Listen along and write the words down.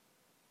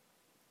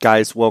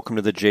Guys, welcome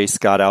to the J.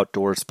 Scott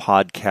Outdoors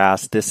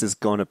podcast. This is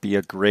going to be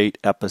a great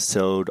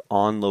episode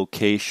on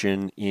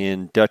location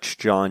in Dutch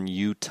John,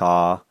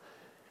 Utah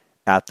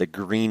at the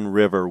Green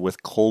River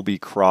with Colby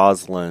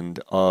Crosland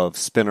of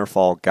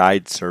Spinnerfall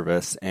Guide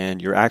Service.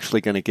 And you're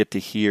actually going to get to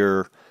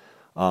hear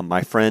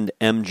my friend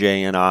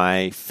MJ and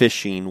I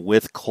fishing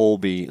with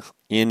Colby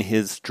in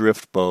his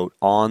drift boat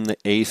on the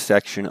A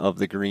section of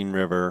the Green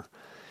River.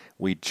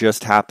 We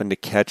just happened to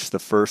catch the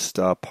first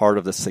part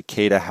of the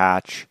cicada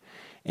hatch.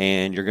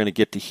 And you're going to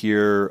get to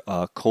hear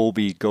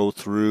Colby go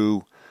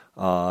through,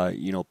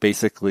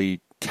 basically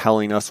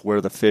telling us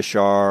where the fish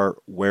are,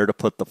 where to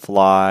put the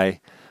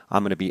fly.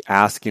 I'm going to be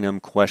asking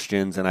him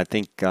questions, and I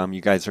think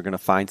you guys are going to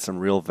find some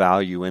real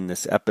value in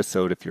this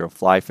episode if you're a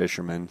fly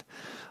fisherman.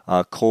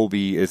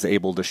 Colby is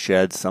able to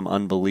shed some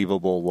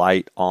unbelievable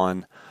light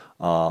on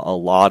a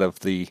lot of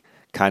the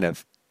kind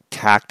of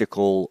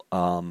tactical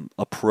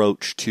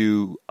approach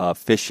to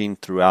fishing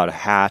throughout a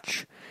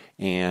hatch.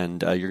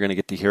 And you're going to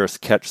get to hear us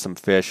catch some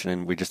fish,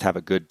 and we just have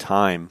a good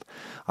time.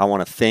 I want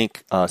to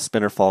thank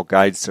Spinnerfall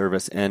Guide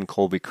Service and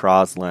Colby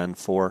Crosland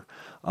for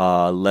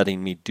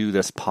letting me do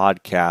this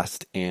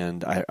podcast,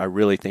 and I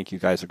really think you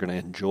guys are going to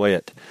enjoy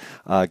it.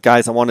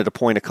 Guys, I wanted to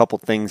point a couple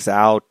things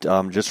out.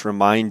 Just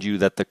remind you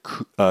that the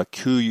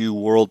KUIU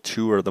World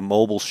Tour, the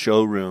mobile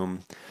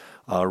showroom,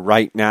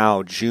 right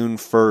now, June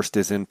 1st,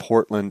 is in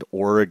Portland,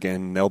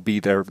 Oregon. They'll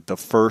be there the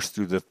 1st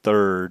through the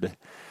 3rd.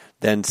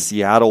 Then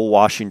Seattle,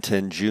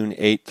 Washington, June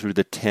 8th through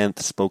the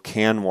 10th.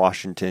 Spokane,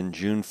 Washington,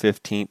 June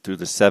 15th through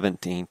the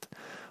 17th.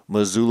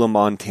 Missoula,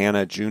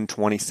 Montana, June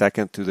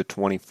 22nd through the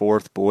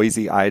 24th.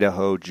 Boise,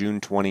 Idaho,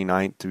 June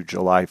 29th through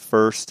July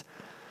 1st.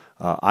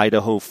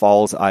 Idaho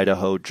Falls,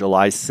 Idaho,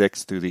 July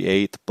 6th through the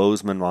 8th.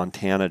 Bozeman,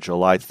 Montana,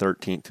 July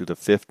 13th through the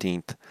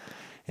 15th.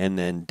 And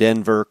then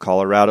Denver,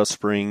 Colorado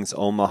Springs,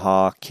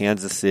 Omaha,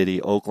 Kansas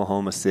City,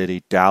 Oklahoma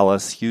City,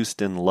 Dallas,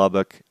 Houston,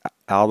 Lubbock,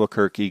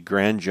 Albuquerque,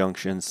 Grand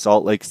Junction,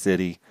 Salt Lake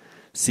City,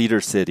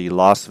 Cedar City,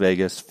 Las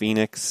Vegas,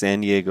 Phoenix,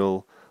 San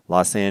Diego,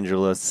 Los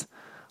Angeles,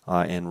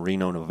 and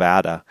Reno,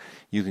 Nevada.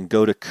 You can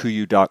go to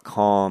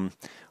KUIU.com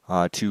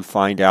to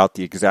find out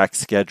the exact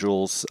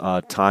schedules,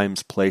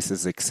 times,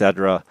 places,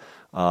 etc.,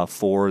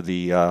 for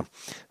the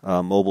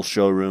mobile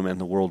showroom and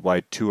the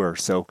worldwide tour.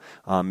 So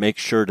make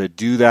sure to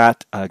do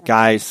that.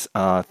 Guys,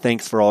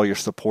 thanks for all your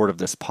support of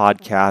this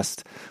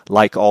podcast.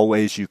 Like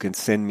always, you can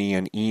send me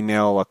an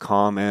email, a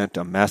comment,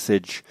 a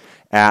message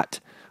at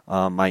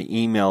my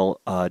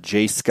email,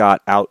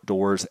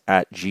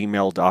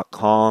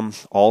 jscottoutdoors@gmail.com.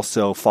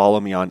 Also, follow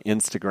me on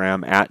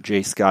Instagram at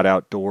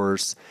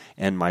jscottoutdoors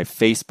and my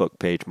Facebook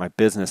page, my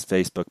business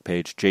Facebook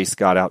page,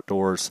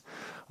 jscottoutdoors.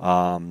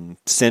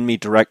 Send me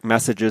direct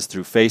messages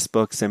through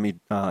Facebook. Send me,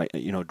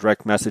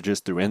 direct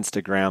messages through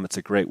Instagram. It's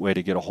a great way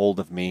to get a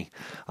hold of me.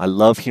 I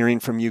love hearing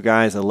from you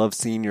guys. I love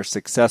seeing your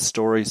success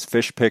stories,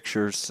 fish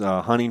pictures,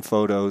 hunting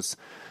photos.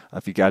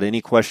 If you got any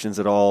questions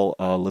at all,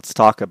 let's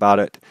talk about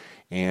it.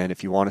 And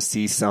if you want to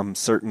see some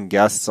certain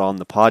guests on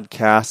the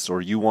podcast, or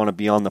you want to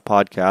be on the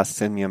podcast,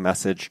 send me a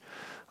message.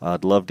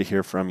 I'd love to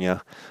hear from you.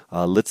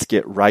 Let's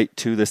get right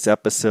to this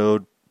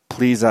episode.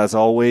 Please, as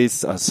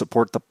always,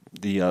 support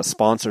the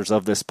sponsors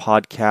of this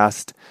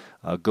podcast,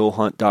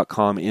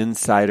 GoHunt.com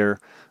Insider,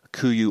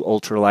 KUIU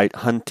Ultralight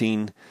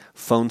Hunting,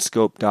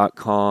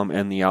 Phonescope.com,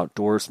 and the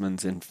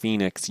Outdoorsman's in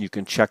Phoenix. You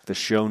can check the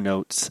show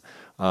notes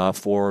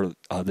for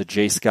the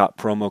J. Scott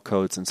promo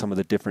codes and some of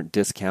the different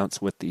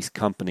discounts with these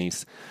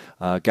companies.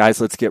 Guys,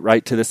 let's get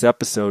right to this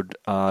episode.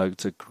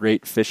 It's a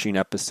great fishing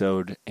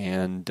episode,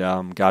 and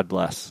God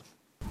bless.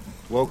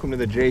 Welcome to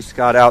the J.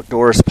 Scott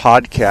Outdoors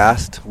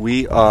podcast.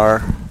 We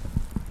are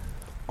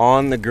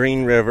on the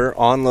Green River,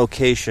 on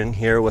location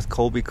here with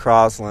Colby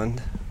Crosland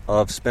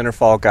of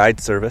Spinnerfall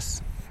Guide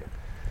Service.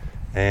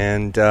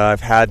 And I've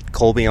had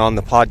Colby on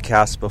the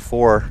podcast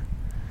before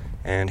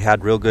and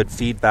had real good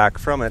feedback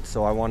from it,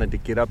 so I wanted to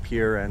get up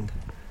here and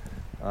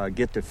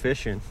get to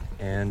fishing.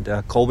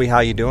 And Colby, how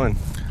you doing?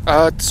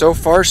 So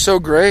far, so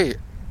great.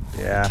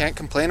 Yeah. Can't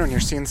complain when you're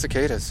seeing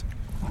cicadas.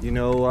 You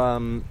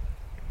know,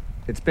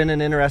 it's been an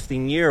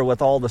interesting year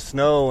with all the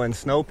snow and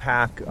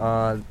snowpack.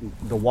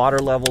 The water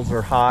levels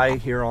are high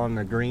here on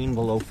the Green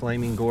below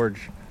Flaming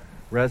Gorge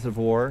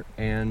Reservoir,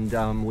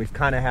 and we've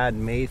kind of had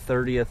May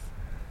 30th,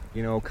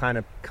 kind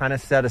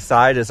of set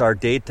aside as our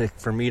date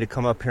for me to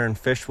come up here and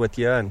fish with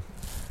you.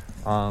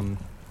 And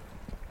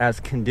as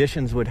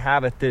conditions would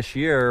have it this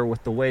year,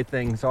 with the way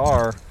things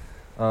are,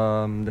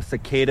 the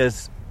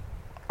cicadas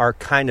are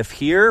kind of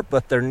here,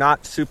 but they're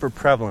not super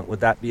prevalent.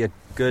 Would that be a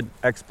good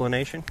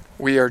explanation?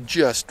 We are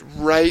just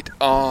right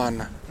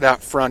on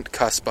that front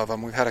cusp of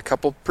them. We've had a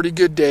couple pretty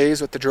good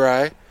days with the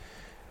dry,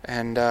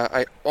 and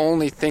I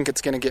only think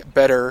it's going to get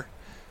better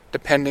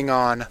depending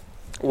on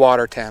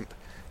water temp.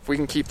 If we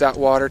can keep that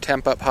water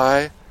temp up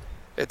high,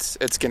 it's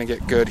going to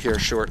get good here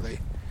shortly.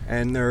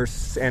 And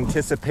there's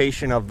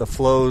anticipation of the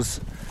flows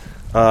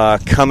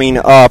coming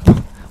up,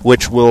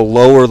 which will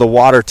lower the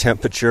water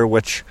temperature,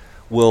 which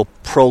will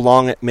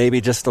prolong it maybe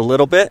just a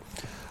little bit?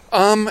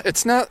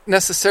 It's not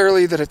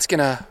necessarily that it's going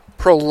to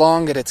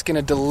prolong it. It's going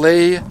to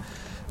delay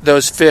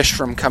those fish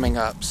from coming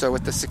up. So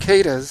with the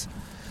cicadas,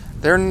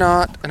 they're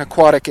not an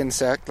aquatic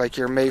insect like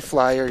your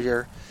mayfly or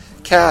your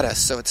caddis.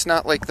 So it's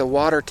not like the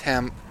water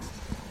temp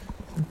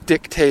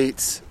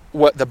dictates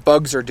what the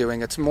bugs are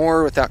doing. It's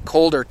more with that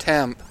colder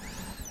temp,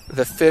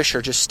 the fish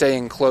are just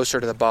staying closer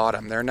to the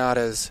bottom. They're not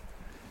as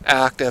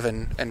active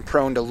and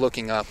prone to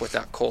looking up with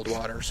that cold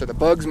water. So the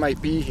bugs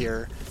might be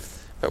here,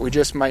 but we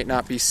just might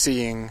not be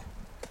seeing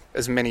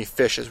as many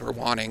fish as we're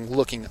wanting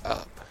looking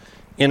up.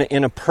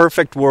 In a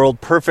perfect world,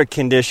 perfect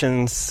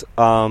conditions,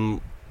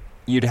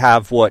 you'd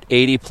have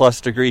 80 plus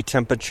degree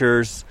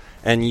temperatures,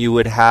 and you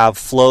would have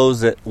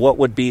flows at what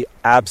would be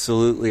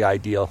absolutely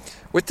ideal.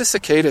 With the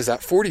cicadas,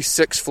 that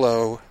 46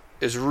 flow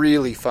is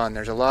really fun.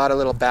 There's a lot of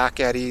little back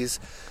eddies.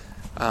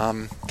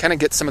 Kind of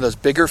get some of those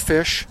bigger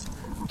fish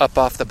up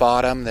off the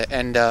bottom that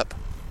end up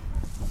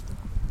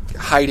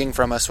hiding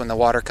from us when the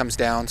water comes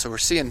down. So we're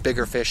seeing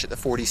bigger fish at the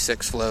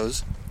 46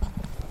 flows.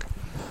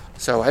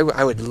 So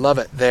I would love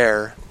it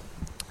there.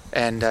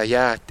 And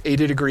 80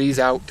 degrees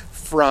out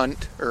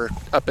front or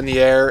up in the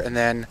air, and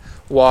then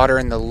water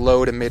in the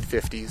low to mid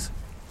 50s.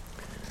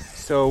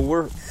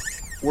 So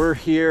we're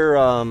here.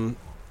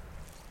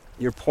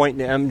 You're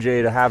pointing to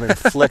MJ to have him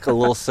flick a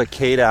little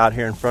cicada out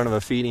here in front of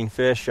a feeding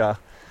fish.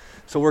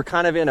 So we're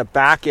kind of in a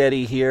back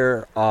eddy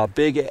here,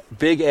 big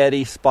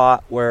eddy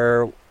spot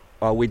where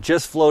we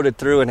just floated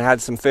through and had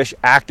some fish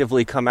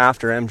actively come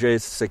after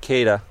MJ's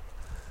cicada.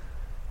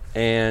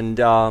 And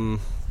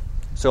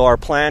so our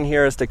plan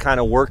here is to kind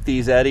of work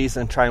these eddies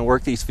and try and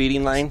work these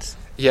feeding lanes.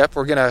 Yep,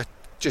 we're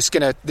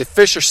the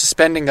fish are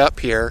suspending up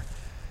here,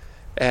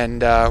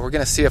 and we're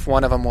gonna see if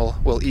one of them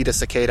will eat a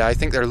cicada. I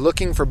think they're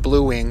looking for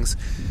blue wings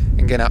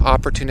and gonna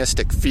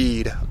opportunistic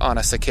feed on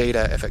a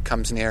cicada if it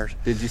comes near.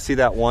 Did you see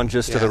that one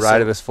just to the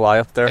right of his fly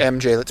up there?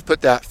 MJ, let's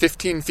put that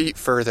 15 feet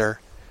further,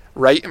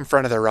 right in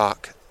front of the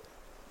rock.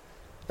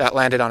 That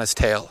landed on his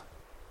tail.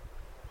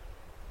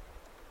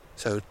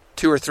 So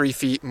 2 or 3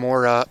 feet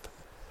more up.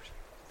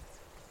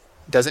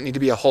 Doesn't need to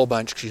be a whole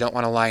bunch because you don't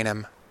want to line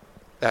him.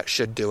 That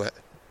should do it.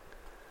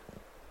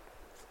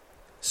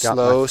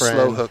 Slow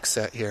hook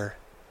set here.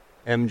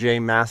 MJ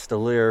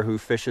Mastalier, who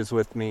fishes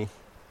with me.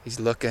 He's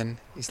looking.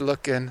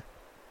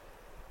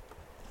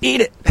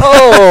 Eat it!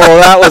 Oh,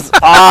 that was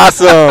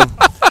awesome.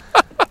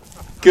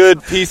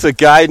 Good piece of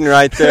guiding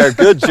right there.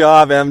 Good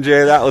job,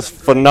 MJ. That was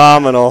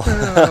phenomenal.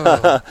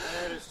 That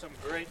is some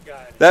great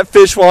guiding. That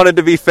fish wanted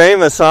to be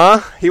famous,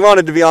 huh? He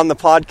wanted to be on the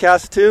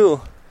podcast,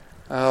 too.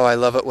 Oh, I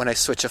love it when I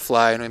switch a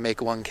fly and we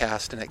make one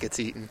cast and it gets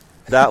eaten.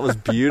 That was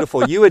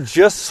beautiful. You had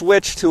just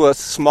switched to a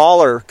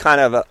smaller, kind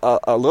of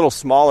a little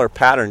smaller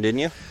pattern, didn't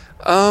you?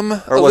 A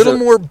little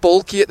more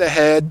bulky at the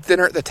head,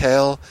 thinner at the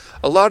tail.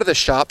 A lot of the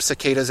shop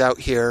cicadas out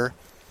here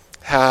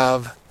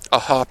have a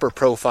hopper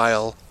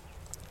profile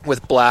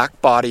with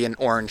black body and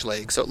orange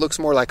legs, so it looks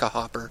more like a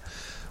hopper.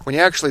 When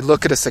you actually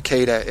look at a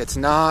cicada, it's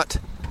not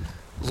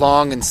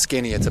long and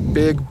skinny. It's a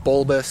big,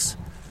 bulbous,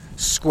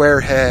 square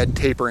head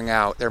tapering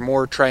out. They're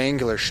more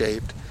triangular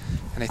shaped,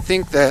 and I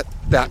think that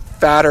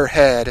fatter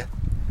head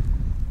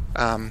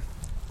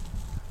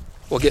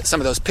will get some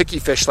of those picky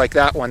fish like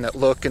that one that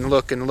look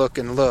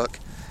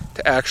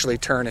to actually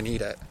turn and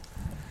eat it.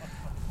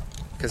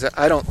 Because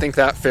I don't think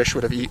that fish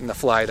would have eaten the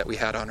fly that we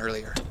had on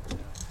earlier.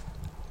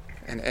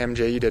 And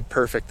MJ, you did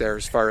perfect there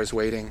as far as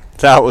waiting.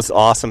 That was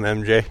awesome,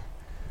 MJ.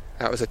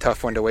 That was a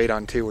tough one to wait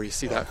on too, where you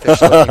see that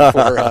fish looking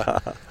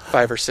for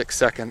 5 or 6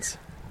 seconds.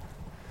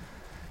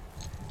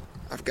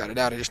 I've got it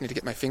out. I just need to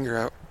get my finger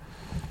out.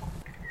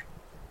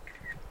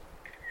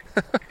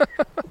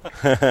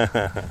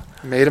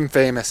 Made him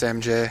famous,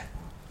 MJ.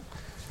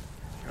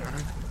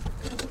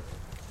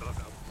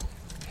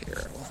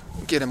 Here,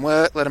 we'll get him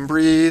wet, let him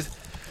breathe.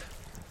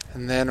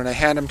 And then when I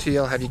hand him to you,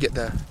 I'll have you get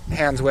the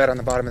hands wet on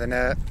the bottom of the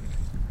net.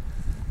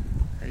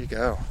 There you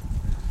go.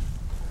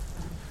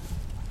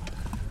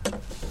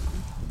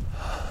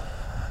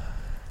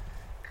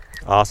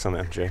 Awesome,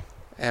 MJ.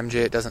 MJ,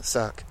 it doesn't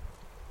suck.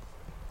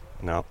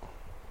 No.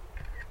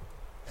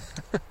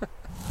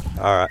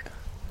 All right.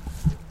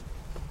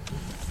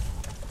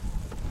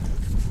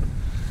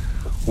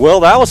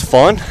 Well, that was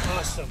fun.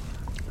 Awesome.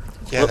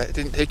 Yeah, that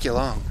didn't take you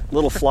long.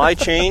 Little fly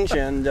change,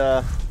 and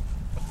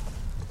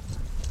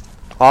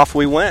off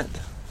we went.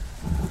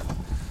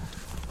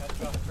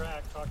 That's on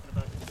track, talking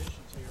about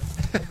conditions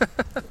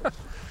here.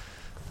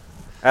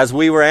 As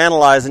we were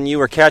analyzing, you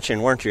were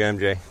catching, weren't you, MJ?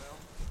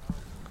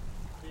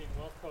 Being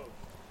well coached.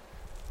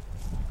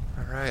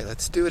 All right,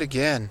 let's do it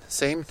again.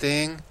 Same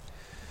thing.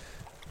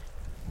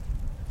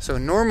 So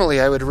normally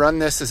I would run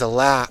this as a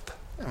lap,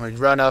 and we'd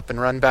run up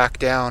and run back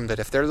down, but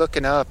if they're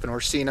looking up and we're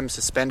seeing them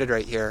suspended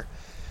right here,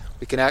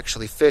 we can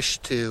actually fish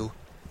to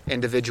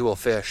individual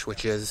fish,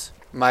 which is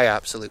my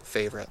absolute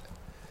favorite.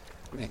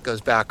 I mean, it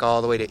goes back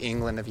all the way to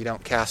England if you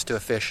don't cast to a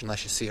fish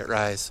unless you see it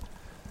rise.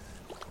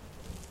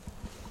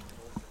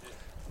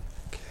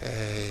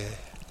 Okay,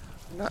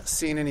 I'm not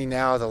seeing any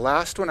now. The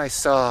last one I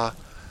saw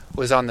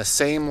was on the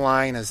same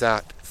line as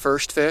that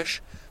first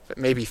fish, but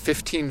maybe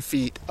 15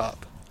 feet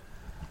up.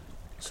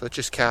 So let's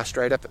just cast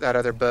right up at that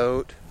other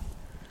boat.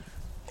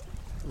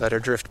 Let her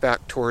drift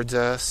back towards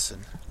us.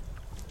 And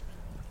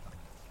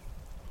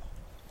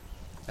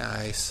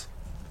nice.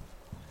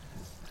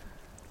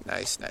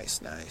 Nice, nice,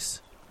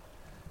 nice.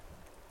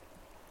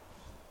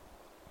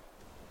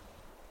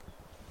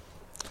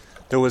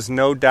 There was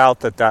no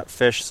doubt that that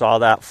fish saw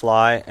that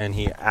fly and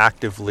he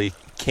actively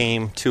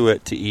came to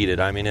it to eat it.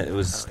 I mean, it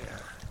was... Oh, yeah.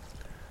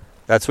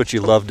 That's what you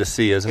love to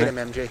see, isn't Hit it?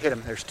 him, MJ. Hit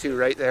him. There's two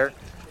right there.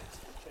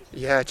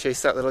 Yeah,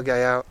 chase that little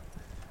guy out.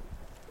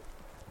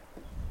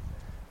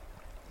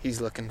 He's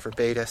looking for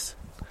Baetis.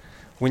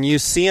 When you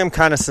see them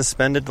kind of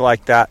suspended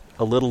like that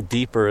a little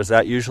deeper, is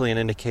that usually an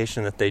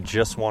indication that they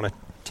just want to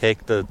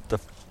take the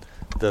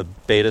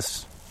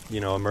Baetis,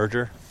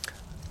 emerger?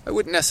 I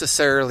wouldn't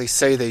necessarily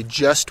say they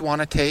just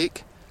want to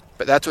take,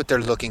 but that's what they're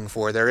looking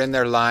for. They're in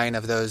their line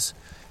of those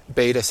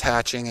Baetis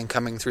hatching and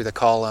coming through the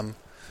column.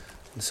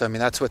 And so, I mean,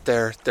 that's what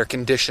they're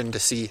conditioned to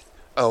see.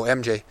 Oh,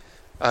 MJ,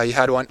 you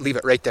had one. Leave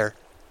it right there.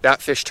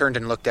 That fish turned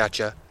and looked at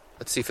you.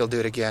 Let's see if he'll do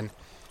it again.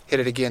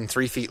 Hit it again,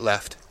 3 feet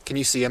left. Can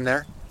you see him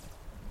there?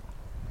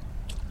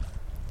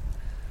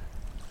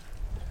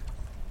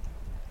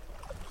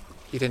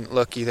 He didn't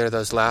look either of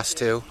those last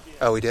two.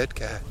 Oh, he did?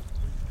 Okay.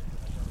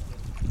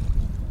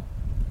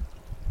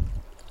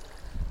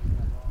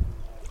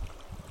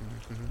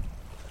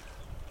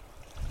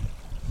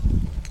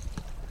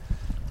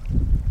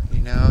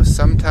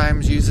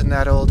 Sometimes using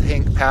that old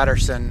Hank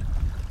Patterson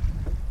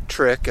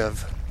trick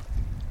of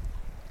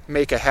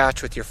make a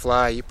hatch with your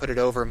fly, you put it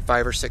over him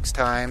 5 or 6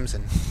 times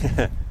and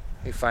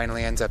he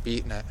finally ends up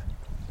eating it.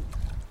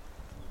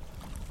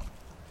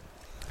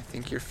 I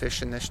think you're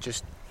fishing this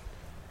just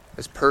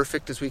as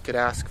perfect as we could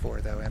ask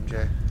for, though,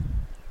 MJ.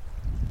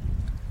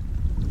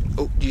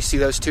 Oh, do you see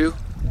those two?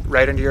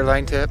 Right under your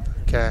line tip?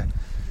 Okay.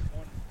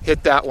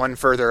 Hit that one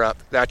further up.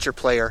 That's your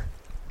player.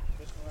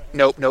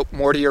 Nope,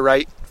 more to your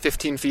right.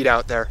 15 feet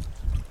out there.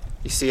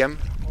 You see him?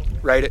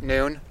 Right at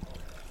noon?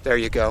 There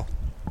you go.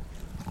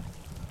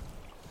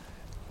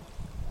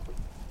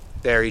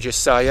 There, he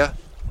just saw you.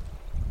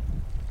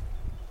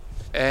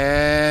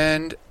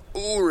 And...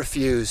 ooh,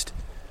 refused.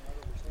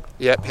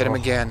 Yep, hit him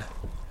again.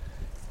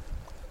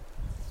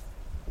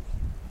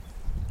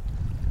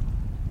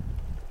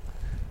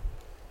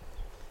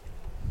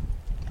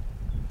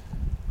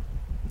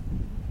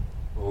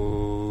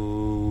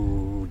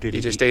 Ooh, did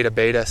he just ate a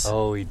Baetis.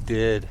 Oh, he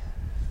did.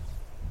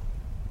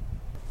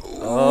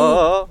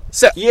 Oh,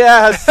 set.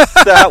 Yes,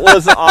 that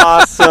was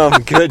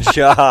awesome. Good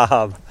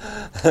job.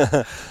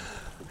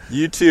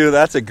 You two,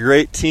 that's a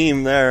great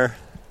team there.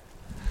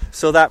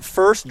 So that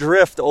first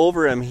drift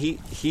over him,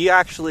 he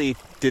actually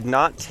did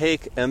not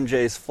take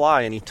MJ's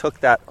fly, and he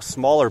took that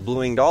smaller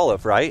blue-winged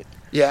olive, right?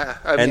 Yeah.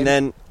 And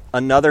then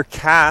another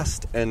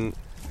cast, and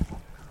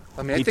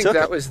I think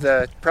that was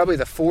probably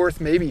the 4th,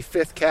 maybe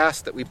 5th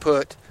cast that we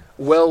put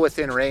well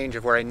within range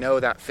of where I know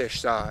that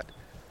fish saw it.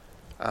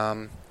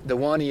 The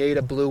one, he ate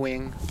a blue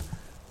wing,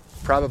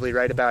 probably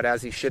right about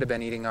as he should have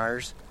been eating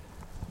ours.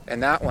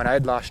 And that one,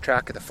 I'd lost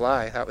track of the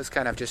fly. That was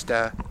kind of just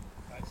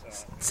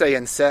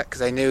saying set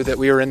because I knew that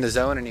we were in the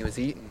zone and he was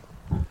eating.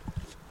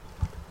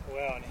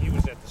 Well, and he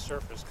was at the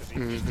surface because he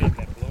was just eating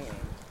that blue wing,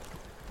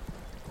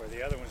 where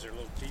the other ones are a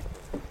little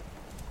deeper.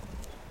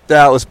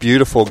 That was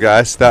beautiful,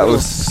 guys. That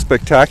was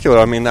spectacular.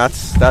 I mean,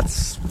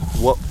 that's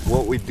what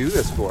we do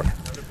this for.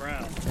 Another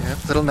brown. Yeah,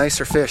 a little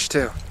nicer fish,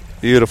 too.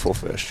 Beautiful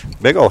fish.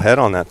 Big old head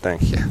on that thing.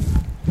 Yeah.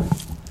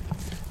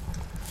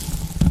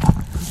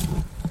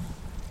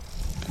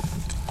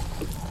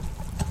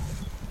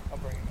 I'll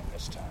bring him in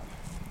this time.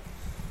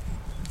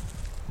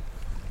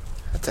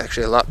 That's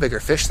actually a lot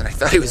bigger fish than I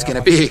thought he was going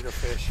to be. Bigger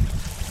fish.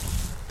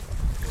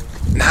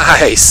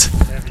 Nice.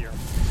 Heavier.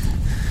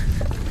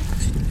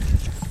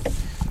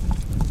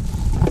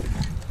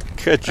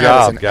 Good That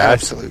job, was an guys.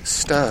 absolute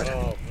stud.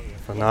 Oh,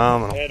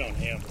 Phenomenal. head on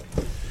him.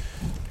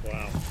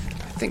 Wow.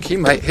 I think he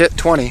might hit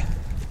 20.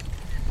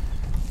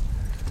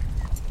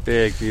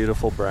 Big,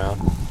 beautiful brown.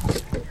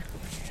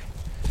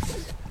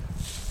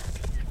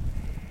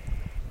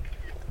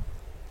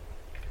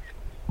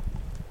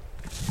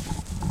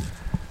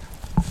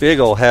 Big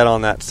old head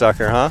on that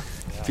sucker, huh?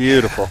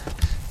 Beautiful.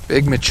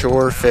 Big,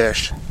 mature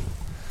fish.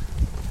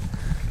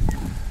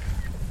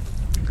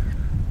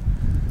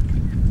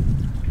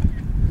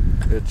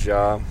 Good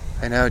job.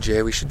 I know,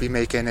 Jay. We should be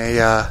making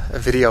a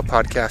video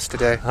podcast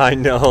today. I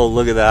know.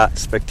 Look at that.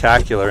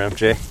 Spectacular,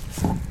 MJ.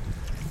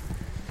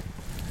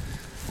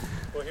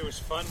 Well, he was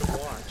fun to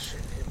watch.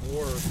 It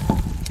wore,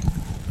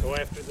 go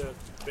after the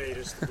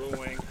Baetis, the blue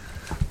wing,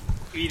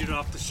 eat it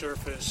off the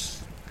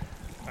surface.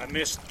 I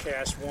missed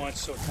cast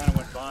once, so it kind of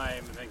went by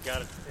him, and then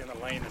got it in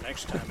the lane the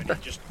next time, and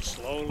he just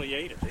slowly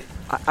ate it.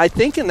 I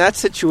think in that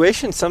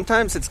situation,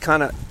 sometimes it's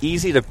kind of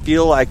easy to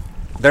feel like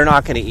they're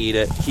not going to eat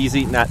it. He's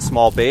eating that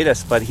small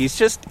Baetis, but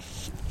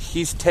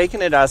he's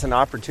taken it as an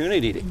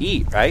opportunity to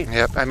eat, right?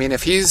 Yep. I mean,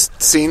 if he's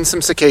seen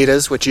some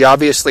cicadas, which he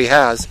obviously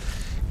has,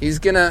 he's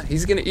gonna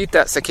eat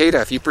that cicada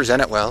if you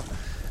present it well.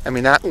 I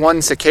mean, that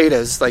one cicada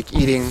is like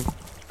eating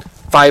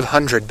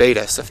 500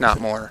 Baetis, if not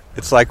more.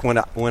 It's like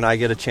when I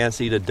get a chance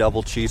to eat a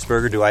double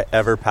cheeseburger, do I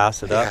ever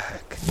pass it up?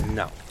 Heck.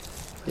 No.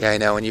 Yeah, I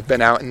know. When you've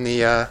been out in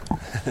the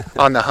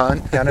on the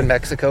hunt down in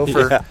Mexico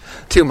for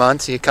 2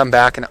 months, you come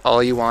back and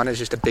all you want is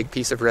just a big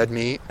piece of red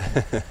meat,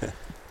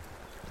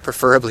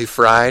 preferably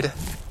fried.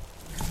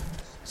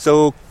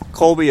 So,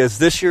 Colby, is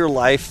this your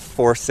life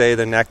for, say,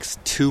 the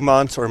next 2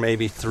 months or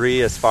maybe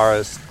 3, as far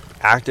as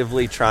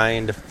actively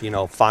trying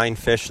to, find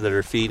fish that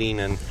are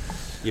feeding and,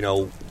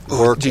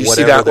 work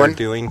whatever they're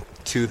doing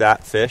to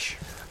that fish?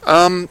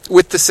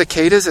 With the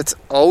cicadas, it's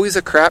always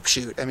a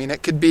crapshoot. I mean,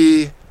 it could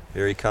be...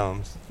 Here he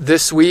comes.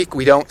 This week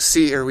we don't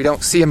see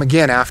him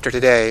again after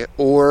today,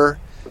 or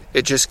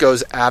it just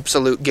goes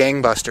absolute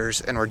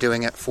gangbusters and we're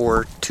doing it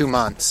for 2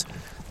 months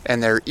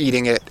and they're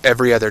eating it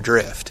every other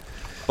drift.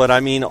 But I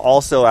mean,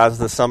 also as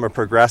the summer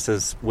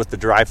progresses with the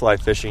dry fly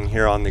fishing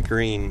here on the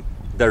Green,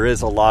 there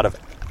is a lot of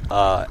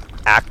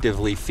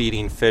actively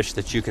feeding fish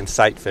that you can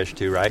sight fish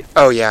to, right?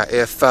 Oh yeah,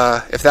 if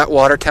that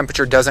water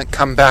temperature doesn't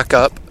come back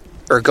up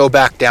or go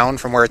back down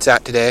from where it's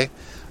at today,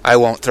 I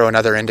won't throw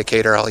another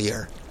indicator all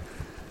year.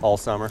 All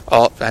summer?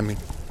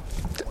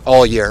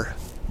 All year.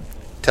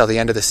 Till the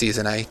end of the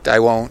season. I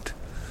won't.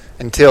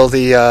 Until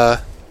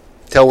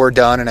we're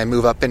done and I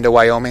move up into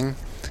Wyoming,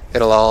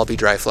 it'll all be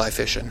dry fly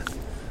fishing.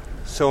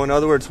 So in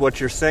other words,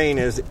 what you're saying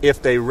is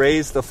if they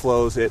raise the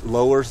flows, it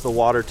lowers the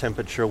water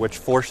temperature, which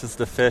forces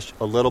the fish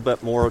a little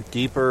bit more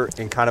deeper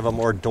in kind of a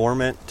more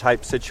dormant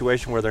type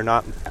situation where they're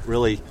not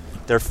really...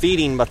 They're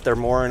feeding, but they're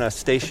more in a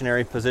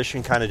stationary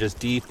position, kind of just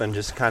deep and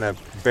just kind of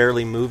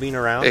barely moving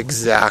around.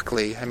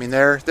 Exactly. I mean,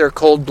 they're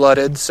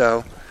cold-blooded,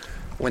 so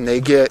when they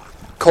get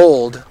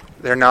cold,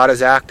 they're not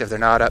as active. They're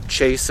not up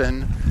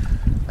chasing,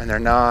 and they're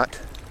not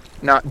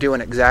doing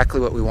exactly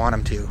what we want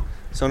them to.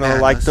 So, no,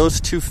 like those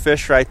 2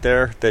 fish right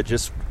there that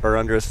just are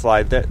under his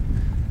fly,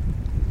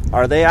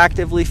 are they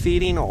actively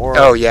feeding? Or?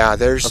 Oh, yeah.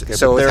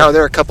 With how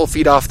they're a couple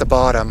feet off the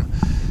bottom,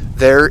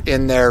 they're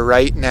in there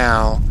right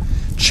now,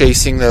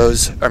 chasing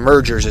those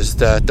emergers as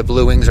the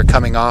blue wings are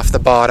coming off the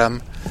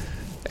bottom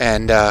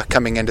and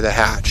coming into the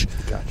hatch.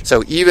 Gotcha.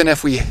 So even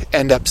if we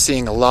end up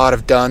seeing a lot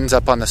of duns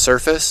up on the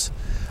surface,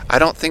 I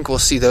don't think we'll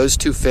see those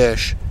 2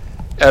 fish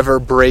ever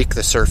break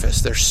the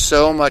surface. There's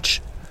so much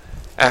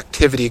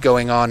activity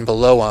going on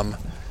below them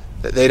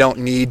that they don't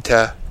need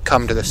to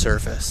come to the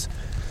surface.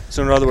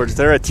 So in other words,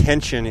 their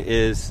attention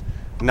is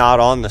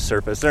not on the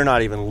surface. They're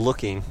not even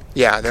looking.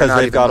 Yeah, because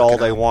they've got all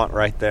they want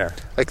right there.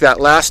 Like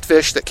that last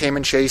fish that came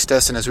and chased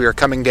us, and as we were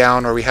coming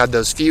down, where we had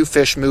those few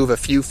fish move a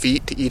few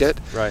feet to eat it.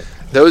 Right.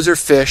 Those are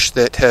fish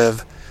that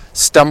have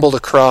stumbled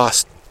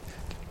across.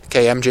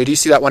 Okay, MJ, do you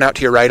see that one out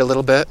to your right a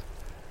little bit?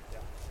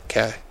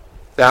 Okay,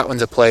 that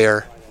one's a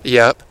player.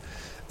 Yep,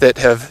 that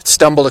have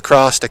stumbled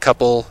across a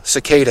couple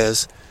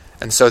cicadas,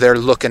 and so they're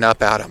looking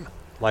up at them.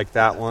 Like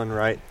that one,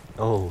 right?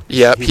 Oh.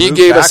 Yep, he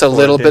gave us a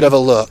little bit of a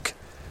look.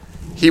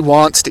 He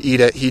wants to eat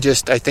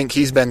it. I think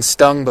he's been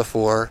stung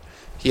before.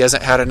 He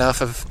hasn't had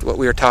enough of what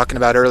we were talking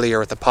about earlier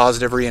with the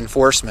positive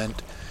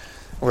reinforcement,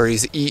 where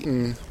he's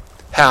eaten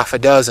half a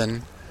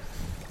dozen.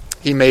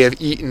 He may have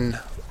eaten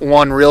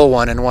one real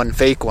one and one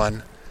fake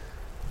one.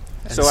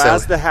 So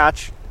as the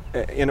hatch,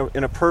 in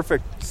a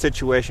perfect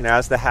situation,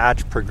 as the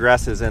hatch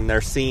progresses and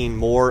they're seeing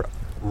more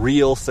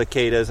real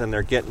cicadas and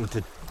they're getting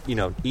to,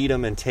 eat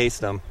them and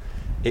taste them,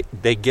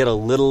 they get a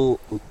little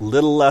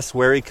less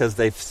wary because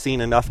they've seen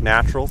enough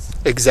naturals.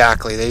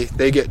 Exactly,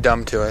 they get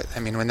dumb to it. I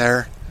mean, when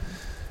they're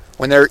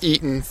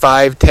eating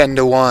 5-10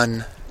 to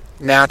 1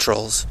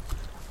 naturals,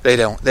 they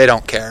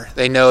don't care.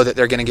 They know that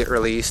they're going to get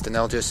released, and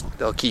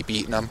they'll keep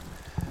eating them.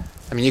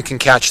 I mean, you can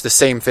catch the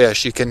same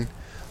fish. You can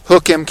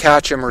hook him,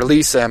 catch him,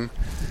 release him,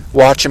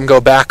 watch him go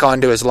back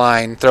onto his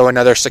line, throw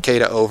another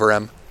cicada over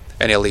him,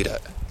 and he'll eat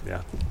it.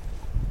 Yeah.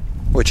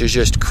 Which is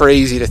just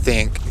crazy to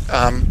think.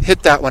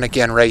 Hit that one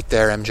again right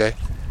there, MJ.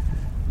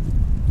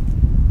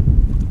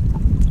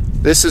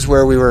 This is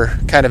where we were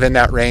kind of in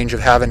that range of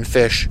having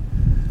fish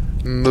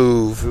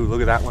move. Ooh,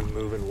 look at that one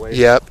moving way.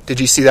 Yep. Did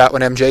you see that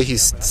one, MJ?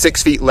 He's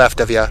 6 feet left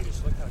of you.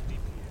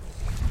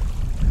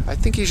 I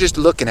think he's just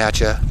looking at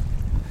you.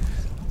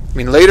 I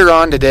mean, later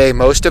on today,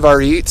 most of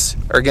our eats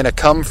are going to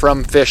come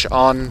from fish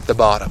on the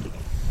bottom.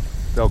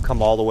 They'll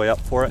come all the way up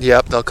for it?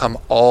 Yep, they'll come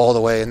all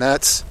the way, and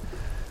that's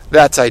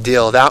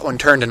ideal. That one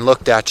turned and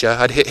looked at you.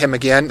 I'd hit him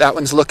again. That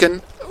one's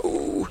looking.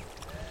 Ooh.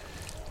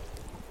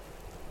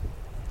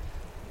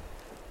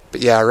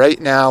 But yeah, right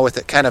now, with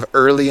it kind of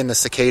early in the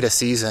cicada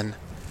season,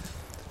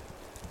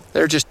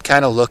 they're just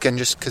kind of looking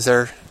just because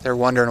they're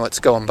wondering what's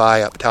going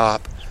by up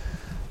top.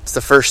 It's the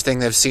first thing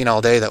they've seen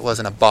all day that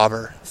wasn't a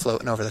bobber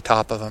floating over the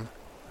top of them.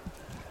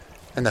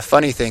 And the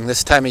funny thing,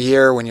 this time of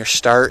year when you're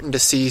starting to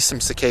see some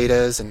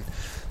cicadas and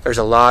there's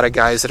a lot of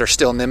guys that are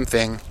still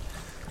nymphing,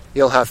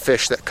 you'll have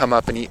fish that come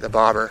up and eat the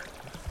bobber.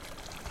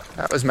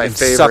 That was my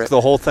favorite. Suck the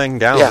whole thing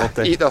down, don't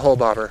they? Eat the whole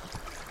bobber.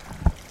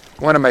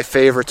 One of my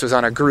favorites was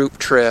on a group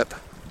trip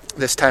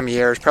this time of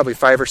year. It was probably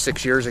 5 or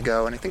 6 years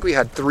ago, and I think we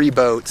had 3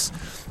 boats.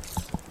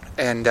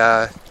 And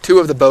 2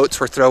 of the boats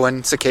were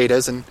throwing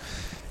cicadas, and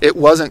it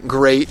wasn't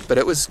great, but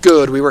it was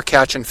good. We were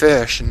catching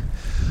fish. And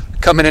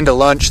coming into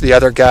lunch, the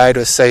other guide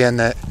was saying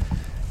that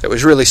it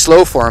was really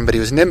slow for him, but he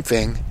was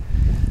nymphing.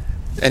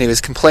 And he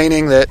was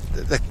complaining that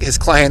his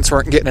clients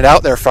weren't getting it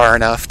out there far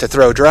enough to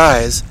throw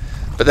dries.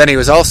 But then he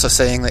was also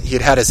saying that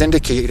he'd had his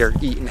indicator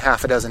eaten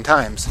half a dozen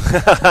times.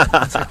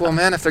 It's like, well,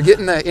 man, if they're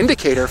getting the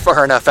indicator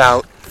far enough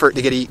out for it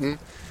to get eaten,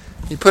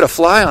 you put a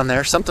fly on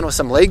there, something with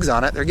some legs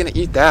on it, they're going to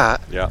eat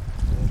that. Yeah.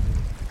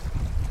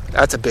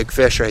 That's a big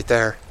fish right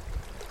there.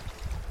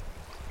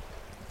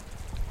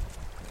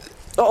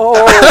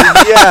 Oh,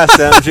 yes,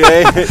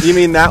 MJ. You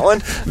mean that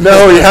one?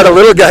 No, you had a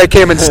little guy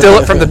came and steal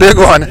it from the big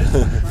one.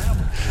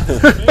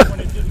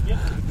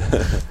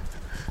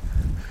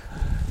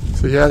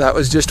 So yeah, that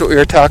was just what we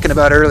were talking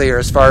about earlier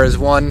as far as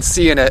one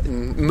seeing it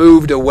and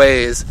moved a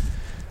ways.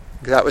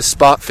 That was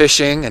spot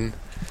fishing and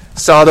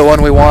saw the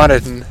one we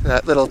wanted, and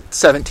that little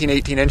 17,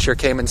 18 incher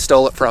came and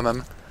stole it from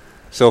him.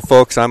 So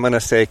folks, I'm going to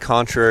say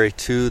contrary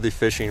to the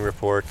fishing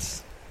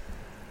reports,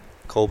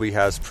 Colby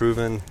has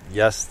proven,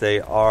 yes, they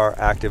are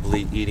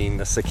actively eating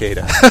the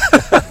cicada.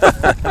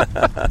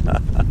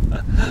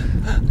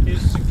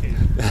 His cicada.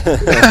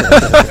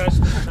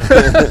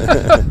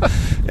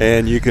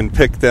 And you can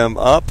pick them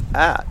up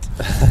at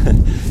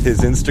his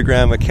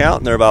Instagram account,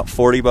 and they're about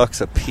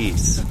 $40 a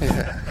piece.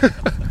 Yeah.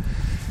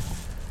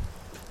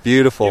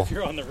 Beautiful. If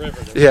you're on the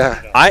river.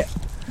 Yeah.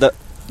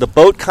 The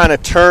boat kind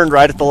of turned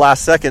right at the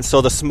last second,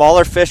 so the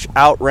smaller fish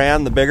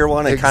outran the bigger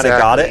one and kind of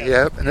got it.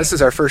 Yep. And this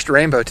is our first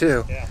rainbow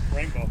too. Yeah,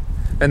 rainbow.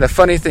 And the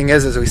funny thing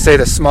is we say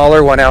the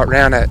smaller one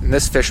outran it, and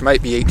this fish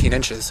might be 18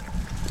 inches.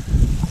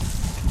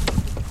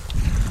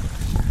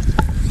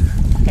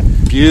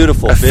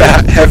 Beautiful, A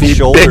fat, heavy,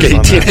 big 18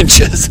 on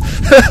inches.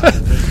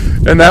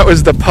 And that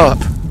was the pup.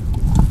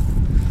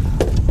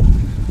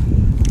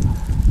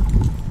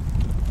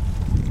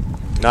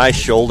 Nice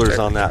shoulders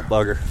on that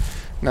bugger.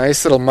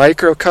 Nice little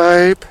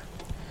microkype.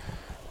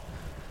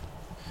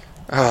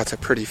 Oh, it's a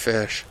pretty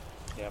fish.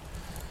 Yep.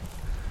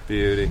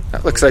 Beauty.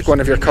 That looks like one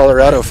of your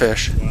Colorado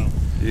fish. Wow.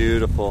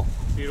 Beautiful.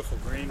 Beautiful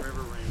Green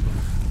River rainbow.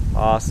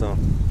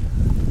 Awesome.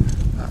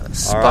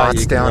 Spots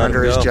you can down let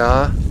under him his go.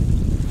 jaw.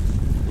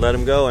 Let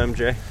him go,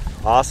 MJ.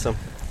 Awesome.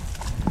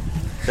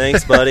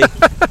 Thanks, buddy.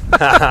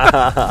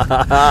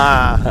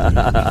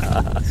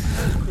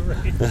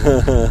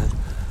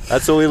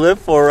 That's what we live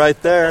for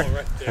right there. Oh,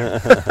 right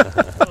there.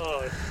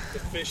 Oh, the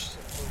fish,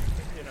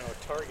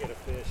 target a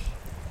fish.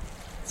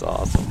 It's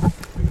awesome.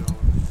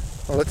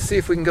 Well, let's see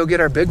if we can go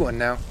get our big one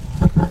now.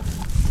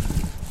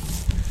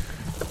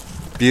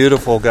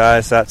 Beautiful,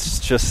 guys. That's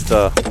just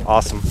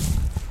awesome.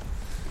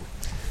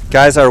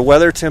 Guys, our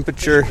weather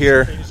temperature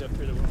here,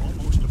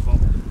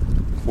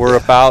 we're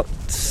about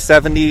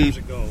 70,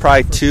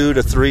 probably 2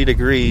 to 3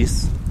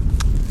 degrees.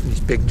 These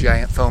big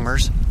giant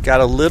foamers.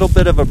 Got a little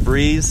bit of a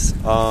breeze.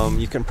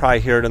 You can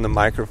probably hear it in the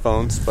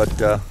microphones,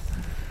 but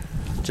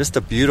just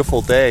a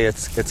beautiful day.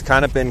 It's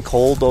kind of been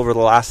cold over the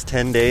last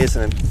 10 days,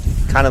 and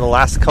kind of the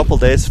last couple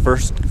days,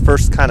 first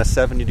kind of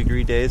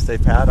 70-degree days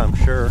they've had, I'm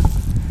sure.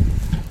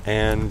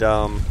 And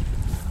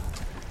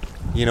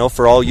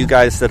for all you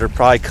guys that are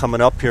probably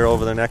coming up here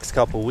over the next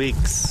couple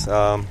weeks,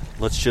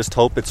 let's just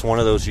hope it's one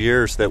of those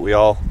years that we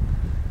all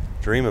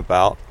dream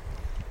about.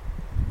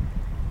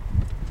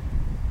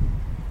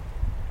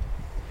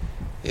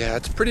 Yeah,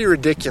 it's pretty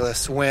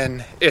ridiculous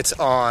when it's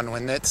on,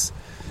 when it's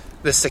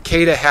the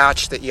cicada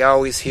hatch that you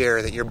always hear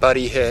that your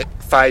buddy hit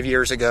 5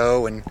 years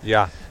ago, and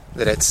Yeah.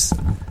 that it's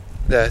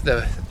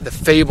the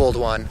fabled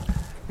one.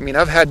 I mean,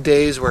 I've had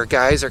days where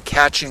guys are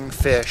catching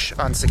fish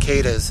on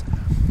cicadas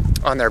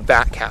on their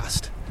back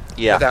cast.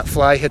 Yeah. That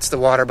fly hits the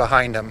water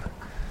behind them,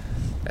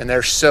 and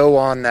they're so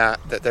on that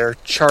they're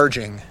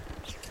charging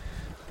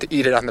to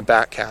eat it on the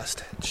back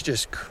cast. It's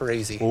just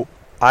crazy. Well,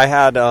 I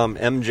had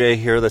MJ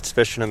here that's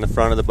fishing in the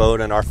front of the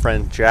boat, and our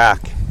friend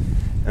Jack,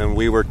 and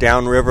we were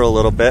downriver a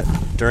little bit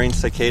during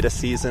cicada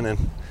season,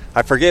 and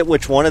I forget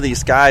which one of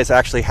these guys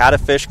actually had a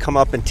fish come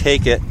up and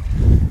take it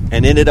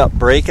and ended up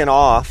breaking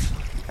off,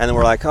 and then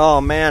we're like,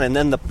 oh man, and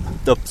then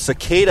the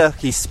cicada,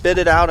 he spit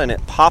it out and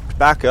it popped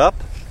back up,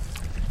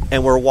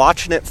 and we're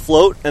watching it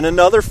float, and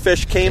another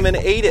fish came and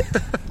ate it.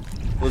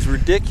 It was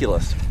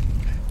ridiculous.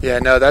 Yeah,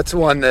 no, that's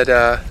one that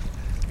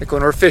like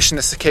when we're fishing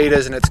the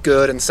cicadas and it's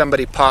good and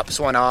somebody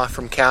pops one off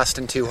from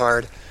casting too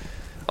hard,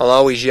 I'll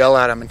always yell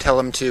at them and tell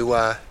them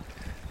to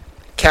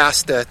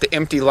cast the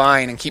empty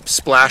line and keep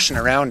splashing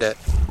around it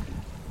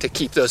to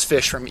keep those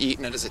fish from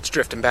eating it as it's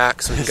drifting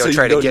back, so we can go So you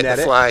try go to get net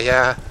the it? fly.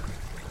 Yeah.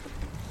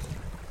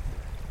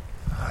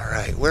 All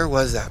right, where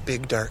was that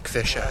big dark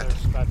fish Well, at?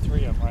 there's about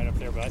 3 of them right up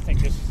there, but I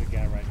think this is the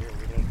guy right here.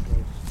 We hit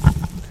close.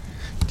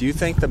 Do you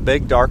think the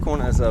big dark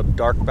one has a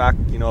dark back,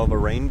 of a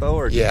rainbow?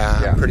 Or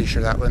Yeah, I'm pretty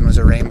sure that one was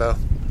a rainbow.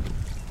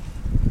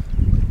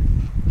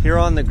 Here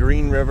on the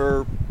Green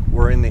River,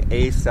 we're in the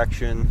A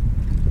section.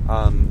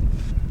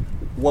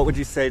 What would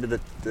you say to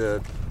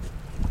the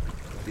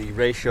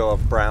ratio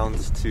of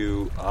browns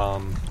to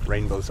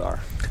rainbows are?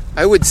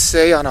 I would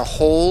say on a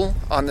whole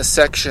on the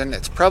section,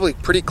 it's probably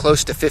pretty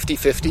close to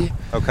 50-50.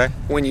 Okay.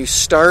 When you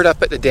start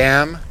up at the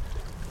dam,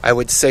 I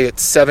would say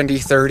it's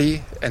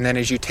 70-30, and then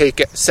as you take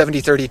it,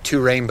 70-30,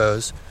 2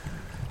 rainbows.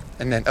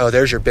 And then, oh,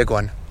 there's your big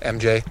one,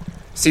 MJ.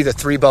 See the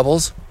 3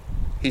 bubbles?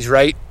 He's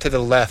right to the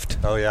left.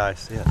 Oh, yeah, I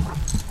see it.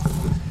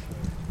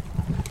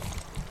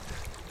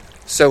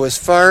 So as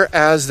far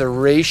as the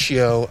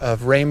ratio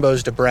of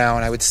rainbows to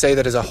brown, I would say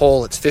that as a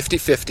whole it's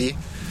 50-50.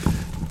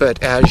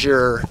 But as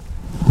you're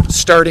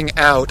starting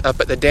out up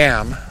at the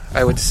dam,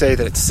 I would say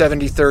that it's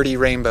 70-30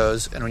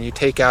 rainbows. And when you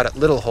take out at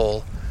Little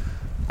Hole,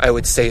 I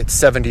would say it's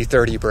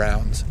 70-30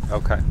 browns.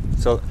 Okay.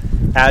 So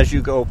as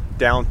you go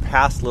down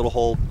past Little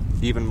Hole,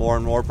 even more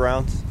and more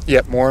browns?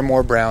 Yep, more and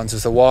more browns.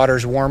 As the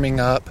water's warming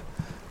up,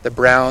 the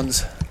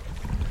browns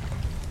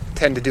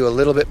tend to do a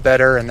little bit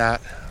better in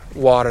that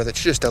water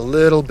that's just a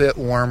little bit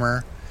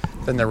warmer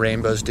than the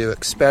rainbows do,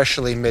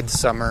 especially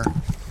midsummer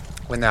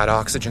when that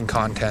oxygen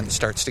content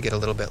starts to get a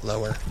little bit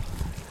lower.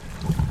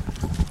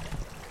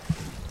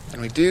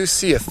 And we do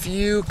see a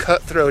few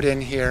cutthroat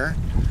in here,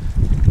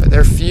 but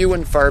they're few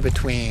and far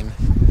between.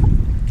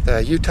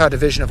 The Utah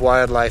Division of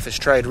Wildlife has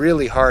tried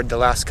really hard the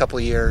last couple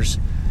of years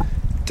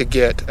to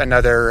get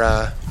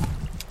another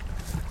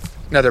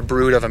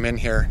brood of them in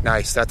here.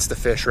 Nice, that's the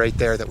fish right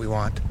there that we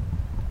want.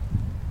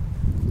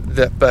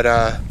 But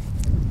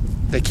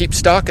they keep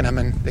stalking them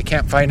and they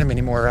can't find them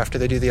anymore after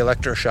they do the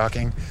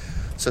electroshocking.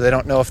 So they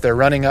don't know if they're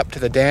running up to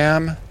the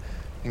dam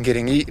and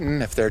getting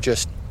eaten, if they're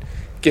just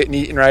getting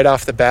eaten right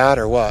off the bat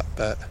or what.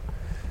 But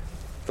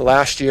the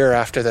last year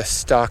after the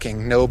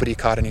stalking, nobody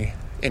caught any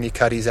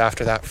cutties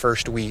after that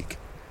first week.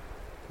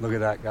 Look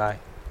at that guy.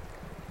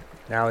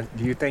 Now,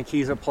 do you think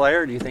he's a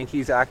player? Do you think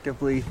he's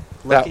actively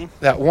looking?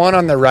 That one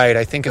on the right,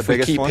 I think if we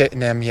keep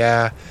hitting him,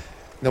 yeah.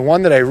 The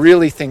one that I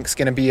really think is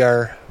going to be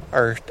our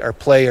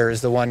player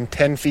is the one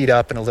 10 feet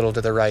up and a little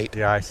to the right.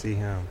 Yeah, I see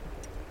him.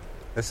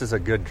 This is a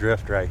good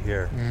drift right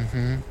here. Mm-hmm.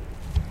 And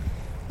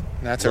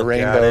that's a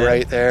rainbow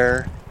right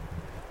there.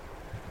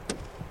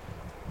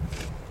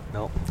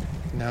 Nope.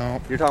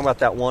 No. You're talking about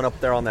that one up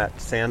there on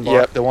that sandbar?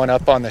 Yep, the one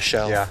up on the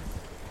shelf. Yeah.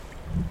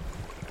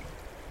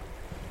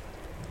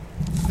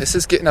 This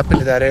is getting up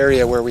into that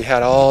area where we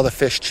had all the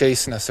fish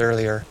chasing us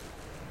earlier.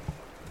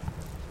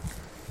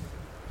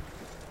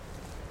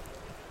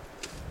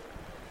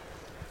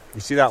 You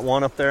see that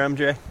one up there,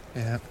 MJ?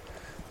 Yeah.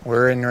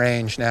 We're in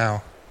range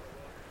now.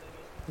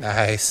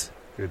 Nice.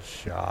 Good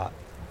shot.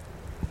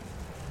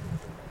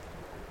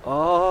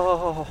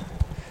 Oh.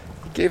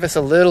 Gave us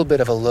a little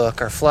bit of a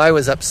look. Our fly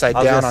was upside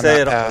down on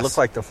that pass. It looked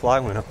like the fly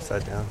went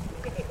upside down.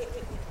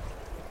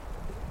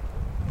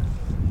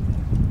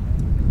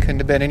 Couldn't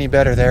have been any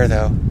better there,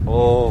 though.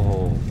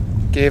 Oh.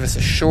 Gave us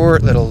a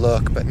short little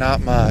look, but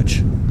not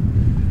much.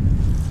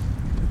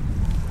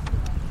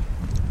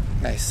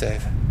 Nice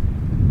save.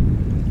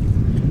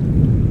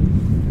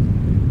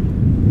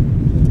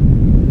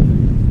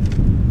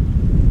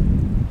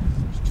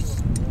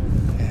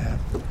 Yeah.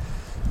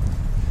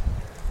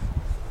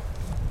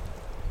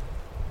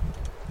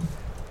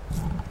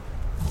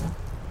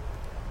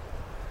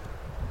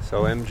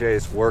 So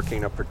MJ's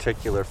working a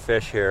particular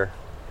fish here,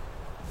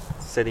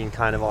 sitting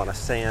kind of on a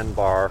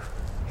sandbar.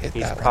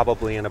 He's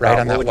probably in about, right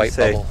on that white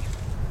bubble.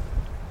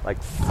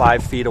 Like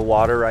 5 feet of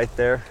water right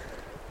there.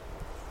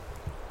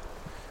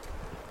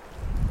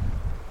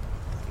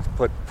 He's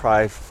put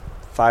probably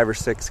 5 or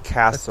 6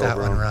 casts over him.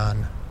 Let that one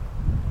run.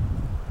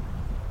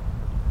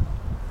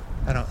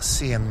 I don't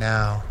see him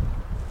now.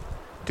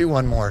 Do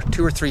one more,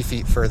 2 or 3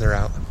 feet further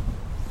out.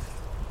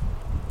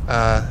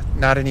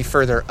 Not any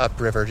further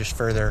upriver, just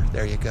further.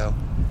 There you go.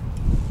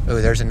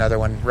 Oh, there's another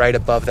one right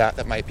above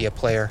that might be a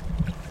player.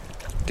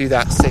 Do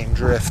that same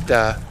drift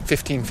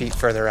 15 feet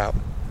further out.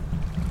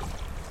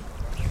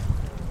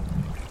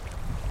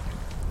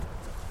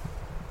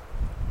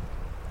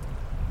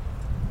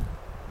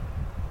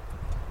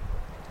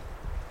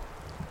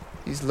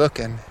 He's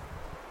looking.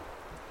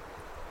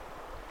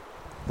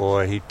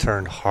 Boy, he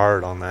turned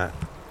hard on that.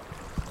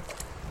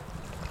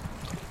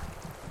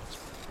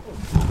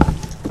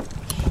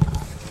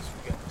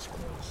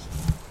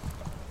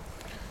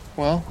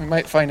 Well, we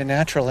might find a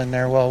natural in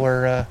there while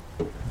we're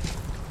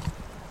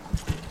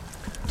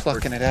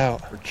plucking it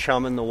out. We're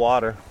chumming the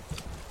water.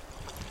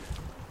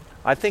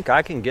 I think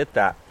I can get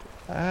that.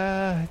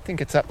 I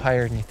think it's up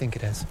higher than you think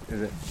it is.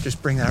 Is it?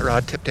 Just bring that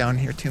rod tip down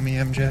here to me,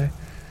 MJ.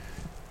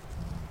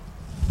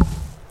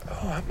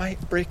 Oh, it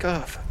might break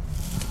off.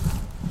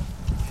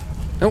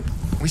 Nope,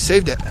 we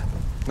saved it.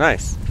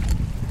 Nice.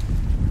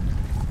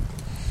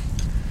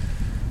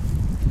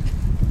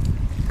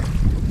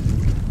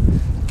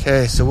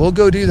 Okay, so we'll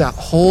go do that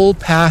whole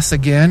pass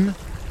again,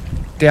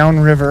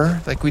 downriver,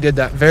 like we did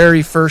that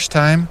very first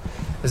time.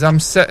 As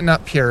I'm setting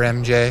up here,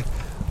 MJ,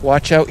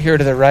 watch out here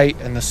to the right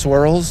and the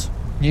swirls.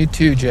 You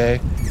too, Jay.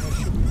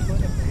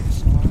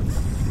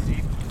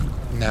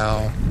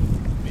 No.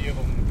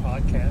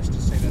 Podcast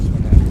to say that's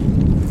what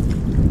happened.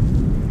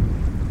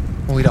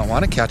 Well, we don't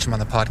want to catch them on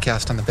the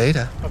podcast on the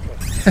beta. Okay.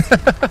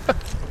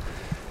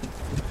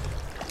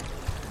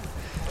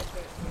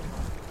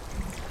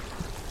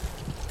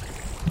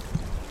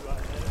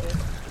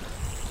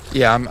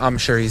 Yeah, I'm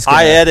sure he's gonna...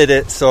 I edit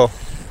it, so...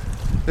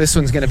 This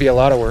one's going to be a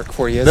lot of work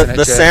for you, isn't it,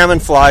 The Jay? salmon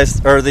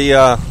flies, or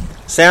the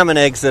salmon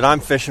eggs that I'm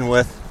fishing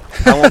with,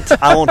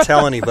 I won't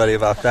tell anybody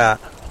about that.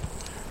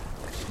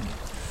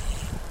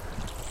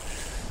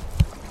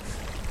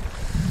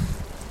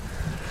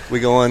 We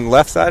going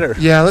left side or?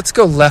 Yeah, let's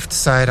go left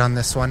side on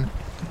this one.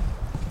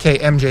 Okay,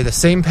 MJ, the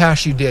same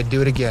pass you did.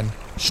 Do it again.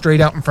 Straight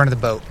out in front of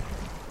the boat.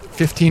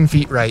 15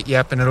 feet right.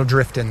 Yep, and it'll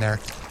drift in there.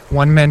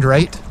 One mend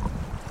right.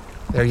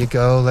 There you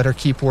go. Let her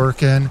keep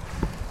working.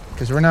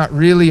 Because we're not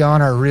really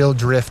on our real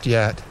drift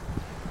yet.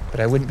 But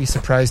I wouldn't be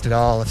surprised at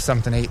all if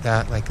something ate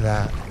that like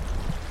that.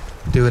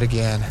 Do it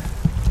again.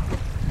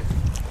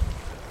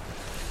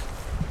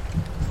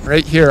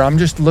 Right here, I'm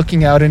just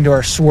looking out into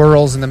our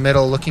swirls in the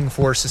middle looking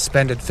for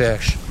suspended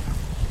fish.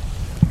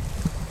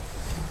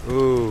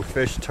 Ooh,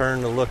 fish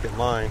turn to look at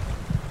mine.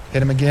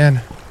 Hit him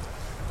again.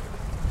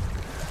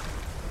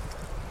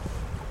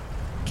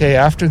 Okay,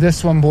 after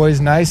this one, boys,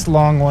 nice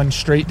long one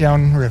straight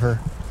down river.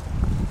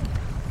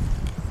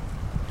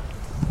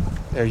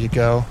 There you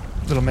go.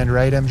 Little mend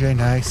right, MJ,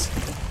 nice.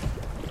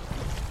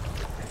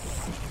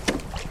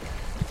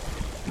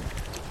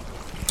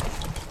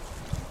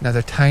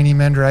 Another tiny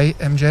mend right,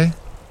 MJ.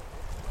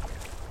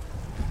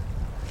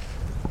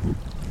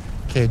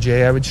 Okay,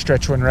 Jay, I would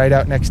stretch one right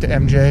out next to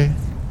MJ.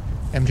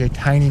 MJ,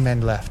 tiny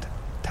mend left.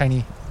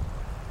 Tiny.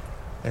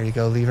 There you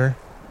go, lever.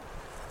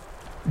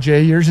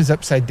 Jay, yours is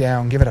upside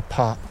down. Give it a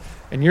pop.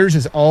 And yours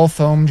is all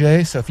foam,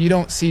 Jay, so if you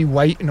don't see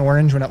white and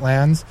orange when it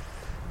lands,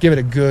 give it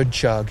a good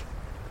chug.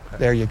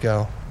 There you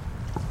go.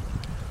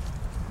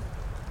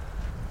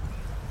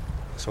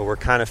 So we're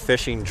kind of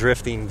fishing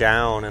drifting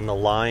down, and the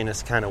line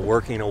is kind of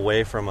working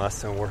away from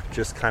us, and we're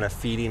just kind of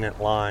feeding it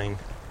line,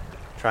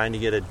 trying to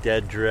get a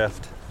dead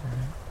drift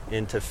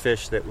into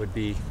fish that would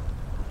be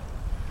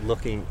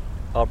looking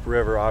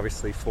upriver,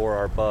 obviously, for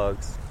our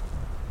bugs.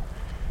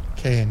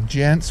 Okay, and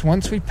gents,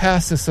 once we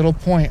pass this little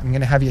point, I'm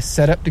going to have you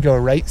set up to go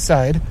right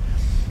side.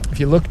 If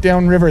you look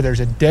downriver, there's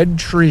a dead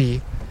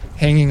tree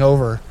hanging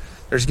over.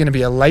 There's going to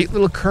be a light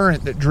little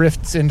current that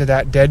drifts into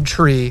that dead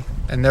tree,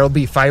 and there'll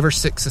be 5 or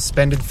 6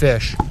 suspended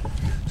fish.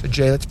 So,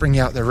 Jay, let's bring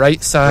you out the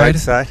right side. Right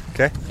side,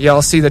 okay.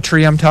 Y'all see the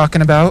tree I'm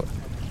talking about?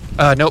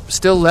 Nope,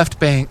 still left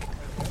bank.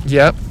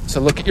 Yep,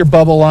 so look at your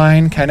bubble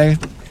line, kind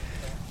of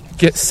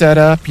get set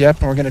up. Yep,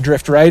 and we're going to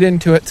drift right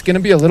into it. It's going to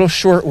be a little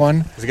short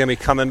one. Is it going to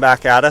be coming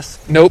back at us?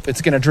 Nope,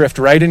 it's going to drift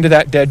right into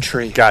that dead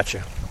tree.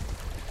 Gotcha.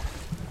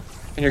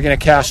 And you're going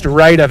to cast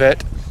right of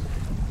it.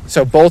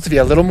 So both of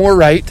you, a little more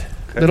right,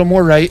 a little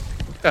more right.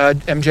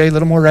 MJ, a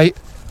little more right,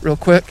 real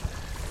quick.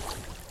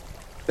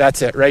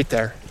 That's it, right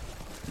there.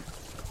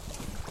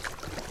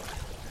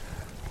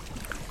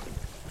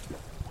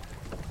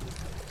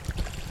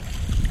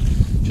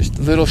 Just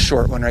a little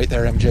short one right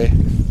there, MJ.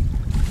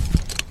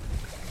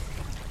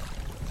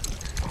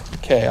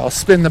 Okay, I'll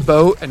spin the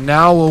boat, and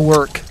now we'll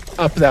work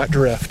up that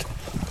drift.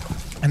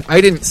 And I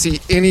didn't see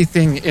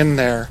anything in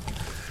there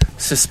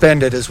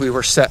suspended as we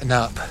were setting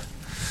up.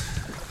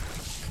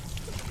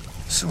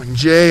 So, and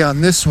Jay, on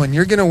this one,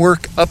 you're going to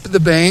work up the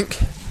bank,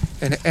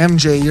 and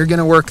MJ, you're going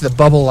to work the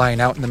bubble line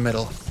out in the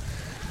middle.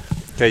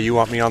 Okay, you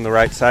want me on the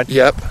right side?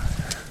 Yep.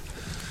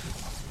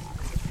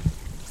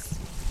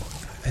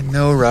 And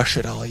no rush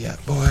at all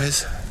yet,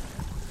 boys.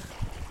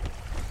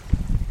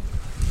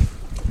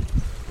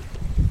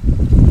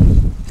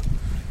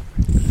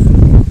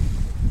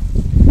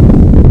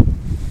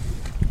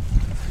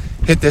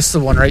 Hit this, the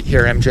one right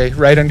here, MJ.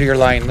 Right under your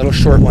line, little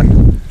short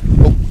one.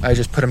 Oh, I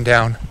just put him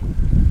down.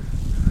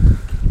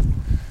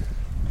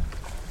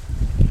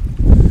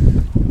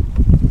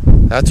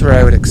 That's where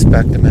I would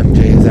expect him,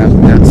 MJ, is out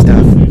in that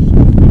stuff.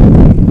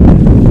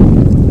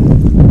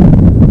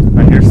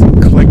 I hear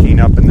some clicking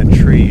up in the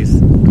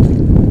trees.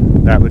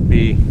 That would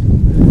be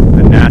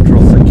the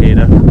natural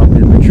cicada up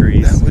in the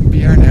trees. That would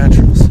be our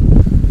naturals.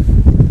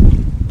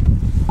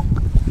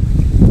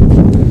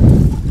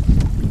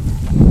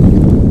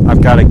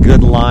 I've got a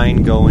good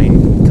line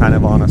going kind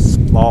of on a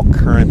small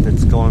current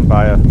that's going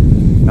by a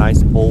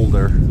nice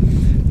boulder.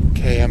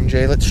 Okay,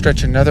 MJ, let's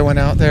stretch another one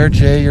out there.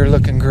 Jay, you're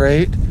looking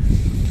great.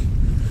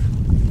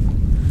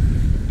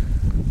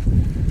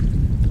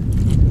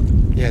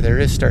 Yeah, there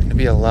is starting to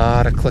be a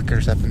lot of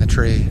clickers up in the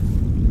tree.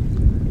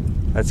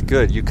 That's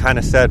good. You kind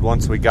of said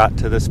once we got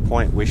to this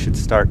point we should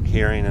start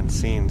hearing and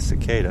seeing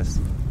cicadas.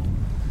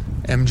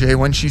 MJ,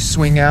 once you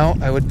swing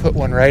out, I would put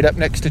one right up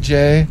next to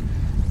Jay.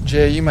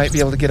 Jay, you might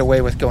be able to get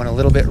away with going a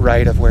little bit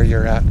right of where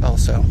you're at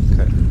also.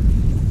 Okay.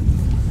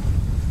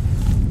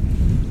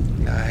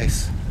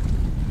 Nice.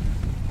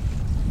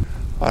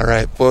 All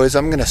right, boys,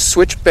 I'm going to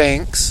switch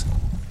banks.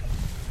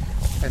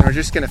 And we're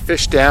just going to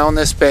fish down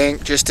this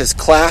bank just as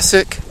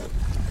classic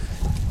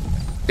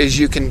as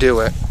you can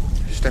do it.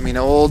 Just,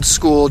 old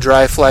school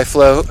dry fly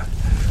float.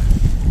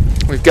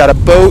 We've got a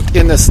boat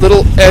in this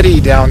little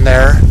eddy down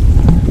there.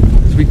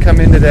 As we come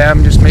into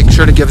them, just make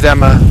sure to give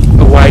them a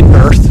wide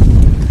berth.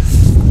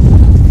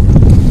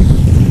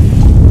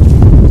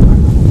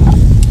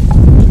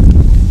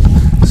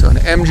 So in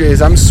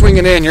MJ's, I'm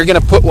swinging in. You're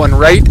going to put one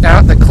right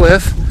at the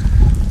cliff,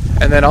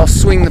 and then I'll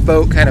swing the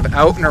boat kind of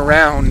out and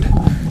around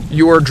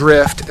your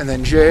drift, and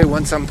then Jay,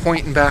 once I'm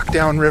pointing back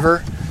down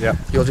river, yep,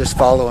 you'll just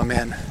follow him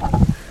in.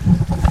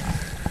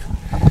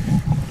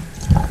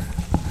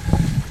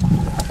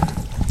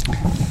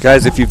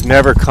 Guys, if you've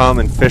never come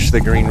and fished the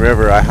Green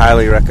River, I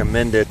highly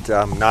recommend it.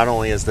 Not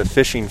only is the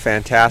fishing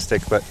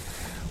fantastic, but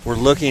we're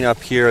looking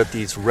up here at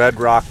these red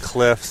rock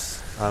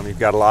cliffs. You've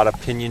got a lot of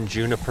pinyon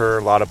juniper,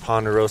 a lot of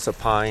ponderosa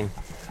pine,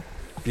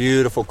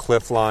 beautiful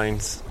cliff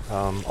lines,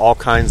 all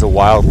kinds of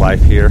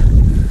wildlife here.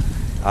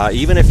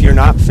 Even if you're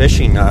not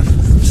fishing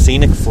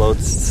scenic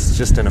floats, it's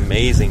just an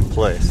amazing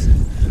place.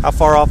 How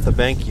far off the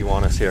bank you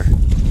want us here?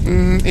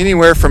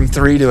 Anywhere from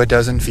 3 to a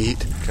dozen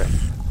feet. Okay.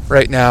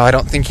 Right now, I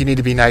don't think you need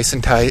to be nice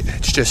and tight.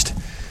 It's just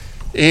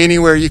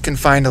anywhere you can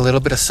find a little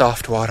bit of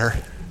soft water.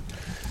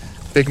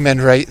 Big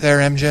mend right there,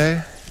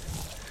 MJ.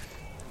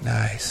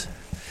 Nice.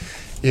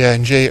 Yeah,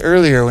 and Jay,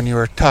 earlier when you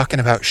were talking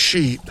about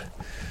sheep,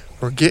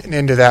 we're getting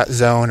into that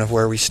zone of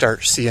where we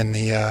start seeing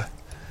our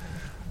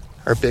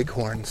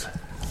bighorns.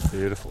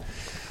 Beautiful.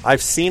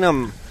 I've seen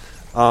them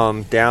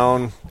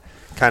down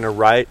kind of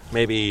right,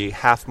 maybe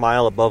half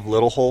mile above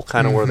Little Hole,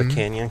 kind of where the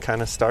canyon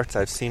kind of starts.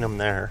 I've seen them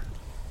there.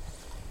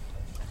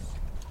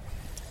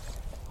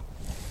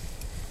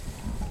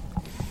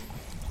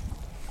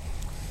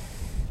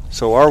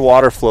 So our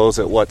water flows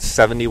at what,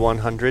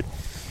 7,100?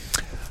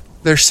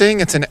 They're saying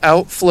it's an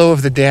outflow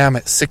of the dam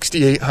at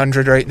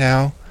 6,800 right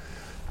now.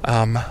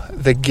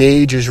 The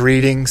gauge is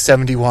reading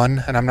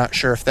 71, and I'm not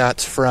sure if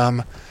that's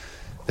from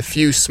the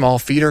few small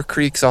feeder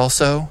creeks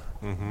also.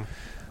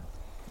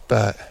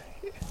 But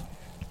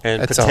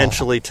and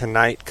potentially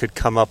tonight could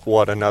come up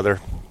another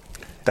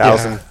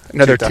 1,000? Yeah,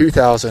 another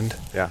 2,000.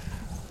 Yeah.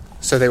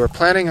 So they were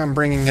planning on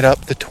bringing it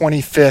up the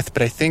 25th,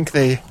 but I think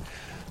they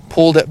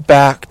pulled it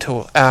back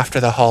to after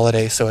the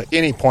holiday. So at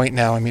any point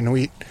now, I mean,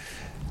 we,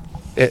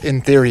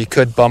 in theory,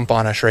 could bump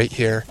on us right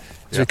here.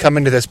 As we come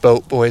into this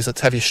boat, boys,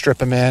 let's have you strip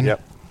them in.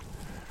 Yep.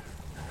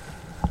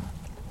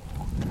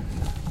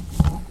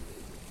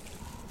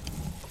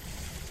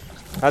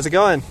 How's it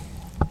going?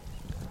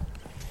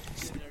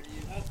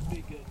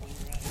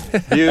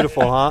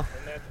 Beautiful, huh?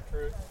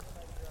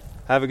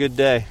 Have a good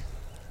day.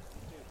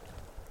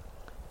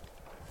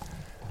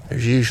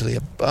 There's usually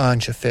a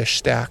bunch of fish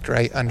stacked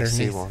right underneath.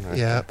 I see one right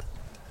Yep.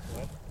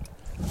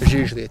 There's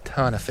usually a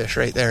ton of fish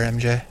right there,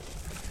 MJ.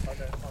 On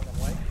the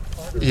white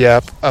part?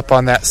 Yep, up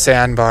on that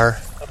sandbar.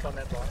 Up on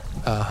that bar?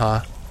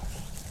 Uh-huh.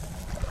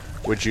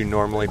 Would you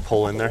normally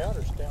pull in there?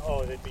 Oh,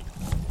 would it be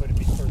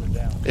further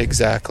down?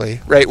 Exactly.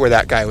 Right where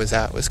that guy was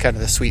at was kind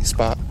of the sweet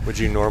spot. Would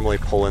you normally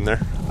pull in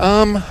there?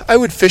 I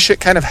would fish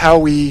it kind of how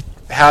we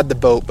had the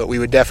boat, but we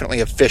would definitely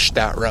have fished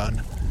that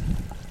run.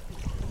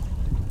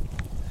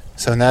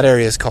 So in that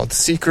area is called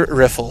Secret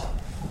Riffle.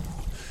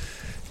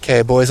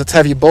 Okay, boys, let's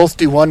have you both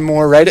do one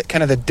more right at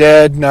kind of the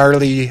dead,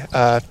 gnarly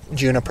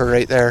juniper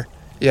right there.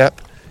 Yep.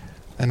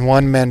 And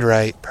one mend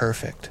right.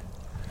 Perfect.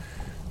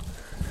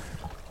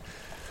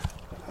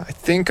 I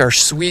think our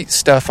sweet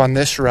stuff on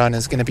this run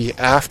is going to be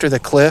after the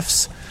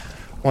cliffs,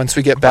 once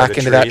we get back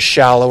into that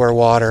shallower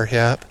water.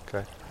 Yep.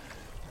 Okay.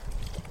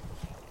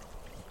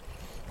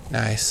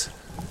 Nice.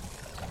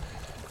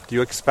 Do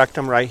you expect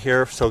them right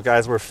here? So,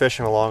 guys, we're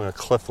fishing along a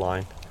cliff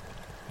line.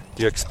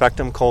 Do you expect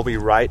them, Colby,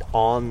 right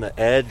on the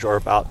edge or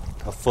about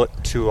a foot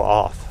two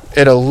off?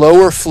 At a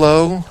lower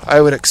flow, I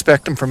would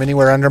expect them from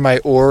anywhere under my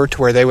oar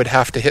to where they would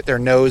have to hit their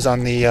nose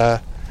on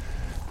the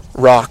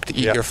rock to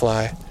eat your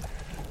fly.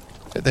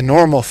 At the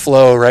normal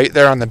flow, right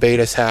there on the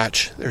Baitis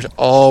hatch, there's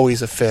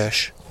always a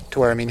fish to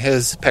where, I mean,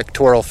 his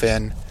pectoral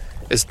fin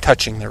is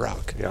touching the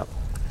rock. Yeah.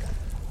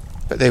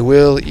 But they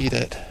will eat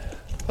it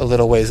a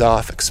little ways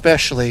off,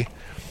 especially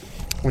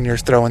when you're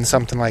throwing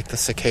something like the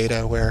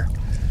cicada where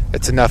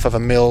it's enough of a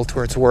meal to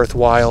where it's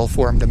worthwhile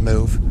for them to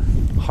move.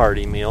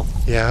 Hearty meal.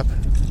 Yep.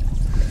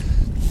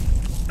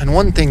 And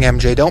one thing,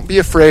 MJ, don't be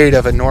afraid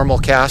of a normal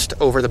cast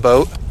over the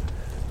boat.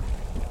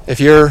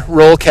 If you're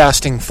roll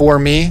casting for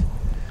me,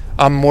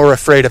 I'm more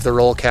afraid of the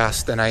roll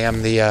cast than I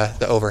am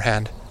the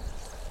overhand.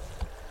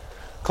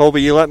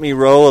 Colby, you let me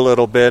row a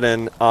little bit,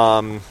 and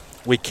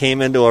we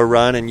came into a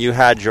run, and you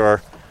had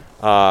your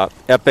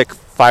epic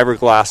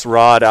fiberglass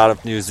rod out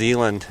of New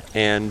Zealand,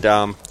 and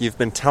you've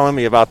been telling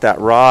me about that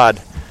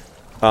rod.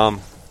 Why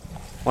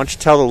don't you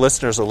tell the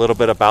listeners a little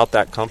bit about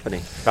that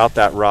company, about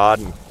that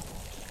rod?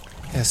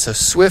 Yeah, so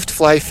Swift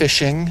Fly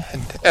Fishing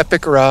and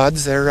Epic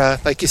Rods, they're,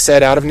 like you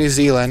said, out of New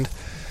Zealand.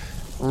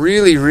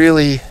 Really,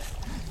 really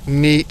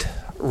neat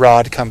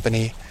rod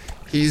company.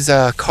 He's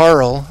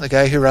Carl, the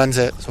guy who runs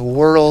it, is a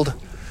world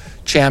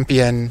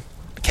champion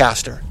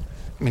caster.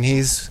 I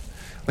mean,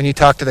 when you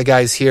talk to the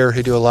guys here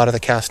who do a lot of the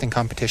casting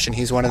competition,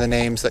 he's one of the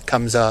names that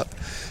comes up,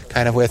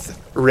 kind of with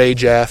Ray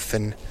Jeff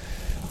and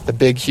the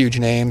big, huge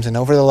names. And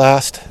over the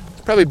last,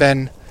 it's probably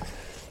been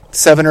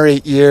 7 or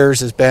 8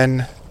 years, has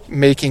been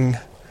making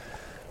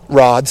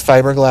rods,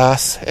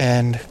 fiberglass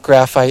and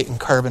graphite and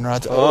carbon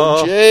rods.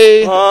 Oh,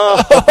 Jay!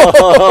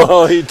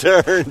 Oh, he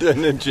turned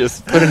and it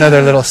just put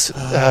another little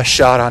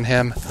shot on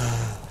him.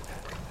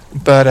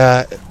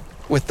 But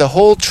with the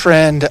whole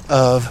trend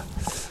of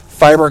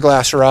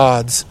fiberglass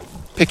rods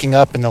picking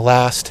up in the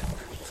last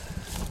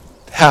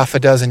half a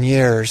dozen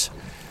years,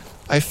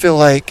 I feel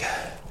like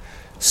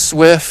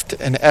Swift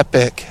and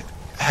Epic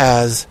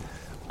has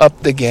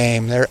up the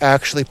game. They're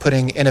actually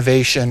putting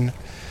innovation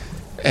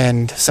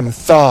and some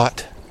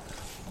thought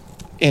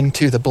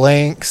into the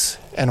blanks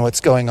and what's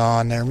going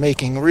on. They're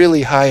making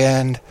really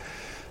high-end,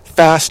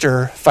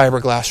 faster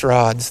fiberglass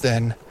rods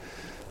than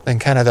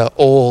kind of the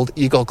old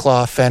Eagle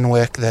Claw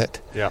Fenwick that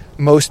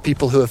most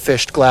people who have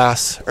fished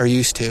glass are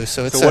used to.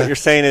 So what you're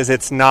saying is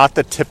it's not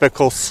the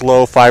typical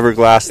slow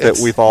fiberglass that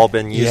we've all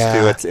been used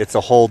to. It's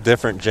a whole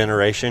different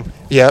generation.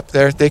 Yep,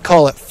 they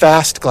call it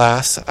fast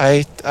glass.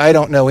 I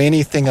don't know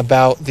anything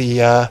about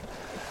the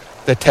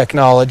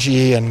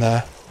technology and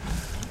the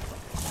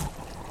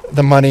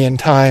money and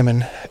time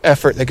and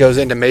effort that goes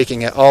into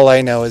making it. All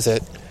I know is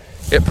that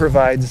it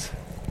provides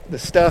the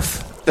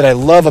stuff that I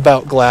love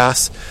about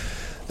glass,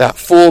 that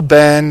full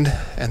bend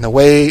and the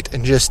weight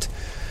and just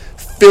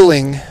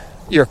filling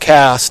your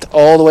cast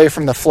all the way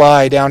from the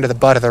fly down to the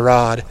butt of the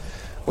rod,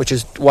 which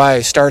is why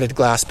I started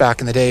glass back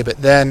in the day. But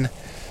then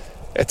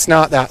it's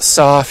not that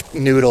soft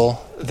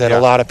noodle that a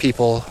lot of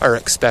people are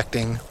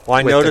expecting. Well,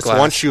 I noticed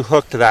once you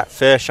hooked that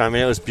fish, I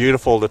mean, it was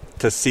beautiful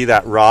to see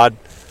that rod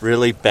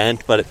really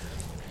bent. But,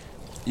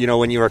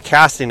 when you were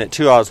casting it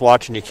too, I was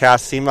watching you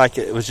cast, seemed like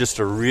it was just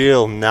a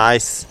real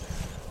nice,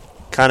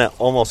 kind of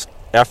almost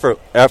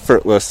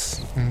effortless.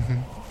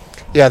 Mm-hmm.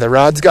 Yeah, the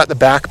rod's got the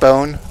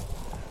backbone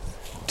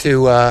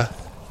to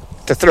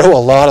throw a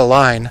lot of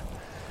line,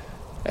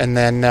 and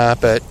then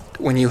but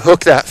when you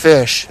hook that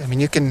fish, I mean,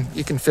 you can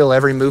feel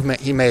every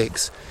movement he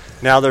makes.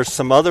 Now there's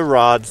some other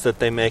rods that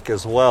they make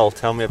as well.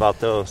 Tell me about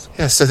those.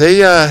 Yeah, so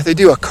they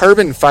do a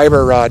carbon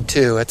fiber rod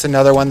too. It's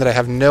another one that I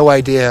have no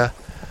idea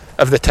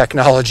of the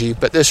technology,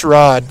 but this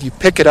rod, you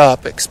pick it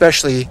up,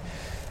 especially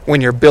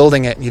when you're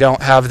building it and you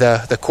don't have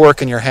the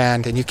cork in your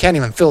hand and you can't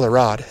even feel the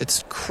rod.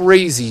 It's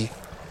crazy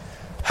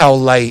how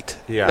light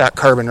that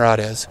carbon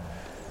rod is.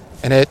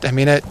 And it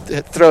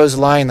throws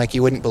line like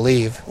you wouldn't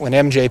believe. When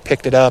MJ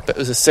picked it up, it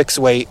was a 6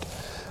 weight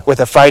with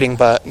a fighting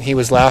butt, and he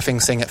was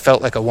laughing, saying it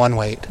felt like a 1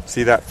 weight.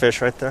 See that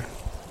fish right there?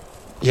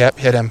 Yep,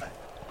 hit him.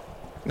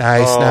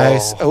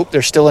 Nice. Oh,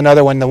 there's still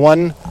another one. The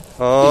one,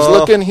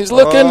 he's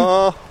looking.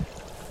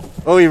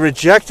 Oh, he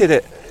rejected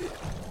it,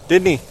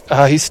 didn't he?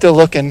 He's still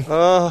looking.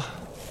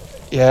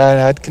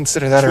 Yeah, I'd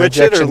consider that a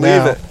rejection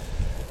now. Leave it?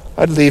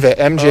 I'd leave it.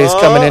 MJ's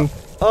coming in.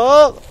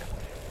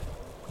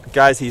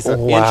 Guys, he's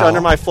an inch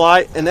under my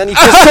fly, and then he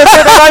just hit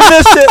it, and I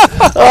missed it.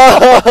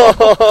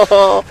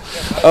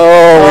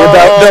 We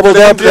about doubled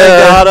up there.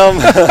 Got him.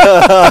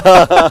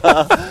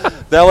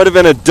 That would have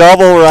been a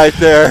double right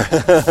there.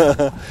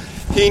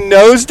 He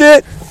nosed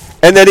it,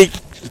 and then he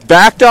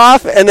backed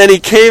off, and then he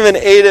came and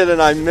ate it,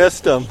 and I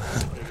missed him.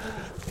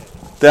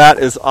 That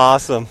is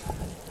awesome.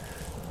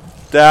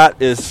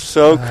 That is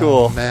so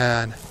cool.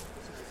 Man.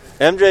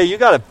 MJ, you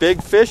got a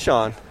big fish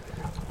on.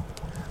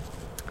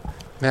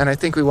 Man, I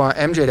think we want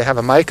MJ to have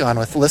a mic on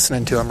with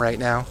listening to him right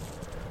now.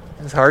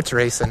 His heart's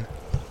racing.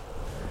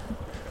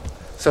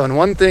 So, and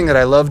one thing that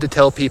I love to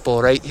tell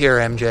people right here,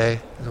 MJ,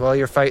 is while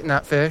you're fighting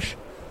that fish,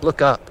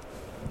 look up.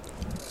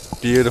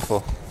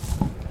 Beautiful.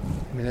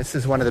 I mean, this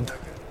is one of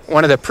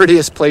the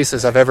prettiest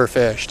places I've ever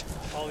fished.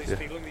 All these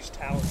people in these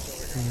towers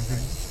over here.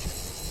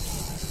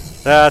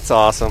 Mm-hmm. That's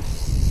awesome.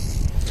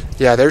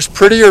 Yeah, there's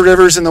prettier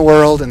rivers in the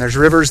world, and there's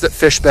rivers that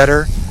fish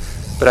better,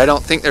 but I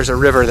don't think there's a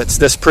river that's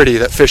this pretty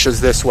that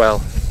fishes this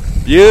well.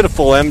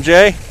 Beautiful,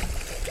 MJ.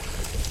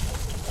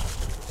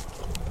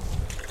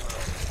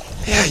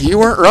 Yeah, you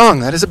weren't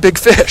wrong. That is a big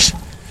fish.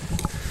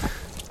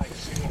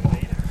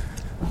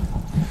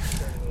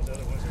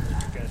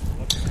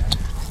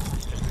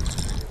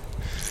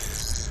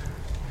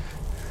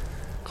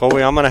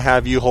 Colby, I'm going to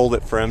have you hold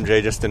it for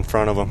MJ just in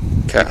front of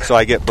him. Okay. So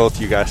I get both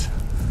you guys.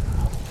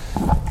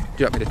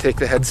 Do you want me to take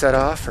the headset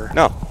off? Or?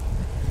 No.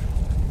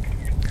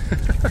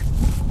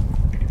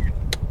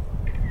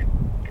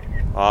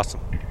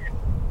 Awesome.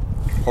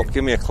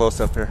 Give me a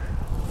close-up here.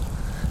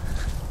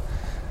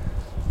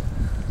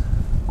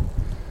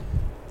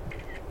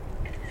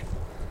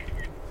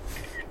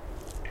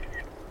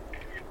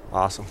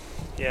 Awesome.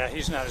 Yeah,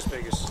 he's not as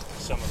big as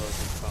some of those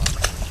we've caught.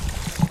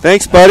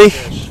 Thanks, buddy.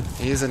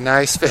 He's a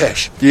nice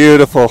fish.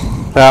 Beautiful.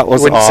 That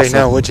was awesome. Wouldn't say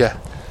no, would you?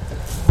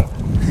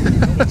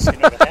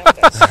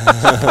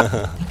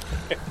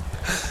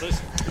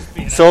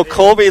 So,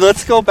 Colby,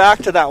 let's go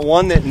back to that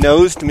one that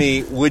nosed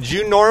me. Would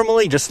you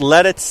normally just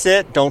let it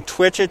sit, don't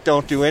twitch it,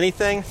 don't do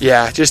anything?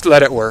 Yeah, just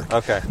let it work.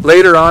 Okay.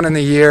 Later on in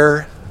the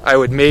year, I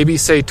would maybe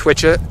say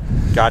twitch it.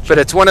 Gotcha. But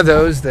it's one of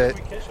those that...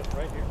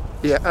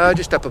 Yeah,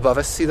 just up above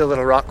us. See the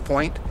little rock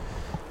point?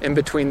 In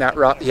between that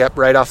rock. Yep,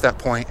 right off that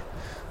point.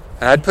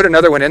 And I'd put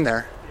another one in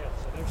there.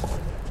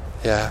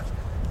 Yeah.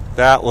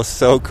 That was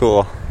so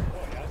cool.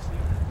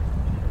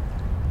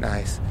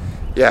 Nice.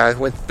 Yeah,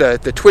 with the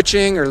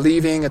twitching or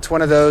leaving, it's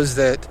one of those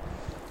that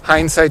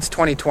hindsight's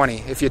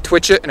 20/20. If you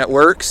twitch it and it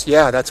works,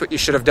 yeah, that's what you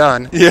should have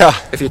done. Yeah.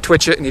 If you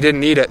twitch it and you didn't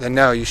need it, then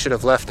no, you should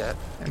have left it.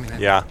 I mean,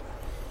 yeah.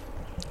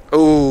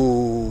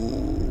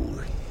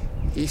 Oh,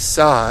 he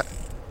saw it.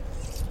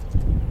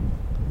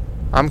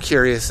 I'm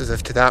curious as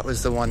if that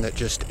was the one that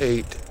just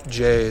ate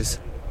Jay's.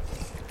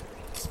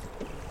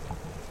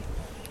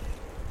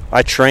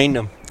 I trained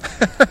him.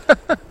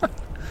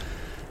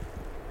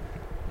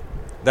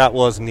 That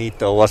was neat,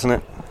 though, wasn't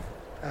it?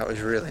 That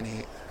was really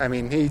neat. I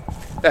mean,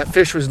 that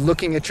fish was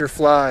looking at your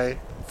fly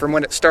from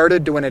when it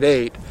started to when it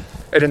ate.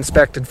 It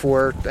inspected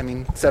for,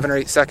 7 or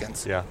 8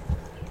 seconds. Yeah.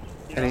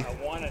 I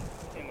want it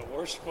in the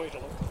worst way to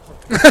look for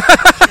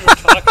what you were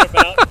talking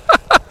about.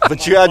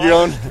 But you had your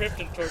own.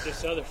 Drifting toward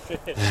this other fish,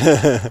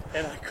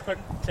 and I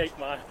couldn't take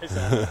my eyes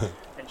off it.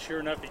 And sure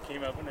enough, he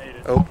came up and ate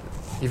it. Oh,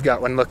 you've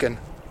got one looking.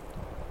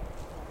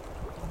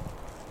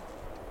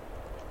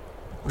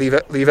 Leave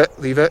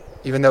it,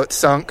 even though it's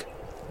sunk.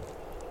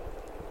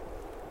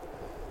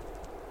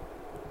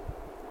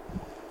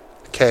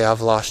 Okay,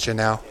 I've lost you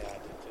now.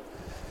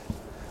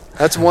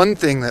 That's one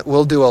thing that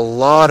we'll do a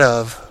lot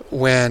of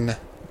when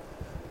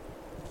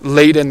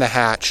late in the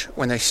hatch,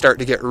 when they start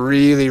to get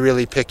really,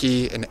 really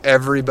picky and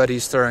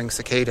everybody's throwing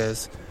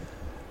cicadas.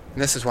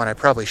 And this is one I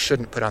probably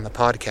shouldn't put on the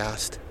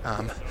podcast.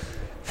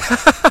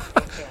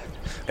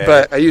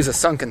 But I use a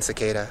sunken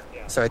cicada.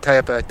 So I tie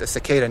up a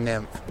cicada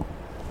nymph.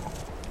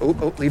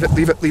 Oh, leave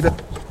it.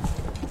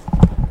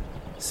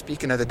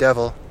 Speaking of the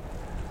devil,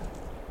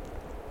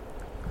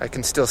 I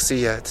can still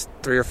see you. It's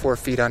 3 or 4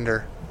 feet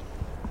under.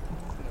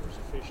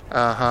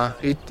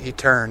 He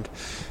turned.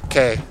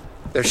 Okay,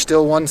 there's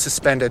still one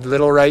suspended.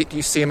 Little right, do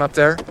you see him up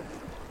there?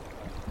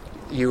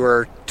 You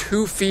are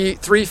 2 feet,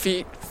 3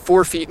 feet,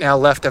 4 feet now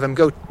left of him.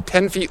 Go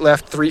 10 feet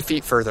left, 3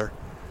 feet further.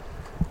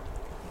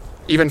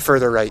 Even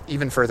further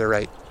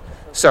right.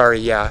 Sorry,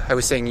 yeah, I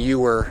was saying you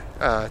were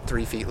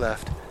 3 feet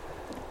left.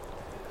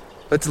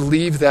 Let's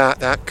leave that.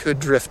 That could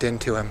drift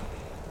into him.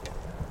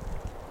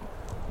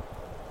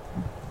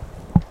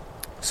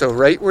 So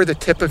right where the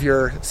tip of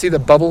see the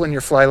bubble in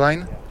your fly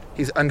line?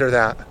 He's under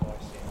that.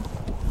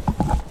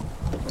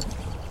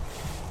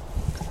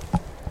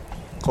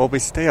 Colby,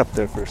 stay up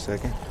there for a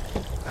second.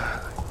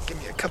 Give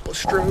me a couple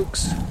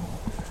strokes.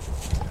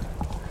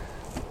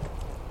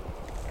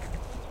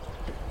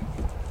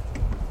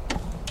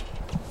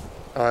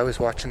 Oh, I was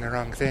watching the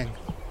wrong thing.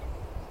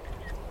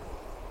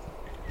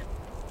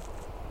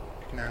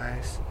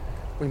 Nice.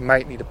 We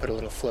might need to put a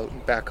little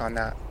float back on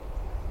that.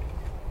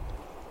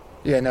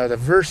 Yeah, no, the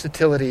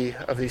versatility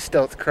of these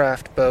stealth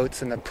craft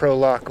boats and the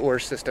ProLock oar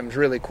system is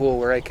really cool,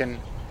 where I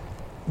can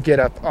get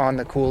up on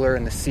the cooler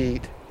in the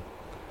seat.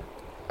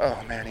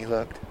 Oh man, he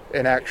looked.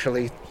 And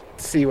actually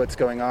see what's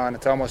going on.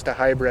 It's almost a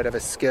hybrid of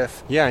a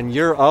skiff. Yeah, and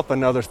you're up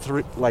another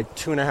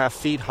 2.5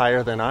 feet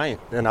higher than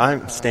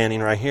I'm standing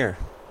right here.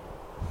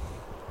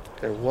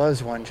 There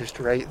was one just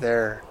right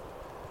there,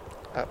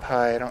 up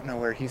high. I don't know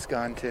where he's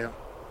gone to.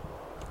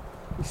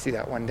 You see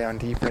that one down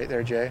deep right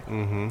there, Jay?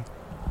 Mm-hmm.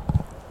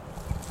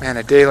 Man,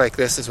 a day like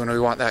this is when we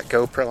want that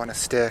GoPro on a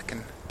stick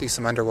and do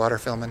some underwater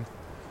filming.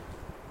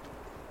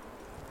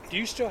 Do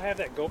you still have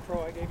that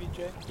GoPro I gave you,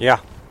 Jay? Yeah.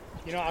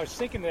 I was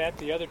thinking that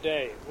the other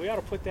day. We ought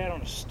to put that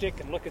on a stick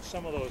and look at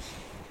some of those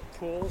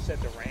pools at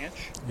the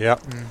ranch.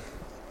 Yep.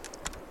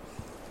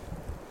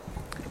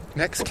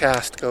 Next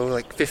cast,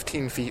 go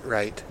 15 feet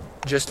right,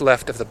 just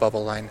left of the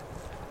bubble line.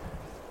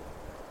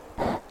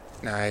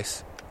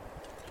 Nice.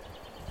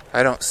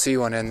 I don't see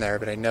one in there,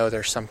 but I know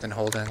there's something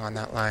holding on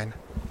that line.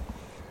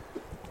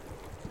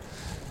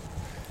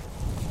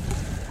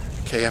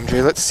 Okay,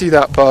 MJ, let's see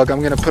that bug.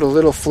 I'm going to put a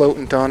little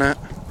floatant on it.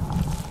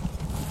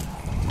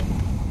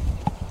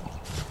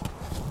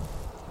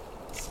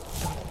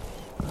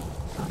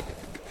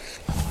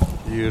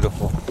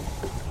 Beautiful.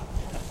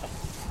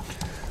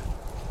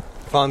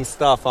 Fun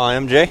stuff, huh,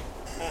 MJ?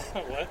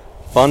 What?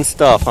 Fun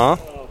stuff, huh?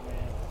 Oh, man.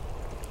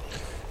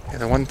 Yeah,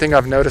 the one thing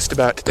I've noticed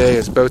about today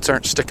is boats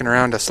aren't sticking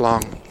around us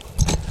long.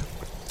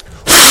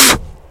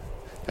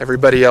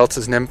 Everybody else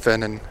is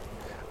nymphing, and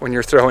when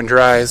you're throwing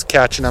dries,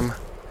 catching them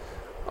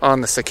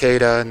on the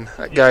cicada, and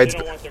that guide's... They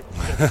don't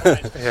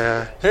want their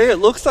yeah. Hey, it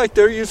looks like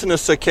they're using a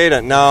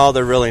cicada. No,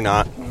 they're really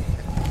not. Well,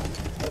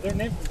 they're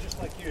nymphing just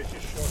like you. It's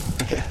just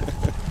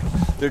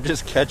short. They're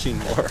just catching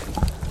more.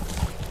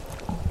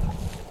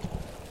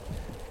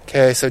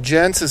 Okay, so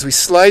gents, as we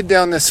slide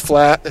down this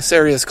flat, this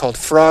area is called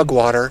frog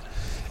water.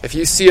 If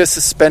you see a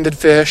suspended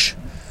fish,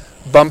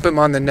 bump him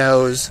on the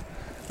nose.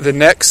 The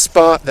next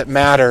spot that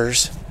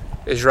matters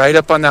is right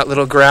up on that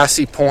little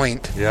grassy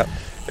point. Yep.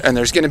 And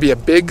there's going to be a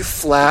big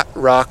flat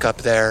rock up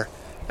there,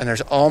 and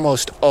there's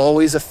almost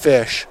always a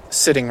fish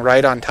sitting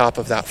right on top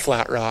of that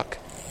flat rock.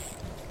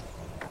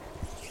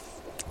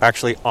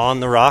 Actually, on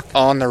the rock?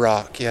 On the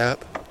rock,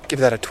 yep. Give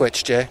that a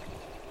twitch, Jay.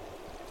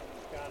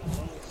 Got a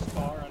little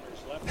scar under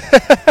his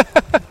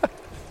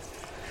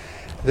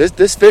left.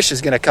 This fish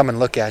is going to come and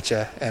look at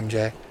you,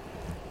 MJ.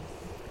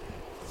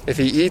 If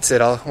he eats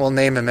it, we'll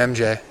name him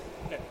MJ.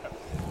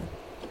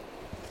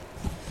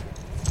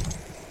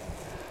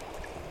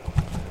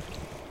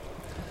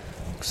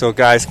 So,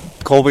 guys,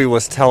 Colby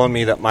was telling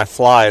me that my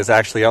fly is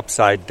actually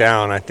upside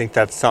down. I think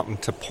that's something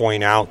to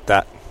point out,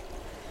 that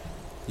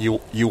you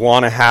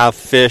want to have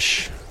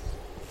fish.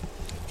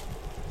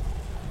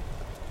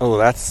 Oh,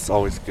 that's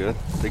always good.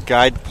 The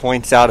guide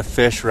points out a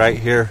fish right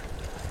here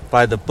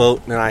by the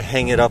boat, and I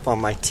hang it up on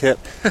my tip.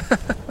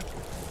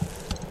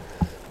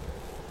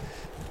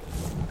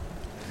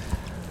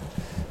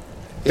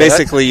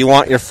 Basically, you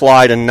want your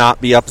fly to not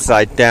be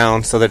upside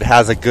down so that it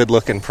has a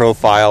good-looking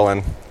profile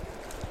and,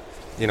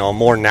 a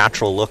more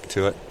natural look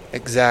to it.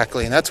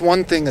 Exactly, and that's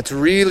one thing that's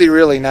really,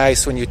 really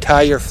nice when you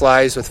tie your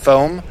flies with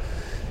foam,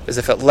 is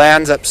if it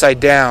lands upside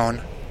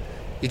down,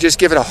 you just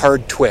give it a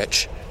hard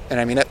twitch.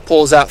 And it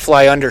pulls that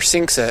fly under,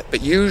 sinks it,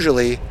 but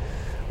usually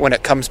when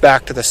it comes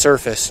back to the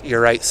surface,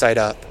 you're right side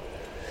up.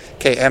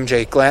 Okay,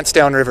 MJ, glance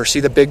downriver. See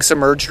the big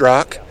submerged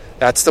rock?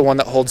 That's the one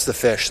that holds the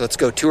fish. Let's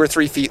go 2 or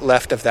 3 feet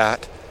left of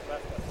that,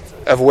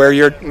 of where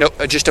your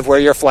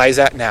fly's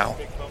at now.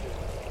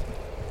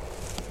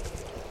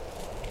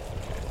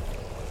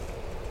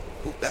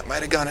 Ooh, that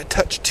might have gone a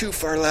touch too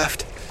far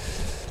left.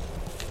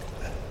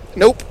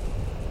 Nope.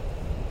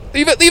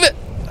 Leave it.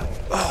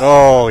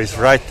 Oh, he's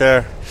right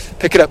there.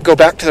 Pick it up. Go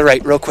back to the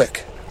right real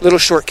quick. Little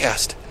short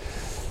cast.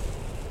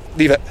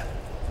 Leave it.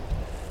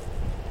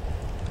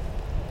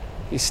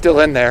 He's still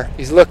in there.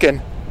 He's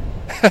looking.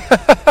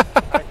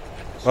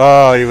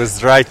 Oh, he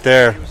was right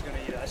there. He was going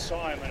to eat it. I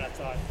saw him and I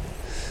thought,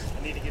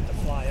 I need to get the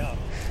fly up.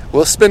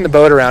 We'll spin the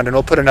boat around and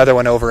we'll put another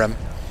one over him.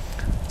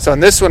 So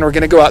on this one, we're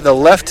going to go out the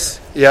left.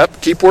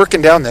 Yep, keep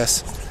working down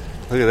this.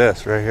 Look at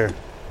this right here.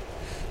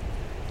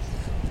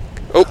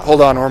 Oh, hold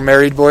on. We're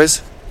married,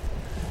 boys.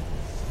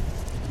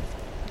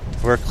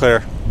 We're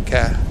clear.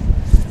 Okay.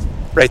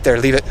 Right there.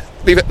 Leave it.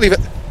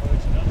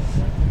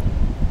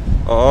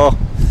 Oh.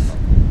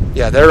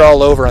 Yeah, they're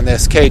all over on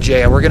this. Okay,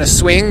 Jay, we're going to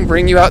swing,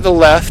 bring you out the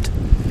left.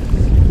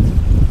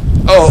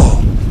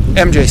 Oh,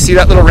 MJ, see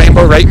that little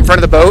rainbow right in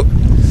front of the boat?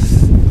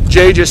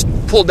 Jay just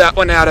pulled that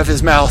one out of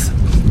his mouth.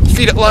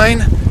 Feed it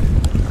line.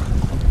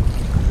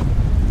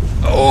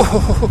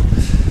 Oh,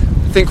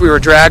 I think we were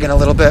dragging a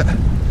little bit.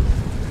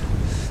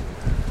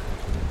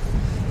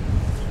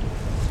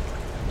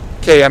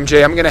 Okay,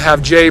 MJ, I'm going to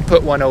have Jay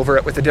put one over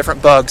it with a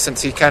different bug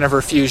since he kind of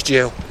refused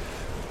you.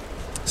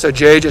 So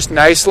Jay, just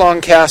nice long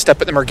cast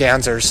up at the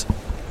mergansers.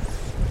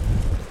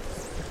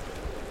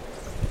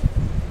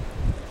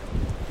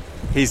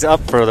 He's up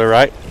further,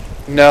 right?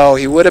 No,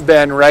 he would have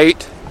been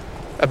right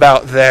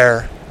about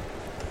there.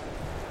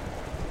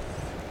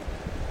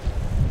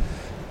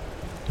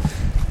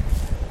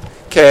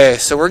 Okay,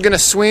 so we're going to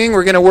swing.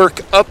 We're going to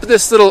work up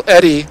this little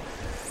eddy.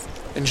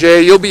 And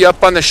Jay, you'll be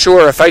up on the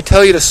shore. If I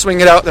tell you to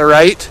swing it out the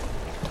right,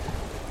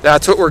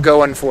 that's what we're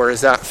going for,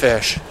 is that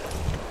fish.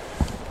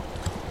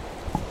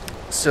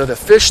 So the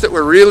fish that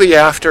we're really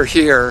after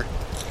here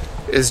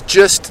is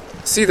just,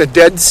 see the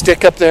dead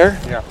stick up there?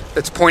 Yeah.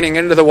 That's pointing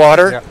into the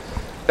water? Yeah.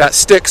 That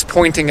stick's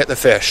pointing at the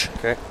fish.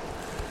 Okay.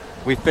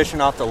 We fishing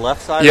off the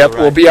left side? Yep, or the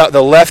right? we'll be out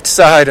the left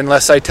side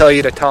unless I tell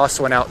you to toss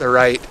one out the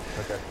right.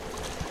 Okay.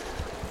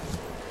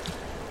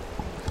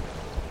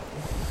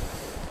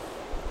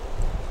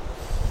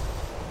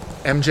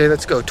 MJ,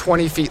 let's go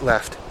 20 feet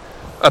left.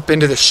 Up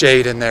into the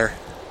shade in there.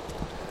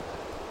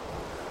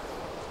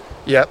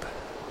 Yep.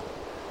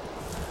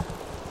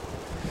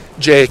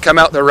 Jay, come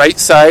out the right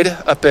side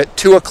up at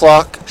 2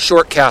 o'clock,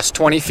 short cast,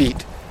 20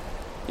 feet.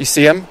 You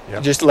see him? Yep.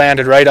 He just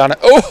landed right on it.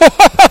 Oh!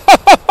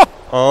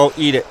 Oh,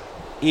 eat it.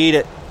 Eat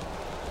it.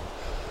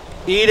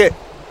 Eat it.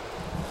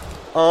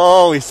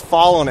 Oh, he's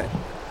following it.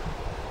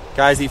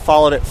 Guys, he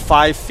followed it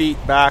 5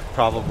 feet back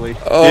probably.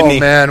 Oh, didn't he?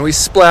 man, we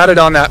splatted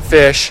on that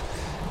fish.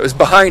 It was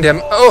behind him.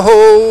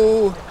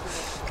 Oh!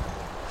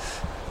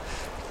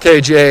 Okay,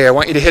 Jay, I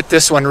want you to hit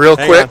this one real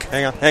quick.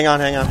 Hang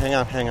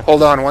on.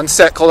 Hold on one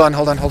sec. Hold on,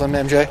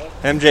 MJ.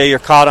 MJ, you're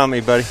caught on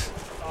me, buddy.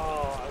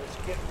 Oh, I was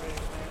getting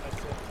ready to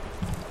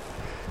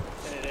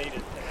land, and it ate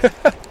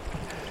it.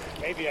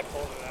 Maybe I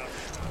pulled it out.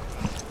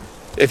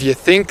 If you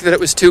think that it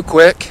was too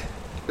quick,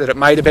 that it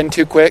might have been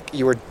too quick,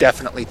 you were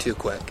definitely too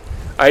quick.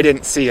 I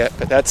didn't see it,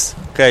 but that's...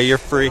 Okay, you're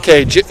free.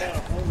 Okay,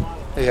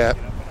 yeah.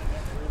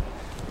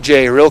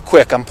 Jay, real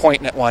quick, I'm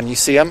pointing at one. You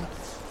see him?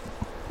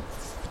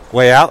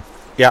 Way out?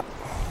 Yeah.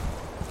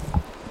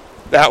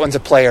 That one's a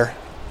player.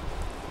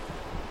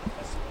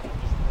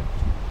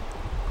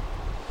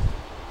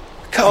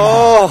 Come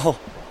on.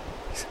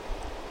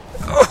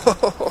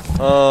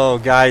 Oh,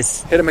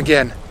 guys. Hit him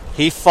again.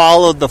 He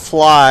followed the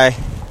fly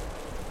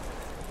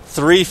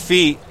 3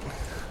 feet.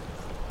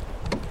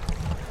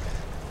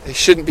 They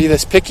shouldn't be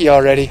this picky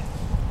already.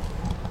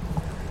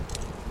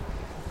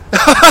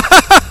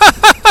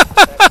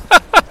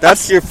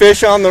 That's your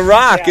fish on the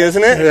rock,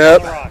 isn't it?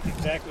 Yep. Rock,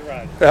 exactly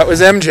right. That was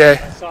MJ.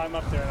 I saw him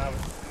up there and I was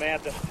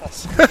mad that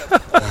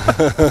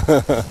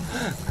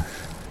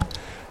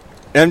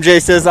MJ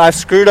says, I've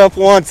screwed up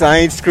once, I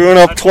ain't screwing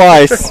up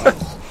twice.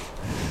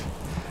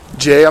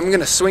 Jay, I'm going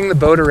to swing the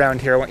boat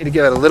around here. I want you to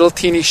get a little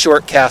teeny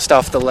short cast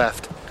off the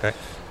left. Okay.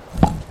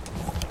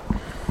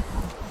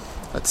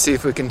 Let's see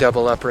if we can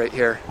double up right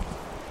here.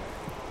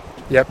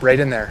 Yep, right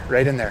in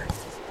there.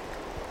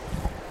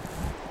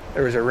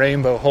 There was a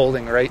rainbow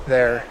holding right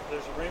there.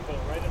 There's a rainbow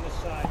right on the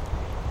side,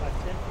 about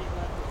 10 feet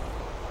left.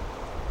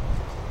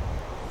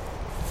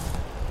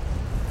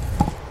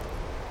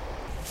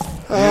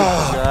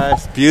 Oh,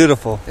 guys,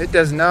 beautiful. It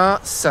does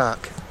not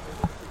suck.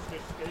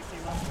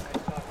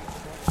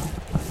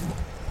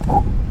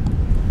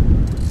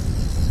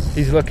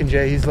 He's looking,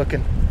 Jay. He's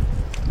looking.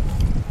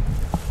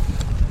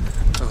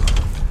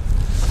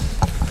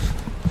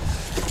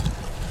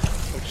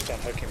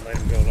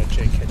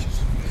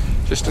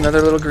 Just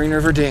another little Green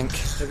River dink.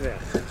 Look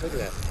at that. Look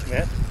at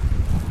that.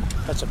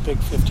 That's a big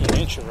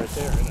 15-incher right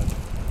there, isn't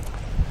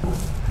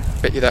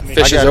it? Bet you that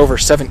fish is over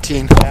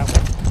 17. That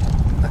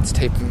one. Let's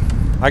tape him.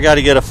 I got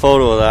to get a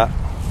photo of that.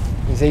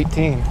 He's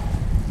 18.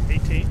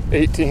 18?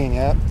 18,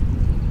 yeah.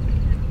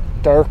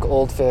 Dark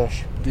old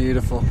fish.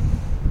 Beautiful.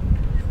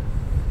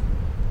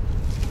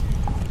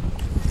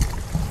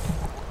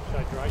 Should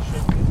I dry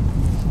shake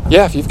it?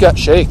 Yeah, if you've got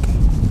shake.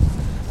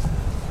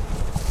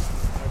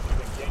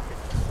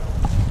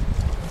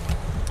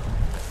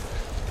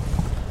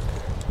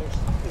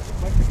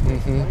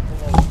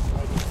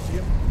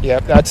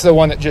 Yep, that's the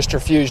one that just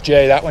refused,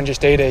 Jay. That one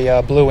just ate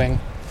a blue wing.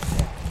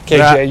 Okay,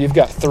 Jay, you've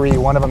got 3.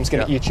 One of them's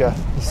going to eat you.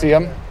 You see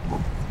them?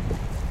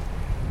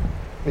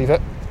 Leave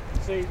it.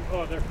 See,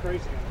 oh, they're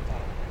crazy on the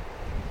top.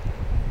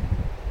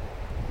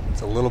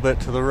 It's a little bit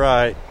to the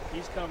right.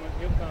 He's coming.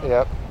 He'll come.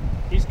 Yep.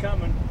 He's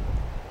coming.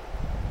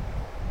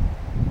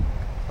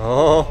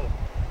 Oh.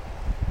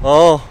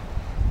 Oh.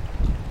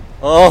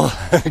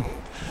 Oh.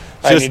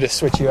 I need to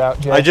switch you out,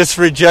 Jay. I just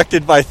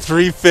rejected by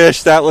 3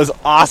 fish. That was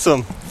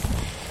awesome.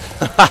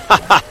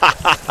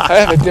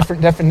 I have a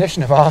different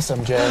definition of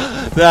awesome, Jay.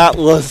 That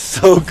was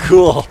so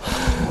cool.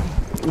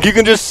 You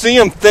can just see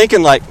him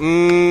thinking like,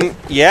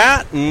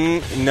 yeah,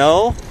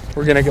 no.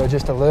 We're going to go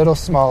just a little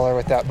smaller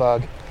with that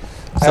bug.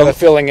 I have a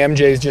feeling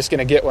MJ's just going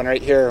to get one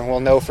right here, and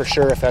we'll know for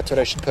sure if that's what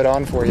I should put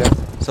on for you.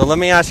 So let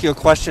me ask you a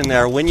question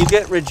there. When you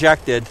get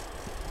rejected,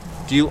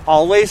 do you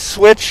always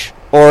switch,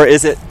 or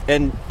is it,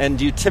 and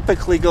do you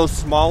typically go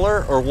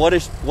smaller, or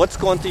what's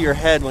going through your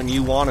head when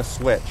you want to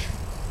switch?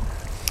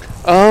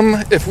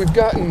 If we've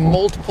gotten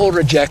multiple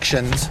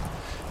rejections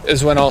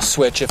is when I'll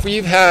switch. If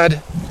we've had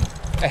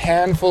a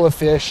handful of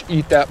fish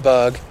eat that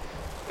bug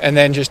and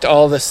then just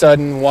all of a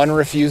sudden one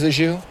refuses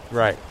you,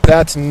 right,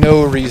 that's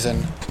no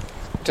reason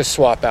to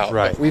swap out.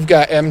 Right. But we've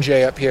got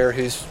MJ up here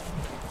he's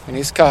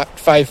caught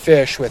 5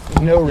 fish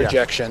with no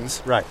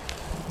rejections. Right.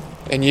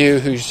 And you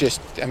who's just,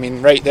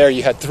 right there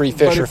you had 3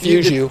 fish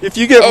refuse you. If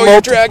you get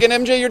you're dragging,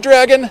 MJ, you're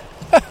dragging.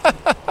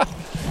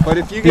 But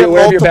if you get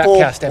multiple,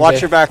 watch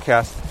your back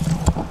cast.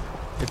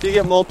 If you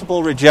get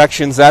multiple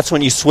rejections, that's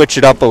when you switch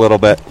it up a little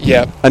bit.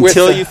 Yeah.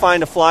 Until you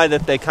find a fly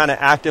that they kind of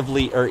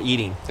actively are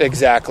eating.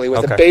 Exactly.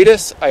 With the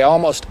Baetis, I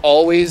almost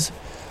always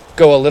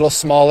go a little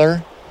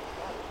smaller.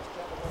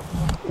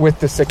 With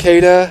the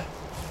cicada,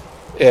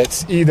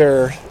 it's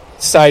either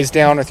size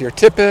down with your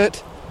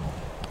tippet,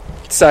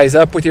 size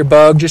up with your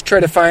bug. Just try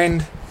to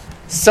find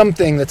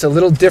something that's a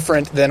little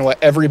different than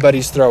what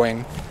everybody's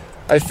throwing.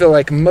 I feel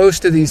like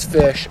most of these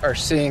fish are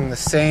seeing the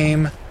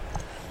same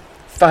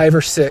 5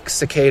 or 6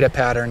 cicada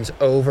patterns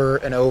over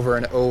and over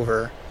and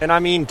over.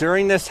 And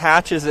during this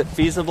hatch, is it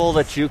feasible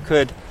that you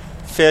could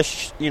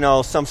fish,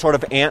 some sort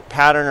of ant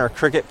pattern or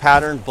cricket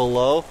pattern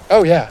below?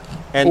 Oh, yeah.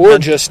 Or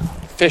just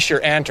fish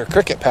your ant or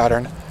cricket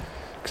pattern.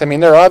 Because,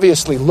 they're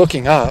obviously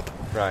looking up.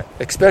 Right.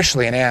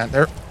 Especially an ant.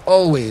 They're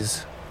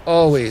always,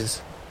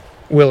 always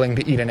willing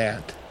to eat an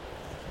ant.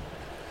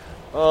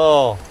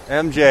 Oh,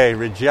 MJ,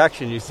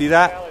 rejection. You see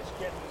that?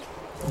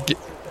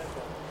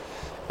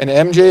 And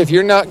MJ, if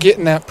you're not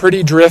getting that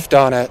pretty drift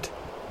on it,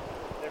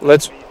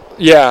 let's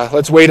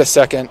wait a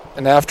second.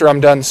 And after I'm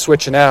done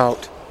switching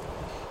out.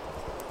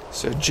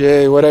 So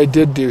Jay, what I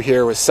did do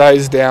here was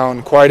size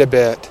down quite a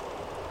bit.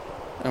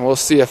 And we'll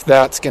see if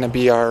that's going to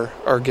be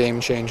our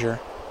game changer.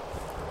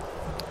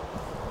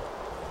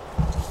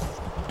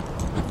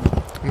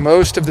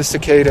 Most of the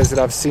cicadas that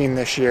I've seen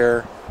this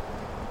year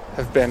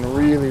have been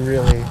really,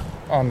 really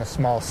on the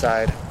small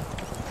side.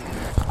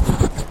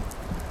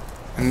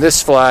 And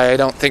this fly, I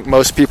don't think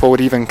most people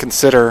would even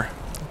consider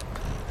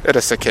it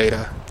a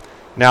cicada.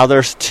 Now,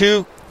 there's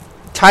 2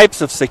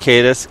 types of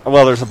cicadas.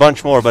 Well, there's a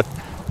bunch more, but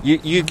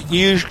you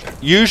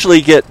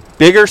usually get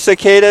bigger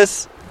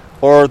cicadas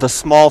or the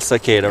small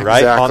cicada,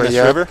 right, on this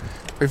river?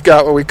 We've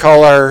got what we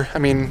call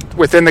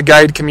within the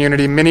guide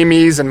community,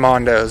 mini-me's and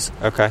mondos.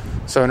 Okay.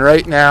 So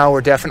right now, we're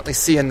definitely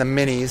seeing the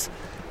minis,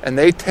 and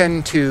they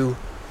tend to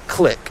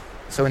click.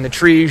 So in the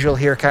trees, you'll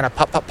hear kind of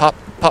pop, pop, pop,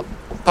 pop,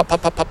 pop,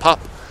 pop, pop, pop, pop.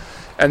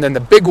 And then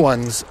the big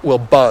ones will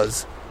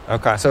buzz.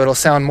 Okay. So it'll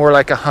sound more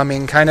like a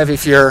humming, kind of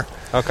if you're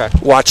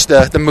watch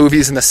the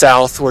movies in the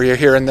South where you're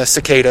hearing the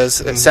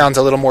cicadas. It sounds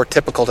a little more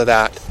typical to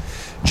that.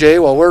 Jay,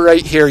 while we're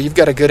right here, you've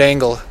got a good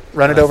angle.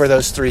 Run it over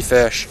those 3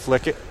 fish.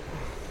 Flick it.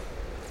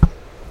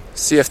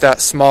 See if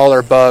that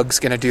smaller bug's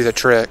going to do the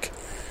trick.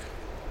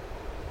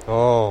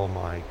 Oh,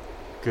 my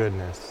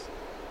goodness.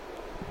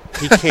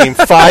 He came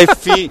 5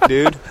 feet,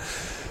 dude.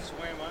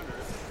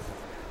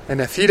 And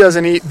if he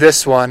doesn't eat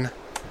this one,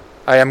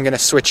 I am going to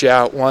switch you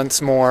out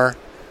once more.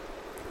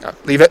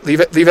 Leave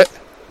it.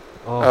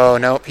 Oh,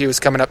 no, he was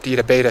coming up to eat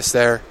a Baetis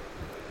there.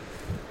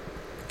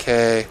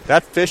 Okay.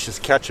 That fish is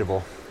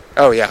catchable.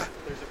 Oh, yeah.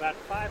 There's about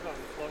 5 of them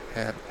floating.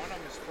 Yeah. One of them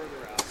is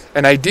further out.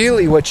 And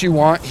ideally what you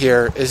want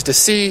here is to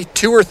see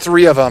 2 or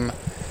 3 of them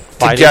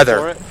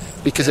together.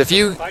 Because if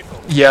you...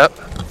 Yep.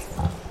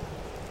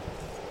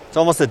 It's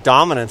almost a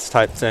dominance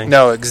type thing.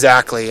 No,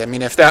 exactly.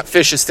 If that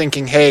fish is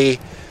thinking, hey,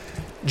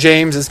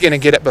 James is going to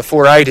get it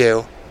before I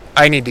do,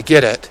 I need to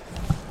get it.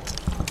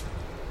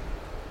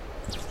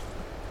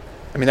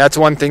 I mean, that's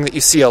one thing that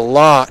you see a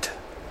lot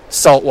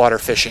saltwater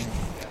fishing.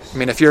 I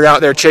mean, if you're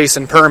out there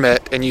chasing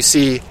permit and you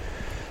see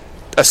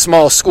a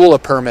small school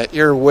of permit,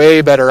 you're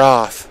way better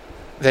off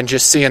than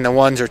just seeing the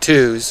ones or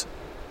twos.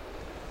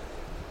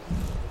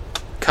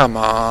 Come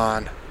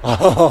on.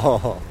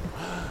 Oh.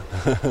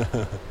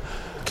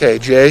 Okay,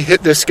 Jay,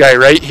 hit this guy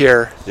right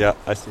here. Yeah,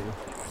 I see him.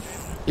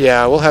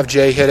 Yeah, we'll have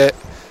Jay hit it.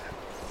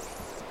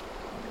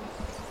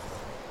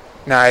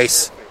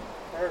 Nice.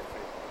 Perfect.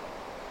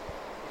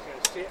 He's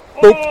gonna see it.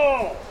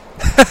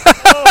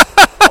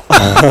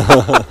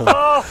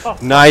 Oh!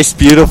 Nice,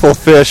 beautiful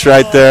fish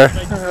right there.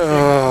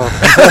 Oh.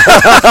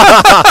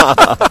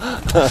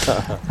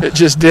 It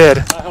just did.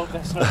 I hope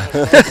that's not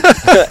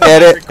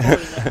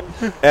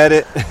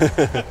Edit.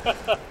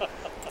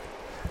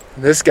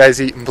 This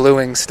guy's eating blue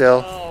wing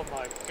still. Oh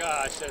my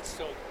gosh, that's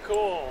so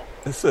cool.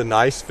 This is a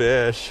nice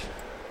fish.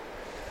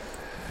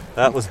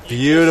 That was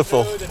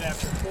beautiful. You just showed that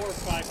after 4 or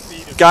 5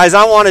 feet of Guys,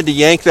 I wanted to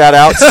yank that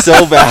out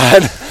so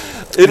bad.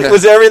 It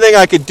was everything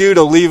I could do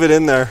to leave it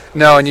in there.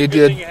 No, and you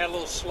good thing did. you had a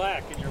little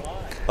slack in your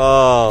line.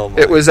 Oh,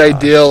 my It was gosh.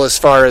 ideal as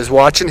far as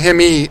watching him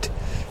eat,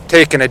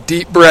 taking a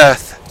deep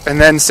breath, and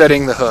then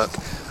setting the hook.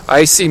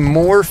 I see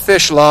more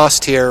fish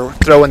lost here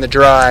throwing the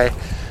dry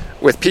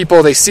with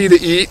people. They see the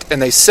eat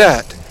and they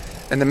set.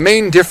 And the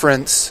main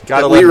difference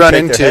Gotta that let we 'em run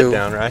take their into, head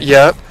down, right?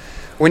 Yep,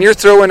 when you're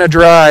throwing a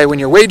dry, when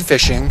you're wade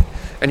fishing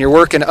and you're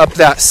working up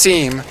that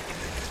seam,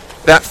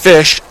 that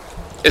fish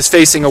is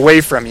facing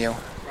away from you.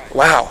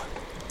 Wow,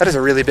 that is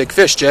a really big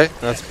fish, Jay.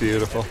 That's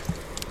beautiful.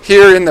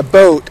 Here in the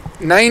boat,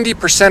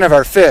 90% of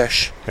our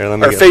fish Here, let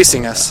me are get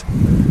facing us.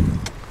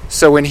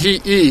 So when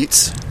he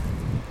eats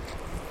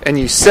and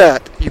you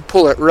set, you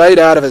pull it right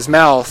out of his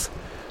mouth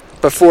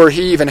before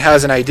he even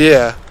has an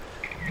idea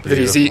that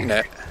he's Beautiful. eating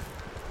it.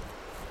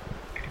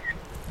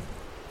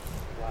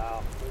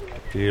 Wow.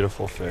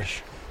 Beautiful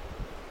fish.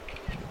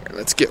 Here,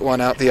 let's get one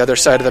out the other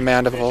side of the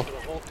mandible. For the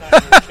whole time you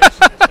were chasing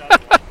this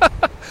other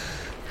one.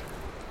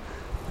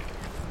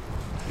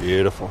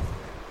 Beautiful.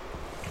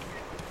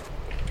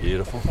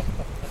 Beautiful.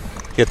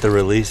 Get the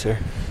releaser.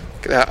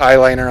 Look at that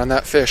eyeliner on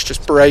that fish,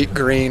 just bright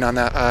green on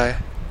that eye.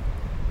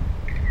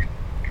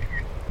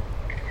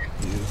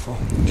 Beautiful.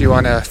 Do you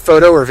want a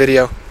photo or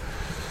video?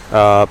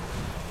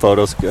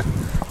 Photo's good.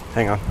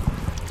 Hang on.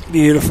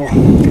 Beautiful.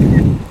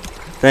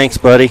 Thanks,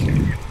 buddy.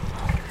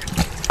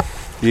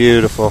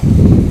 Beautiful.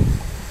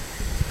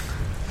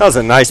 That was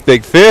a nice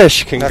big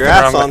fish.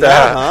 Congrats wrong on with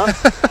that, that.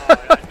 huh?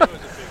 Oh, I knew it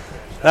was a big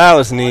fish. That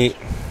was neat.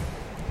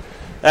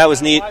 That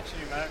was neat. Watching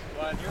you, Matt.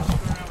 Glad you're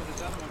screwing around with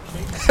this other one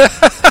chasing.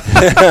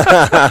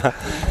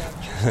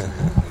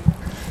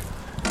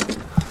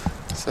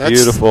 So that's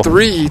Beautiful.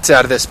 3 eats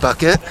out of this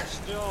bucket. There's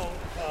still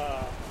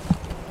a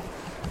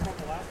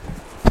couple out there.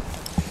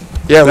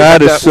 Yeah, we That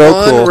got is that so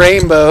one cool.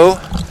 rainbow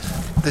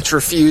that's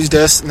refused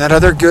us, and that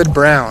other good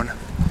brown.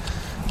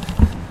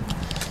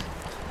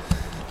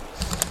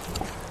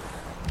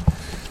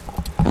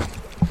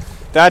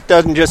 That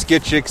doesn't just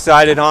get you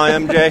excited, huh,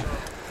 MJ?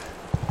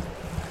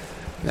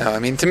 No, I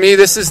mean, to me,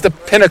 this is the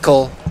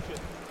pinnacle,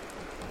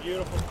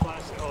 Beautiful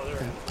classic. Oh,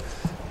 there.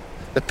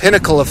 the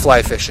pinnacle of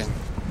fly fishing.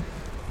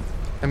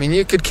 I mean,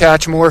 you could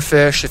catch more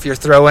fish if you're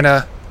throwing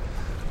a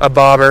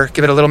bobber,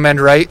 give it a little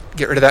mend right,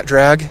 get rid of that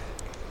drag.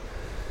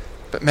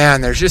 But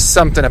man, there's just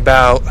something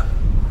about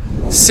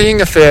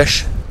seeing a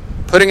fish,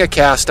 putting a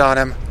cast on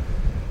him,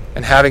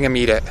 and having him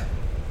eat it.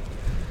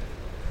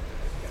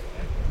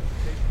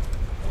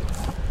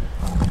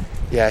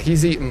 Yeah,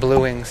 he's eating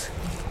blue wings.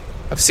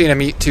 I've seen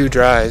him eat 2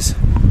 dries.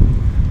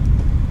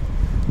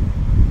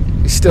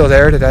 He's still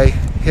there. Did I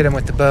hit him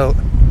with the boat?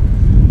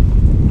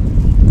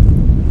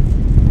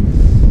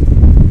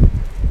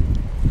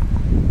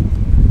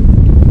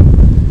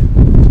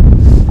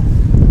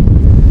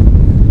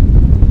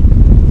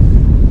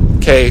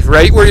 Okay,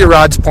 right where your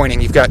rod's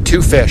pointing, you've got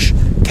 2 fish,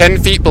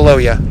 10 feet below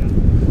you.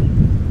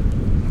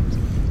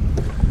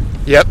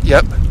 Yep.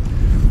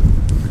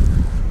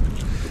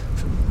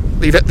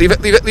 Leave it. Leave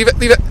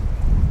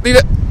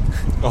it.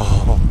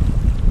 Oh,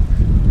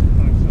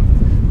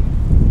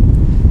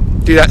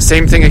 Do that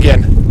same thing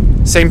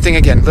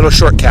again. Little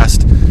short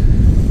cast.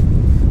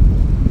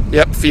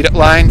 Yep, feed it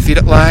line.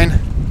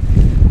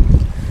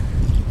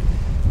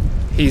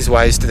 He's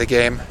wise to the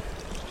game.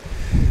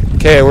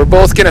 Okay, we're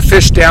both going to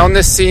fish down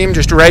this seam,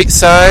 just right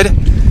side.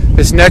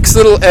 This next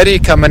little eddy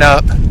coming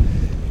up,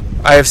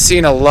 I have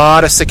seen a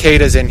lot of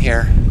cicadas in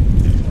here.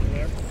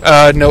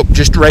 Nope,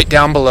 just right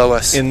down below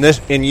us.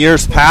 in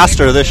years past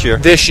or this year?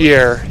 This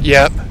year,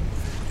 yep.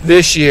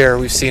 This year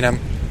we've seen them.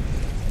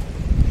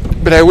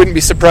 But I wouldn't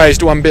be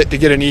surprised one bit to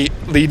get an eat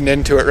leading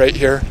into it right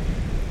here.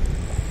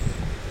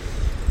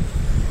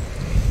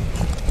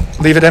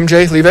 Leave it,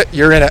 MJ, leave it.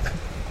 You're in it.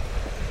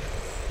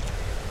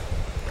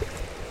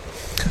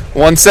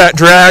 Once that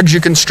drags, you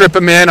can strip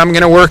them in. I'm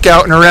going to work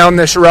out and around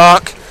this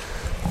rock.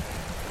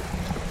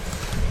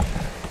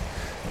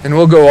 And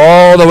we'll go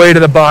all the way to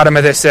the bottom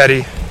of this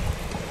eddy.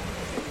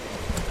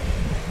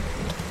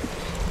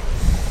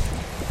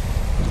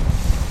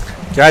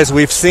 Guys,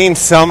 we've seen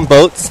some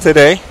boats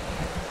today.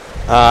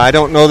 I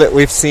don't know that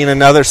we've seen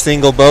another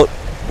single boat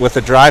with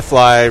a dry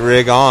fly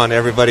rig on.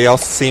 Everybody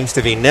else seems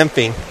to be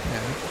nymphing,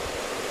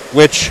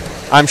 which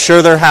I'm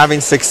sure they're having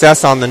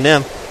success on the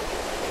nymph.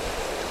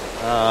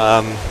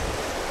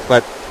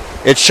 But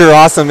it's sure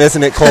awesome,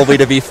 isn't it, Colby,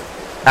 to be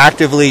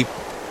actively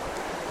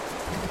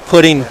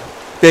putting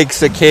big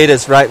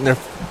cicadas right in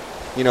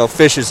their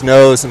fish's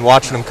nose and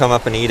watching them come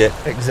up and eat it.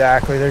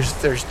 Exactly.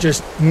 There's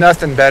just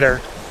nothing better.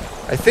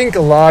 I think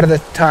a lot of the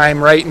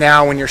time right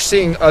now when you're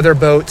seeing other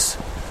boats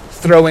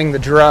throwing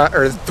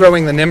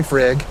the nymph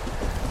rig,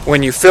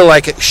 when you feel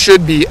like it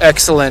should be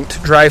excellent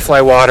dry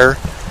fly water,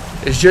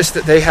 is just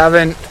that they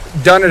haven't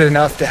done it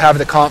enough to have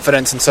the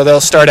confidence, and so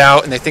they'll start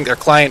out and they think their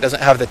client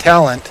doesn't have the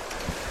talent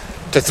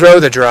to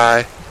throw the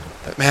dry.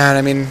 But man,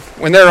 I mean,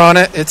 when they're on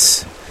it,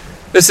 this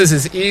is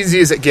as easy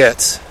as it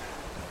gets.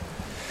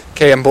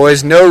 Okay, and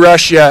boys, no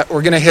rush yet.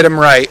 We're going to hit them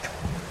right.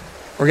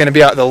 We're going to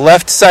be out the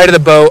left side of the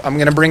boat. I'm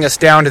going to bring us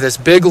down to this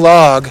big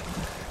log,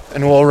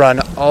 and we'll run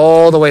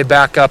all the way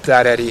back up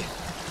that eddy.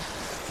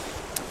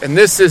 And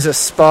this is a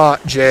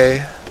spot,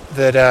 Jay,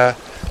 that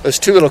those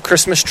two little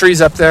Christmas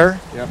trees up there.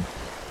 Yep.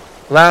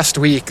 Last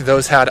week,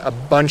 those had a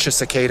bunch of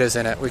cicadas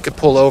in it. We could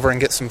pull over and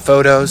get some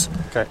photos.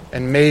 Okay.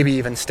 And maybe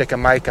even stick a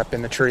mic up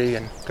in the tree.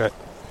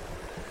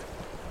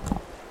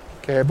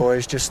 Okay,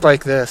 boys, just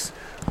like this.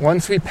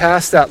 Once we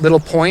pass that little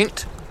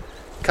point,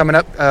 coming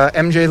up,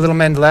 MJ, little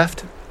mend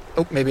left.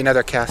 Oh, maybe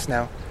another cast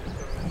now.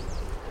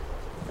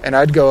 And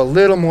I'd go a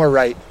little more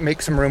right,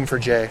 make some room for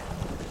Jay.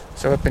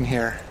 So up in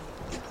here.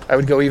 I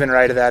would go even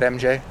right of that,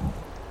 MJ.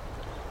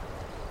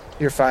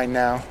 You're fine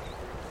now.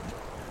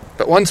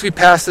 But once we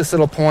pass this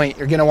little point,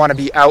 you're going to want to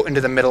be out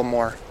into the middle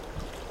more.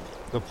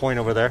 The point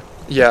over there?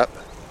 Yep.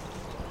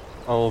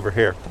 Oh, over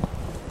here.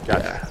 Got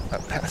it. Yeah,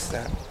 up past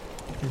that.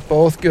 You're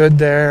both good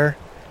there.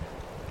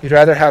 You'd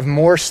rather have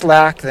more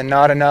slack than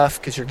not enough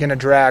because you're going to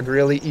drag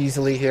really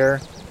easily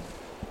here.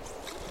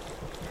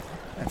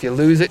 If you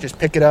lose it, just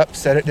pick it up,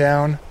 set it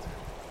down.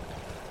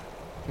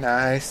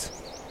 Nice.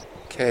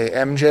 Okay,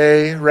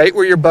 MJ, right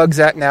where your bug's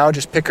at now,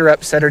 just pick her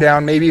up, set her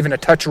down, maybe even a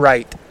touch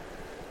right.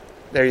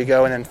 There you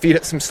go, and then feed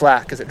it some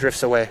slack as it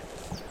drifts away.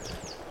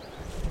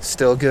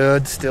 Still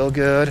good, still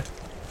good.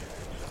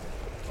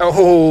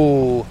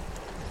 Oh!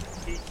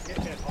 He hit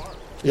that hard.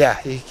 Yeah,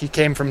 he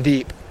came from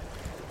deep.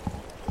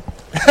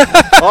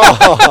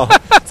 Oh,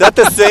 is that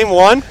the same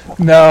one?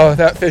 No,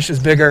 that fish is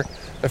bigger.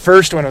 The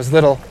first one was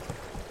little.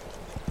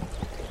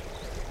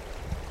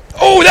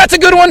 Oh, that's a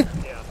good one!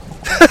 Yeah.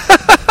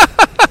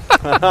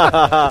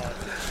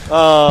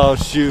 Oh,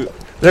 shoot.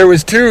 There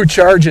was two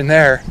charging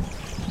there.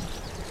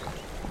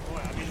 Boy,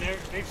 I mean,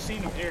 they've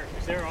seen them here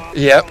because they're all,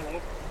 Yep. all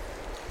over.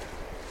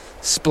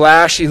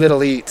 Splashy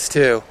little eats,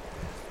 too.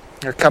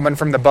 They're coming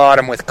from the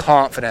bottom with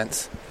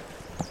confidence.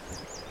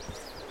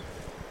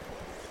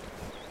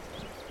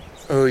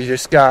 Oh, you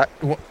just got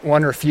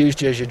one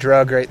refused you as you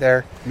drug right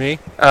there. Me?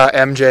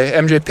 MJ.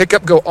 MJ, pick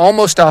up, go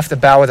almost off the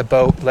bow of the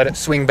boat. Let it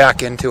swing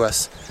back into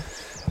us.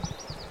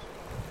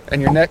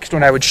 And your next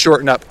one, I would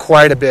shorten up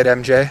quite a bit,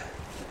 MJ.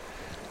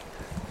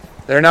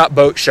 They're not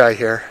boat shy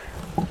here.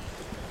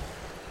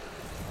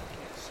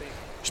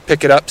 Just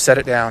pick it up, set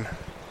it down.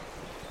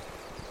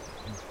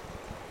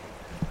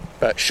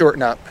 But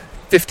shorten up.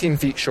 15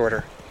 feet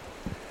shorter.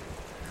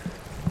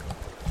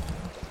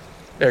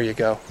 There you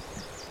go.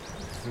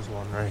 There's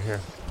one right here.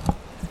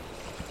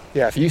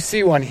 Yeah, if you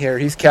see one here,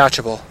 he's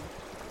catchable.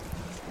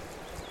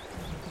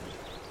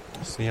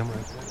 See him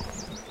right there?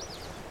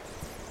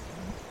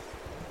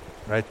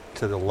 Right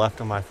to the left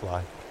of my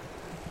fly.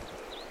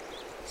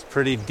 It's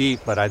pretty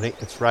deep, but I think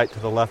it's right to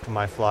the left of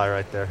my fly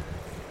right there.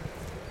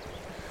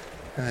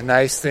 And the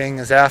nice thing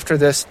is after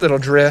this little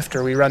drift,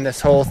 or we run this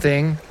whole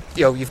thing,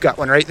 you've got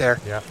one right there.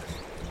 Yeah.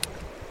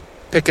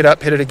 Pick it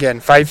up, hit it again,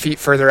 5 feet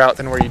further out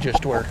than where you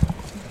just were.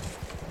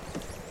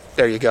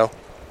 There you go.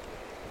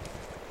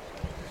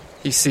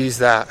 He sees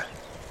that.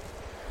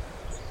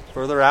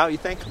 Further out, you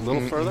think? A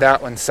little further?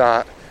 That one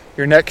saw it.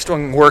 Your next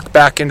one, work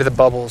back into the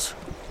bubbles.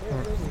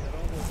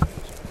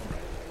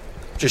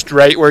 Just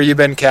right where you've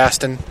been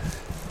casting.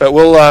 But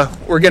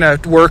we're going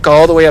to work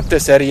all the way up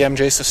this eddy,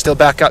 MJ, so still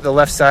back out the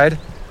left side.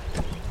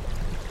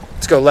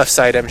 Let's go left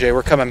side, MJ.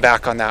 We're coming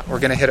back on that. We're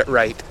going to hit it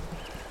right.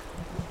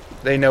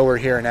 They know we're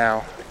here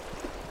now.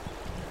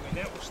 I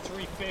mean, that was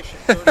 3 fish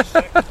in 30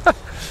 seconds.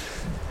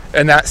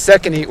 And that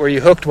second eat where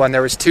you hooked one,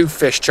 there was 2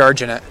 fish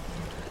charging it.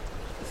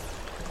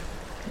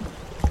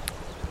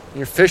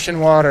 You're fishing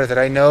water that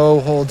I know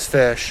holds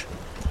fish.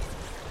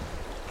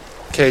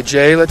 Okay,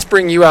 Jay, let's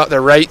bring you out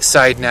the right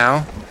side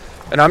now.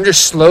 And I'm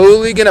just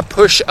slowly going to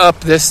push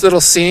up this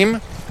little seam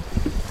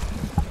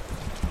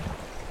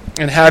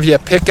and have you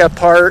pick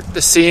apart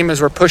the seam as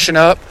we're pushing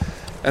up.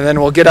 And then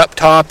we'll get up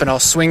top and I'll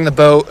swing the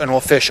boat and we'll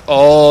fish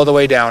all the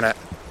way down it.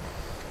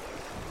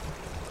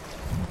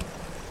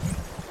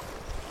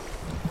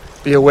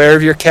 Be aware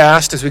of your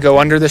cast as we go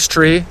under this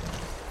tree.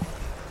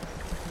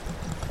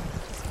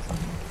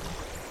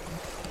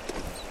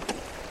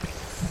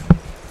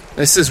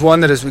 This is one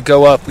that as we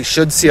go up, we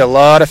should see a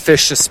lot of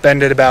fish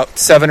suspended about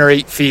 7 or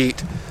 8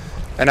 feet.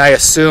 And I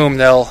assume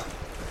they'll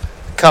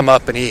come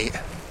up and eat.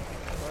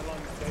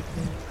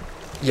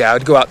 Yeah, I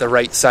would go out the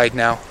right side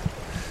now.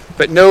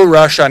 But no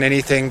rush on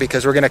anything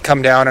because we're going to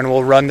come down and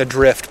we'll run the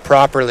drift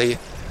properly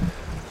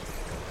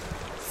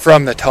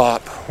from the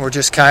top. We're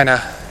just kind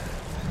of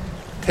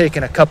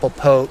taking a couple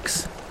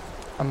pokes.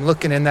 I'm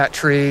looking in that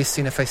tree,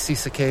 seeing if I see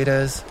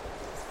cicadas.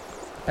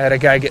 I had a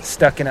guy get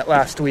stuck in it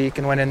last week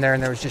and went in there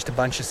and there was just a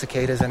bunch of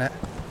cicadas in it.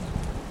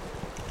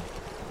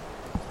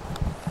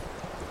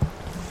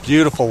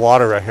 Beautiful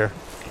water right here.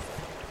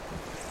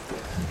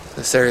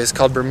 This area is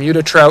called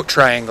Bermuda Trout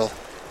Triangle.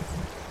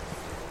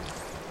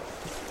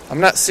 I'm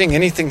not seeing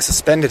anything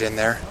suspended in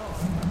there.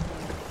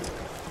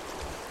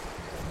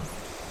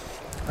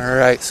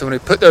 Alright, so when we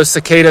put those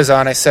cicadas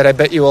on, I said I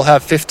bet you we'll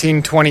have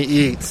 15, 20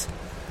 eats.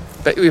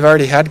 Bet we've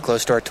already had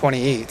close to our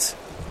 20 eats.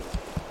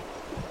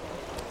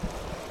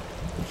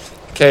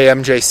 Okay,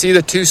 MJ, see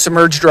the two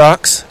submerged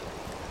rocks?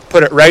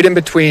 Put it right in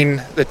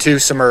between the two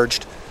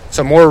submerged.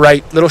 So more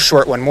right, little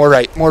short one, more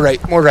right, more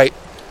right, more right.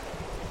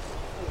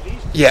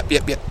 Yep.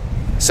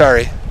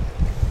 Sorry.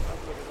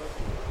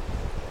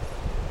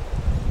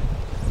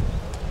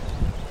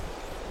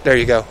 There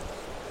you go.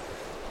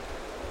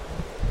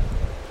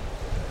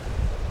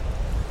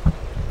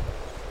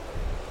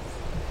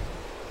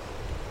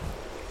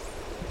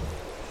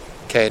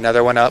 Okay,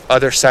 another one up.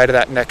 Other side of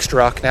that next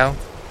rock now.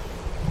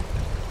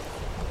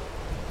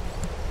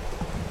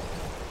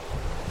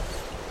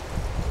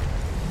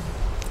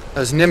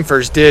 Those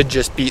nymphers did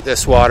just beat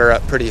this water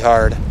up pretty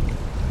hard.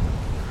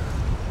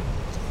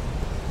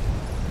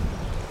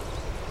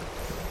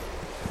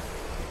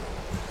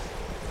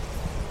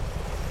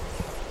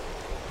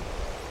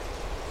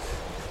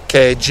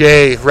 Okay,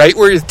 Jay, right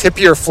where the tip of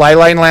your fly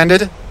line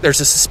landed,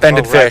 there's a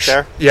suspended fish. Right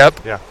there?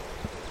 Yep. Yeah.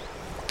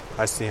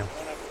 I see him.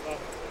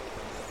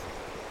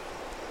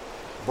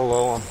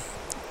 Below him.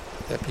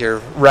 Yep, you're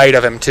right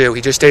of him too.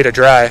 He just ate a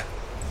dry.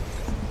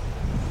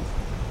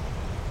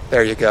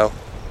 There you go.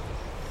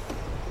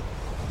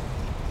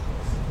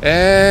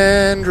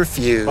 And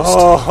refused.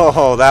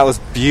 Oh, that was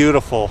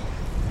beautiful.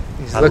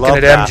 He's I looking love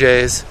at that.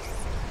 MJ's.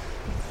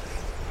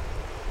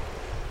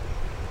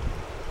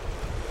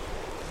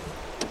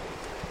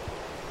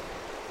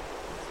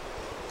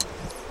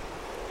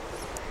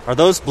 Are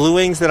those blue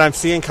wings that I'm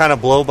seeing kind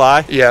of blow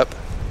by? Yep.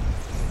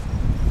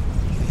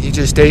 He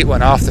just ate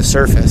one off the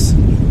surface.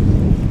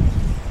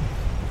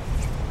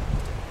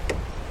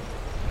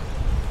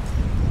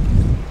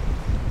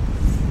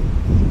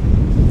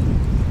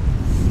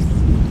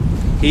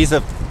 He's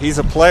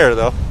a player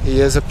though.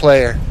 He is a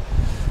player.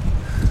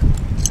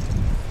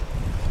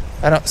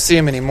 I don't see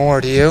him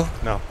anymore, do you?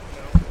 No.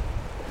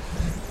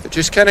 But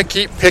just kind of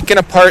keep picking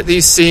apart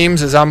these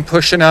seams as I'm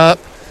pushing up.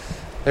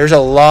 There's a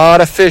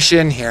lot of fish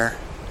in here.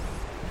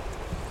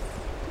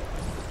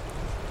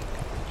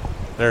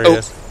 There he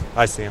is.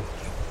 I see him.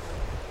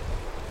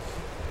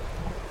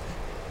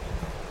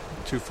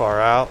 Too far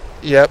out.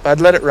 Yep,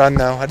 I'd let it run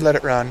though. I'd let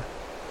it run.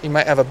 He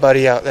might have a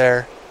buddy out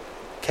there.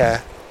 Okay.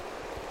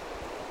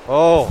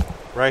 Oh,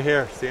 right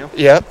here. See him?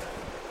 Yep.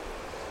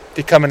 Did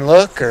he come and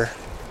look or?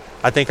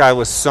 I think I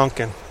was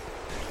sunken.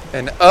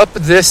 And up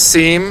this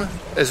seam,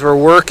 as we're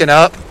working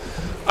up,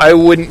 I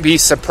wouldn't be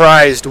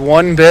surprised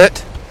one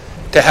bit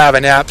to have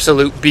an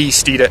absolute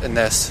beast eat it in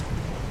this.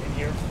 In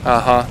here?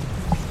 Uh-huh.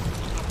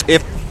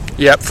 If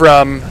Yep,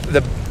 from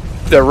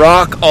the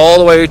rock all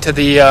the way to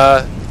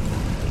the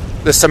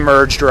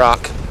submerged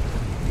rock.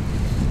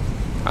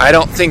 I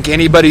don't think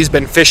anybody's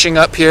been fishing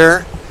up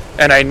here,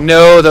 and I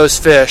know those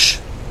fish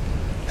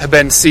have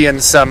been seeing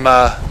some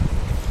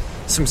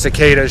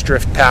cicadas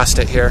drift past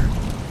it here.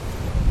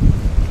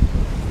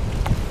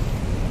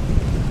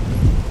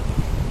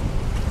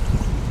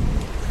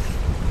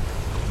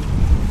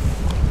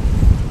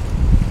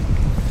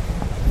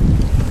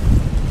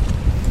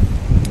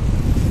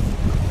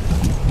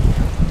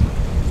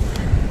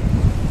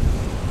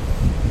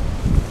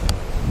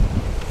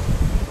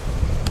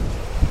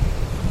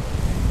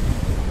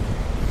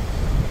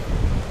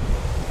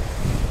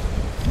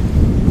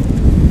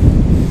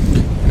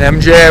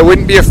 And MJ, I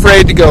wouldn't be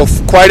afraid to go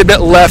quite a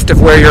bit left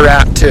of where you're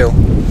at, too.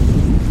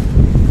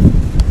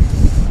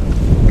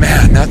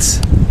 Man, that's...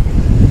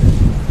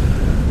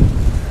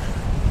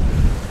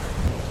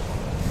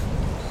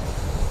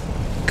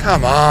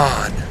 Come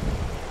on.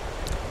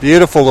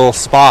 beautiful little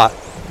spot.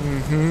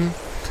 Mm-hmm.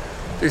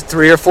 Do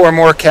 3 or 4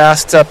 more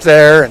casts up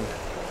there, and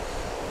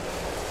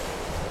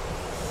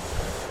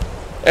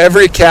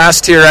every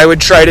cast here I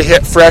would try to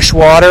hit fresh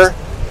water.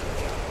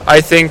 I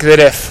think that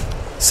if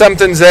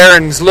something's there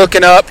and is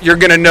looking up, you're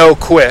going to know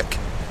quick.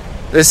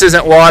 This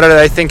isn't water that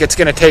I think it's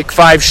going to take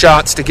 5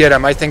 shots to get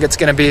him. I think it's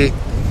going to be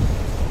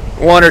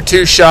 1 or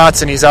 2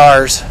 shots and he's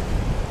ours.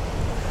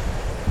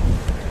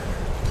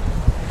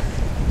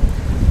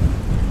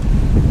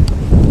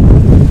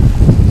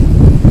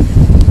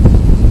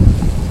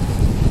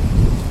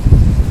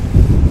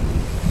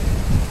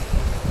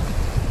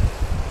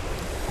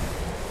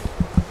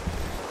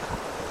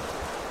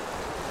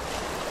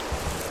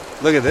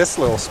 Look at this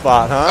little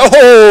spot, huh?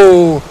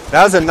 Oh!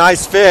 That was a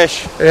nice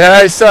fish. Yeah,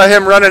 I saw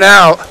him running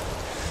out.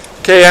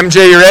 Okay,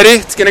 MJ, you ready?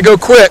 It's going to go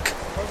quick.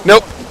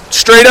 Nope,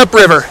 straight up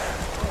river.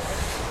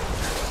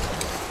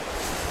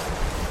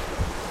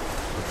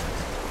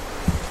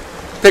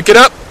 Pick it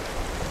up.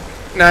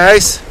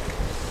 Nice.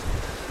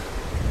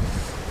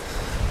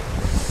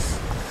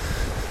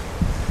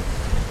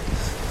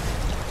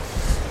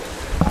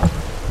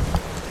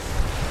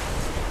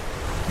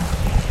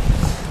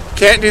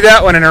 Can't do that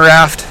one in a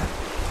raft.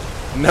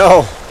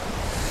 No.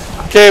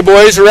 Okay,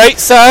 boys, right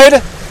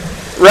side,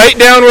 right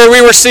down where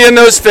we were seeing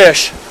those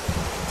fish.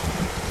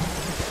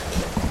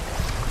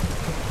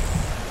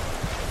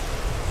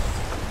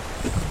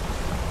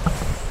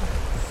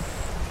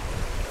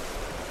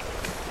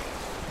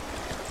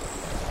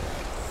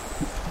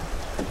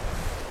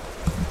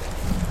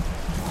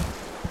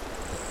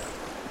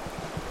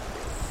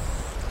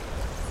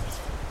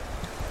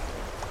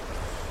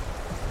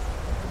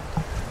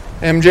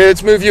 MJ,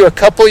 let's move you a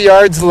couple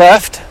yards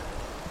left.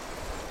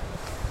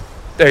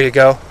 There you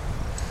go.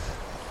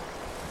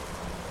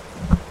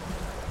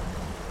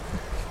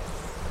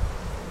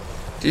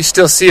 Do you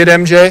still see it,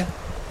 MJ?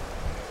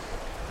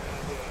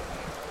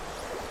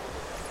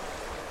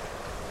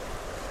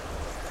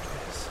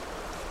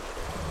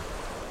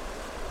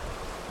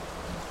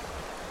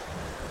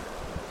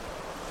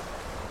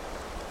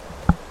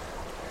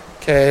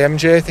 Okay,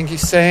 MJ, I think he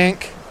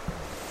sank.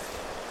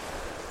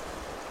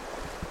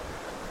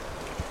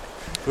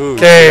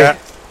 Okay. One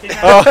came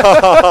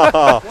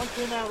out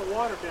of the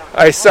water down.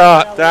 I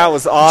saw it. That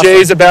was awesome.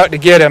 Jay's about to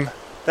get him.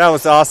 That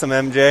was awesome,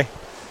 MJ.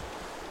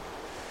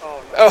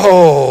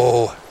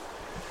 Oh.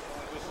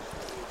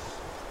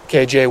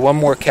 Okay, Jay, one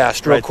more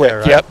cast real Right quick.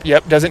 there, right?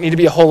 Yep. Doesn't need to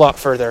be a whole lot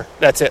further.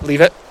 That's it.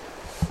 Leave it.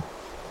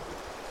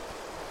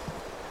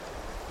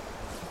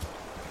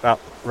 About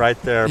right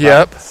there.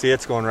 Yep. See,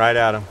 it's going right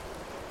at him.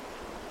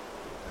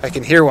 I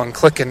can hear one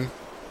clicking.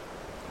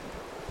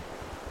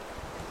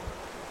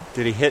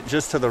 Did he hit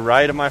just to the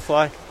right of my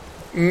fly?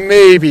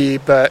 Maybe,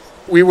 but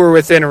we were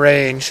within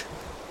range.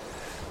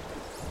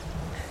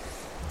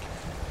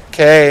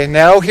 Okay,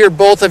 now here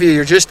both of you,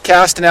 you're just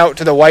casting out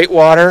to the white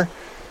water,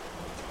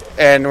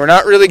 and we're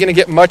not really going to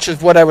get much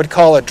of what I would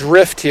call a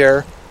drift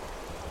here,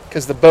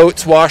 because the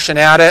boat's washing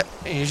at it,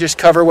 and you just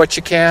cover what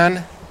you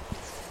can.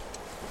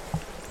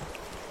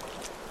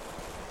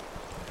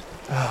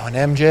 Oh,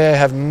 and MJ, I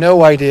have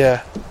no idea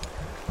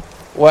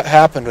what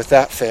happened with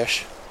that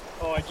fish.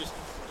 Oh, I just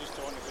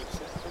on a good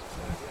set.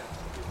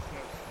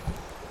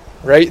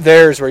 Right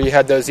there is where you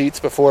had those eats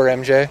before,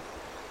 MJ.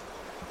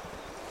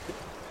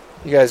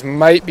 You guys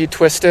might be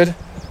twisted.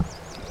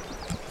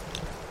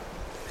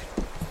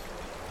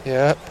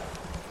 Yep.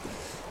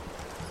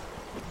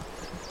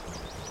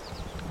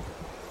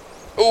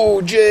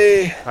 Oh,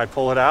 Jay. I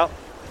pull it out.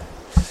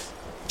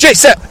 Jay,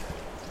 set.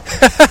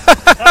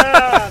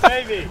 Ah,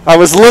 baby. I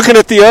was looking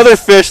at the other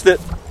fish that...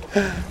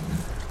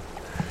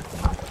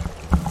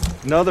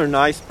 Another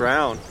nice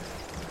brown.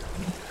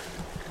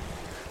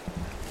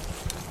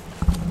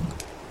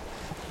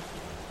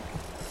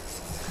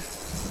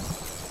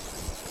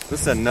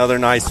 This is another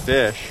nice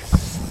fish.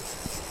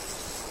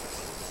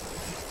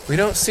 We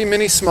don't see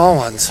many small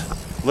ones.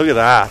 Look at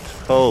that.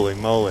 Holy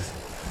moly.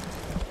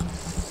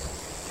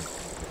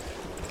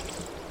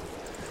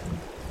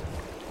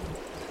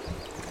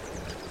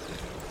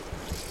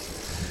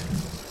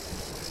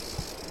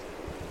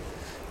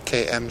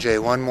 Okay, MJ,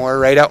 one more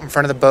right out in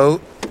front of the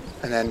boat.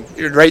 And then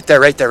you're right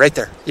there.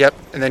 Yep.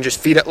 And then just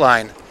feed it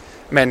line.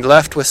 Mend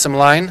left with some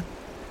line.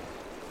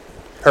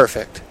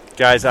 Perfect.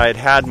 Guys, I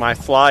had my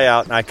fly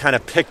out and I kind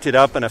of picked it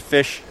up and a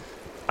fish,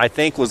 I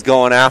think, was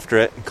going after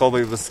it. And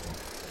Colby was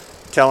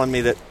telling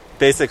me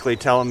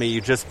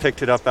you just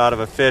picked it up out of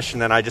a fish,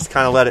 and then I just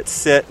kind of let it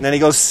sit. And then he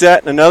goes,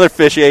 set, and another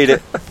fish ate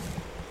it.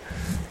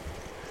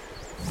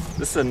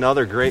 This is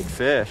another great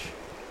fish.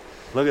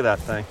 Look at that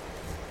thing.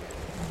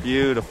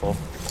 Beautiful.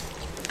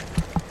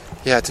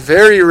 Yeah, it's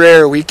very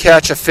rare we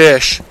catch a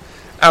fish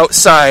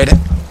outside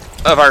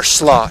of our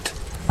slot.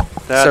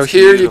 That's so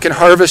here beautiful. you can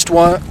harvest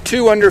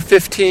two under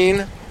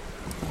 15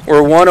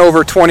 or one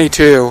over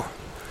 22.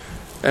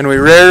 And we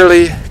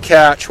rarely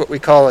catch what we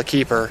call a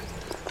keeper,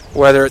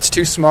 whether it's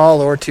too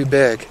small or too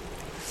big.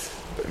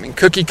 But, I mean,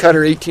 cookie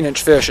cutter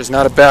 18-inch fish is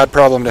not a bad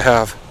problem to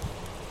have.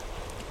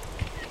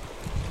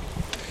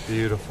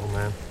 Beautiful,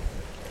 man.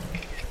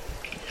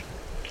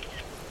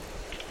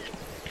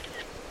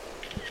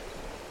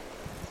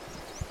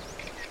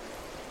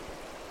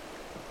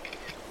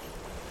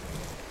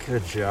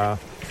 Good job.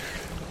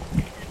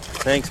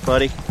 Thanks,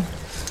 buddy.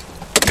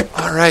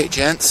 All right,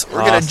 gents.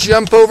 We're going Awesome. to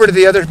jump over to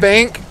the other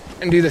bank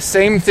and do the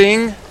same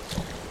thing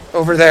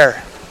over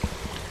there.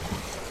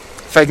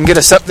 If I can get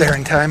us up there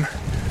in time.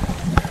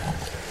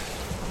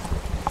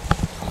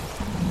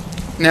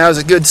 Now's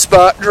a good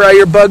spot. Dry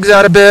your bugs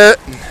out a bit.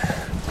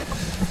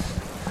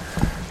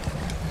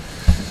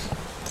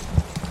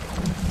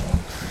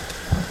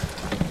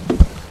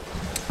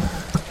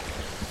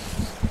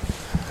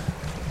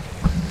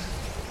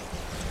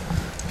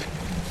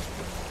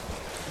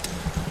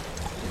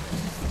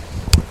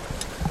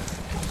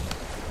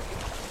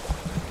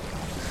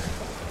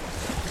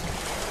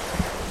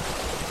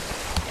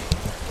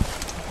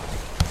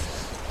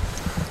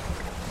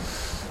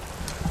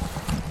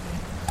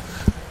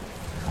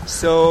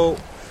 So,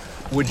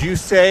 would you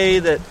say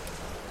that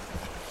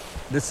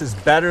this is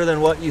better than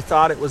what you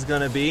thought it was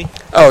going to be?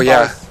 Oh,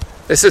 yeah.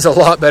 This is a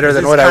lot better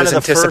than what I was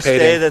anticipating. This is kind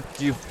of the first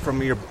day that you,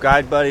 from your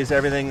guide buddies,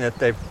 everything, that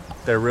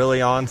they're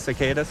really on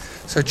cicadas?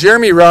 So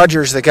Jeremy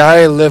Rogers, the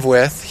guy I live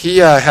with, he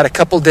had a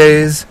couple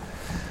days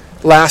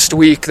last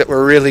week that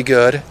were really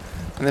good.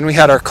 And then we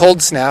had our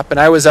cold snap, and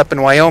I was up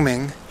in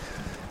Wyoming.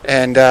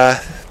 And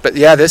but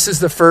yeah, this is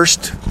the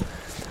first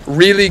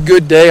really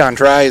good day on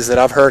dries that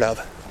I've heard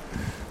of.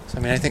 So,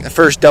 I mean, I think the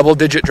first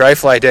double-digit dry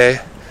fly day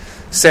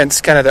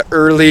since kind of the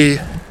early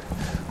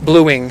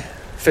bluing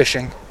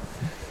fishing.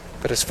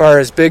 But as far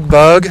as big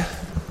bug,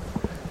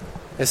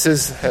 this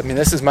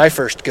is my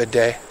first good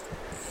day.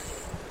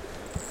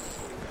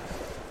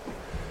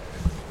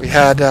 We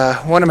had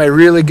one of my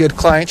really good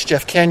clients,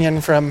 Jeff Kenyon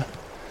from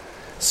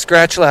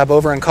Scratch Lab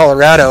over in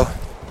Colorado,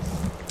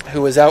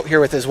 who was out here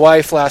with his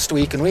wife last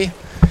week, and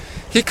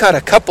he caught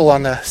a couple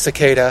on the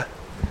cicada,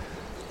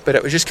 but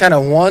it was just kind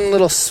of one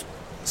little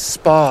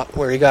spot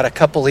where he got a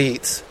couple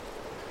eats.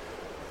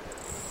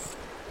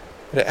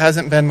 But it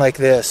hasn't been like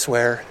this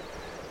where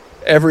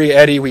every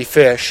eddy we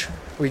fish,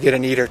 we get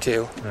an eat or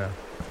two. Yeah.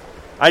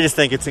 I just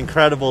think it's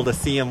incredible to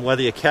see them,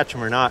 whether you catch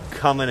them or not,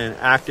 coming and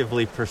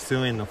actively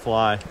pursuing the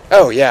fly.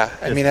 Oh, yeah.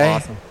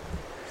 Awesome.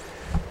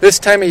 This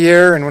time of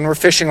year and when we're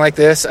fishing like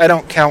this, I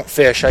don't count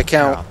fish. I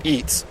count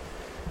eats.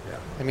 Yeah.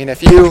 I mean,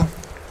 if you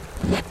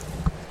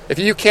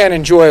can't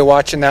enjoy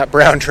watching that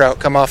brown trout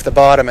come off the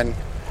bottom and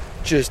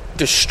just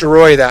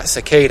destroy that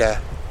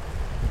cicada,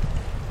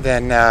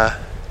 then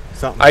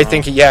I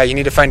think, you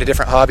need to find a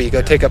different hobby.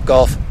 Go take up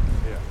golf.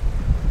 Yeah.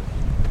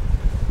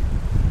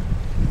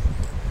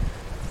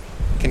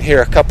 You can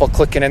hear a couple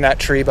clicking in that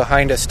tree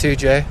behind us too,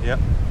 Jay. Yep.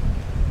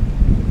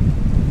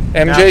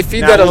 MJ,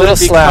 feed that a little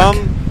slack.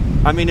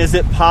 I mean, is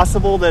it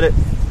possible that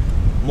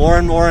more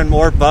and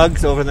more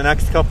bugs over the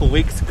next couple of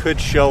weeks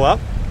could show up?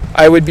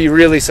 I would be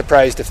really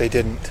surprised if they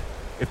didn't.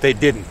 If they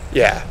didn't?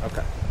 Yeah.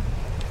 Okay.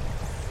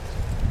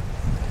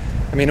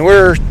 I mean,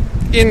 we're,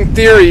 in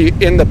theory,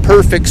 in the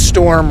perfect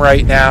storm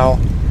right now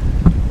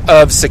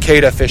of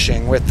cicada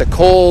fishing with the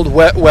cold,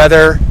 wet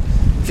weather.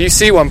 If you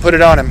see one, put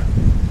it on him.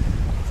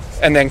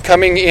 And then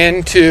coming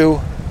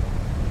into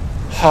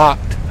hot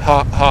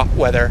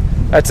weather.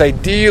 That's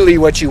ideally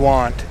what you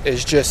want,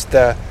 is just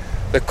the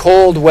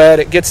cold, wet.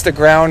 It gets the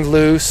ground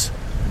loose.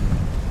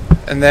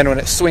 And then when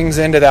it swings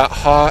into that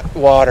hot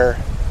water,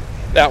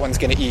 that one's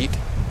going to eat.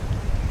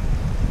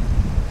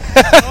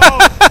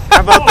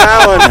 How about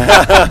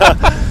that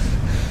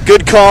one?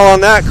 Good call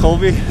on that,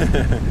 Colby.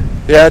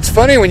 Yeah, it's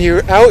funny when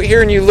you're out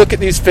here and you look at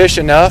these fish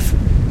enough,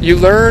 you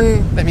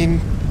learn, I mean,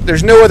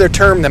 there's no other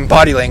term than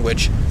body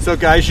language. So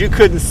guys, you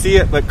couldn't see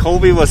it, but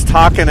Colby was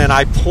talking and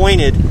I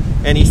pointed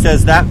and he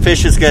says that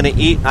fish is going to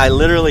eat. I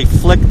literally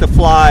flicked the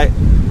fly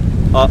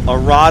a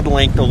rod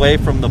length away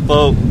from the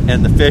boat,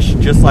 and the fish,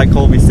 just like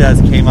Colby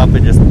says, came up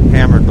and just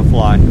hammered the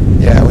fly.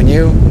 Yeah, when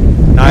you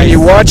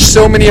watch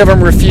so many of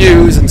them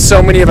refuse and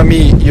so many of them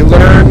eat, you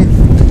learn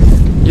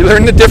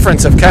the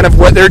difference of kind of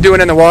what they're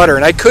doing in the water.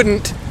 And I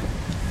couldn't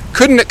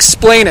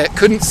explain it.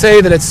 Couldn't say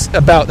that it's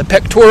about the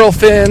pectoral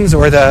fins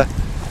or the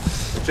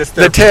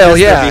tail.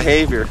 Their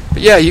behavior.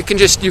 But yeah, you can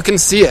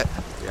see it.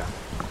 Yeah.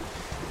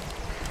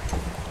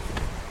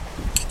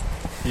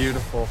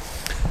 Beautiful.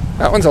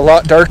 That one's a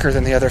lot darker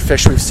than the other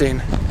fish we've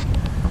seen.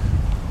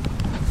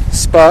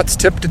 Spots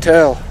tip to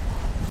tail.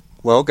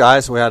 Well,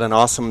 guys, we had an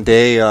awesome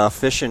day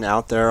fishing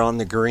out there on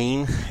the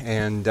green,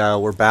 and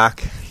we're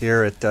back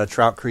here at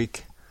Trout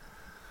Creek.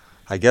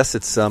 I guess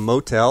it's a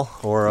motel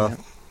or a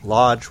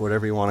lodge,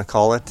 whatever you want to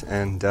call it,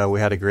 and we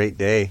had a great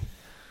day.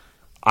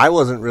 I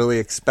wasn't really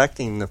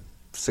expecting the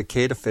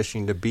cicada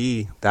fishing to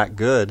be that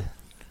good.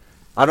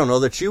 I don't know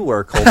that you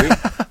were, Colby.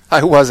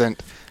 I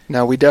wasn't.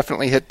 No, we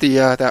definitely hit the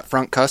that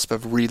front cusp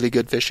of really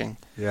good fishing.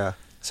 Yeah.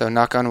 So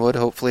knock on wood,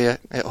 hopefully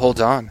it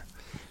holds on.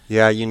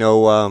 Yeah,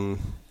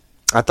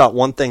 I thought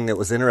one thing that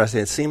was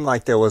interesting, it seemed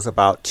like there was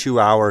about 2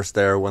 hours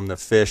there when the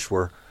fish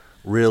were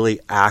really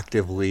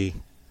actively,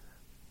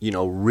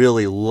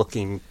 really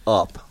looking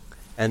up.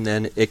 And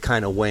then it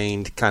kind of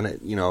waned, kind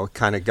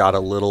of got a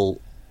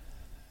little,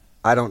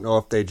 I don't know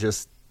if they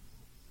just,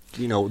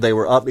 they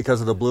were up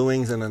because of the blue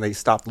wings and then they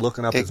stopped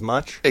looking up as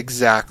much.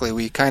 Exactly.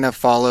 We kind of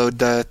followed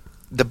the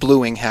blue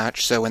wing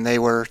hatch. So when they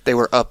were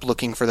up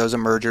looking for those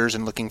emergers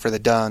and looking for the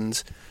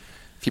duns,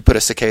 if you put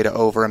a cicada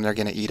over them, they're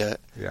going to eat it.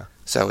 Yeah.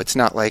 So it's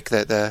not like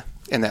that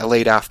in the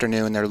late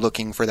afternoon they're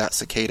looking for that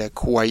cicada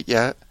quite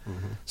yet.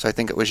 Mm-hmm. So I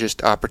think it was just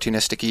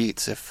opportunistic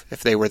eats. If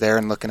they were there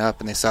and looking up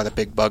and they saw the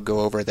big bug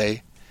go over,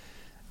 they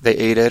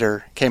ate it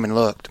or came and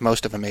looked.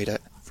 Most of them ate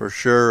it. For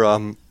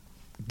sure.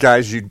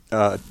 Guys, you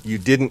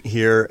didn't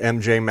hear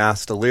MJ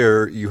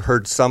Mastelier. You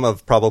heard some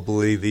of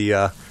probably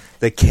the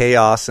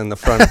chaos in the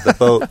front of the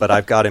boat, but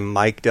I've got him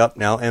mic'd up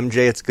now.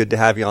 MJ, it's good to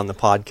have you on the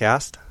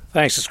podcast.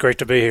 Thanks. It's great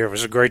to be here. It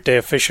was a great day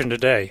of fishing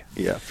today.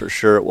 Yeah, for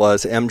sure it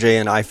was. MJ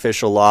and I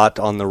fish a lot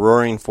on the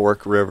Roaring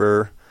Fork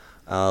River,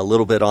 a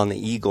little bit on the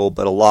Eagle,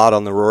 but a lot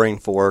on the Roaring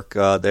Fork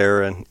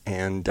there.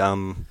 And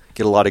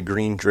get a lot of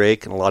green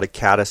drake and a lot of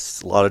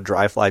caddis, a lot of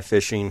dry fly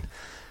fishing.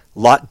 A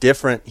lot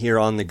different here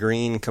on the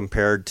Green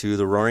compared to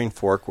the Roaring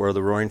Fork, where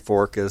the Roaring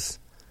Fork has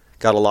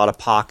got a lot of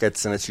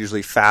pockets and it's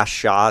usually fast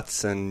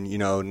shots, and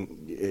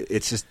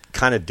it's just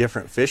kind of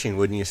different fishing,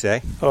 wouldn't you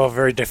say? Oh,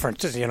 very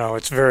different.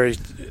 It's very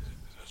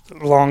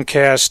long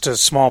cast,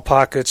 small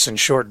pockets, and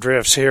short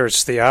drifts. Here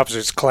it's the opposite.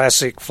 It's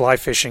classic fly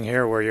fishing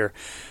here, where you're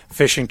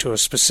fishing to a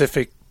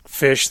specific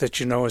fish that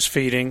you know is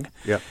feeding.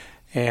 Yep.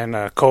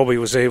 And Colby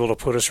was able to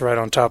put us right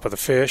on top of the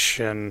fish,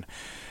 and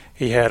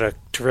he had a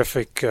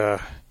terrific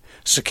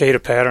cicada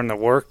pattern that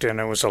worked, and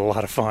it was a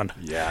lot of fun.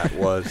 Yeah, it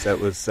was.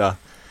 That was,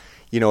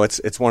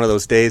 it's one of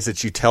those days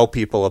that you tell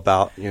people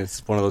about.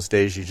 It's one of those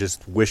days you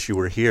just wish you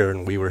were here,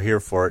 and we were here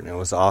for it, and it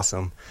was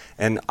awesome.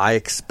 And I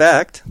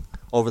expect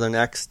over the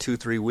next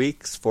 2-3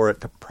 weeks for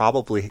it to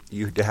probably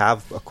you to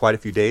have quite a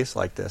few days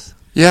like this.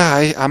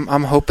 Yeah,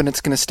 I'm hoping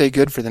it's going to stay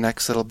good for the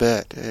next little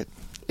bit.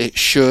 It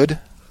should,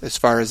 as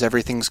far as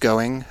everything's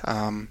going.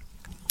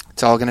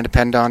 It's all going to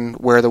depend on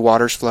where the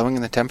water's flowing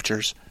and the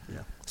temperatures.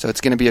 Yeah. So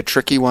it's going to be a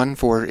tricky one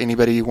for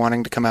anybody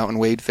wanting to come out and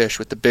wade fish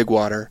with the big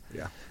water.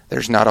 Yeah.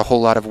 There's not a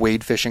whole lot of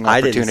wade fishing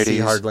opportunities. I didn't see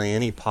hardly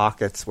any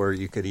pockets where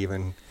you could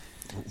even,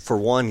 for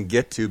one,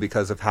 get to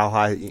because of how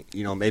high,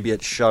 maybe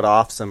it shut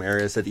off some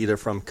areas that either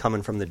from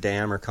coming from the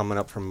dam or coming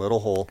up from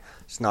Little Hole.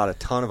 There's not a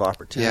ton of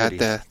opportunities.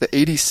 Yeah, the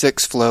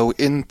 86 flow,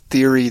 in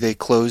theory, they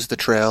closed the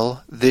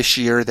trail. This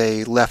year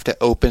they left it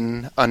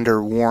open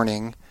under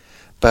warning.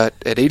 But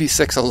at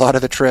 86, a lot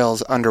of the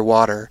trail's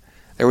underwater.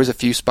 There was a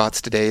few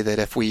spots today that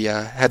if we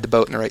had the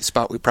boat in the right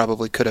spot, we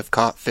probably could have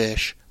caught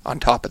fish on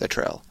top of the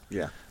trail.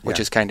 Yeah. Which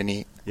is kind of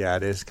neat. Yeah,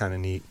 it is kind of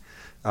neat.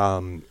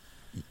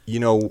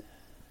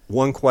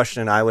 One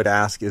question I would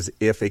ask is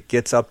if it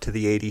gets up to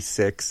the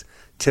 86,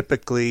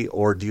 typically,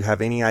 or do you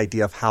have any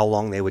idea of how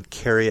long they would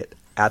carry it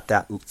at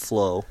that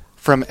flow?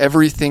 From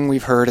everything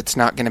we've heard, it's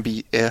not going to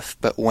be if,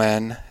 but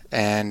when.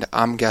 And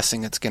I'm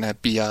guessing it's going to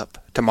be up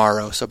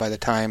tomorrow. So by the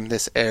time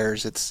this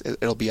airs,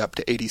 it'll be up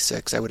to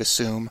 86, I would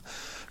assume,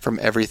 from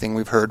everything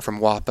we've heard from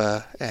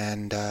WAPA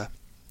and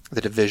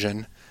the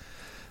division.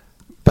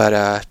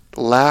 But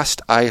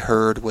last I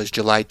heard was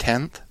July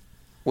 10th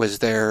was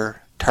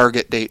their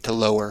target date to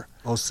lower.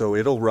 Oh, so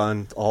it'll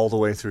run all the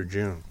way through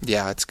June.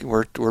 Yeah,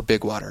 we're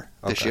big water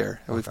this year.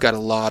 Okay. We've got a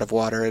lot of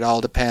water. It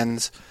all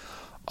depends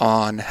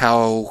on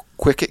how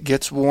quick it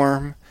gets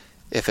warm,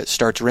 if it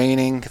starts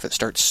raining, if it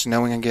starts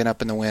snowing again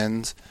up in the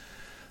winds.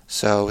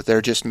 So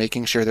they're just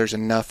making sure there's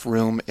enough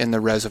room in the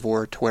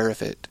reservoir to where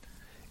if it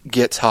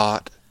gets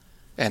hot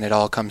and it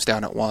all comes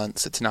down at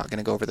once, it's not going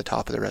to go over the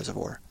top of the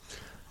reservoir.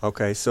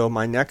 Okay, so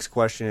my next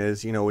question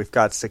is, we've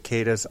got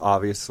cicadas,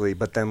 obviously,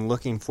 but then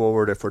looking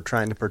forward, if we're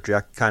trying to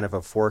project kind of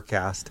a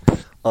forecast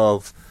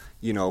of,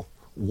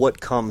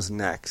 what comes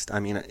next? I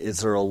mean,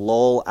 is there a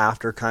lull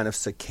after kind of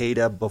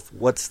cicada?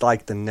 What's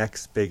like the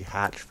next big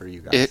hatch for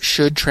you guys? It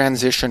should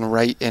transition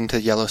right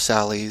into yellow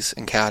sallies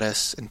and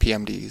caddis and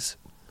PMDs.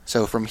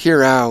 So from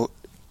here out,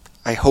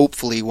 I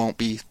hopefully won't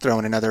be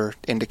throwing another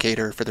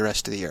indicator for the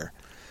rest of the year.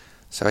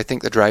 So I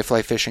think the dry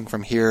fly fishing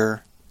from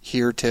here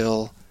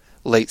till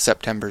late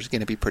September is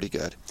going to be pretty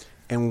good.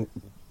 And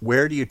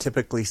where do you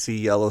typically see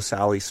yellow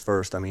sallies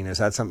first? I mean, is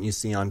that something you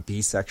see on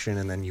B section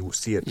and then you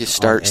see it? You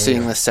start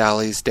seeing the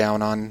sallies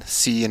down on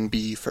C and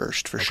B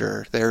first, for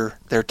sure.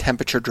 They're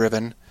temperature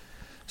driven.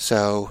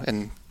 So,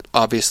 and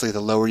obviously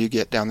the lower you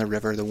get down the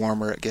river, the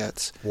warmer it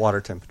gets.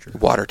 Water temperature.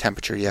 Water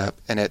temperature, yeah.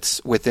 And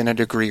it's within a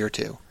degree or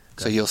two. Okay.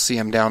 So you'll see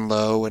them down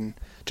low, and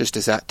just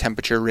as that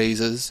temperature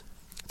raises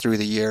through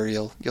the year,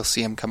 you'll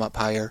see them come up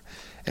higher.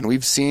 And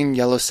we've seen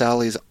yellow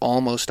sallies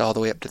almost all the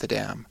way up to the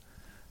dam.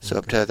 So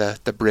up to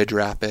the bridge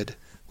rapid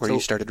where you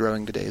started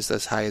rowing today is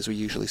as high as we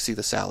usually see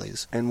the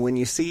sallies. And when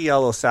you see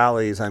yellow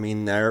sallies, I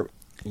mean,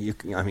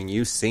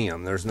 you see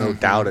them. There's no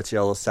doubt it's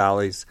yellow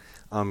sallies.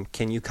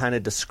 Can you kind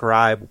of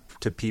describe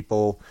to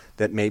people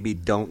that maybe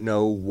don't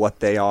know what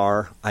they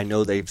are? I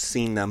know they've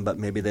seen them, but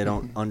maybe they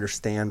don't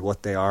understand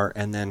what they are.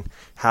 And then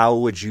how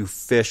would you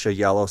fish a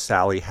yellow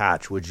sally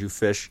hatch? Would you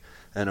fish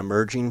an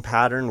emerging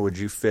pattern? Would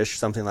you fish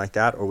something like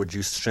that, or would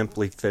you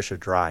simply fish a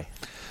dry?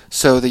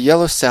 So the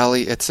yellow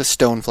sally, it's a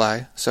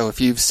stonefly. So if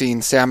you've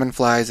seen salmon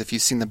flies, if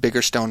you've seen the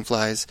bigger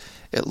stoneflies,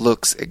 it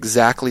looks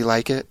exactly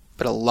like it,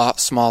 but a lot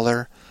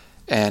smaller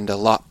and a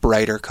lot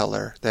brighter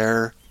color.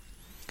 They're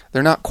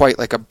not quite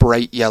like a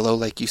bright yellow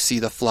like you see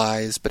the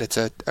flies, but it's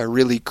a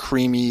really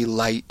creamy,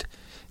 light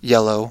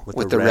yellow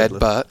with the red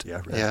butt.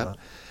 Yeah, red butt.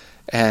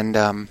 And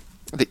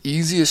the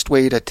easiest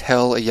way to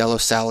tell a yellow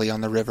sally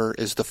on the river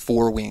is the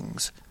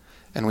forewings.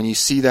 And when you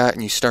see that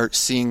and you start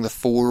seeing the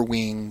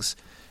forewings,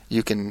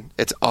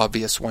 it's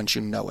obvious once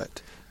you know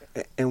it.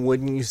 And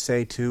wouldn't you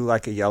say, too,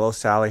 like a yellow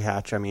sally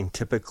hatch, I mean,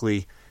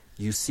 typically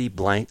you see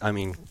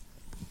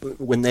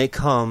when they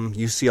come,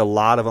 you see a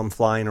lot of them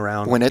flying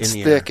around. When it's in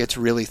the thick, air. it's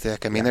really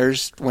thick. I mean,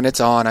 when it's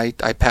on, I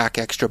pack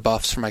extra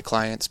buffs for my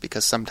clients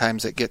because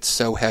sometimes it gets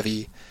so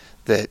heavy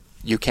that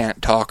you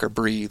can't talk or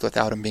breathe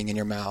without them being in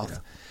your mouth. Yeah.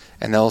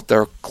 And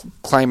they're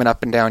climbing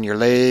up and down your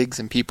legs,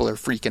 and people are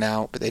freaking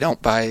out, but they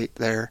don't bite.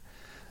 They're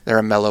They're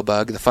a mellow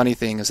bug. The funny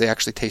thing is they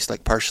actually taste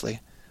like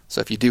parsley. So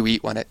if you do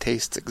eat one, it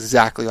tastes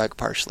exactly like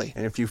parsley.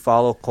 And if you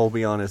follow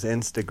Colby on his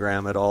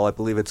Instagram at all, I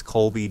believe it's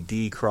Colby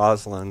D.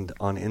 Crosland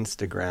on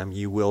Instagram,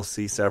 you will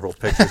see several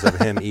pictures of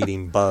him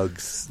eating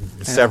bugs,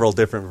 several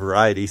different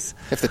varieties.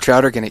 If the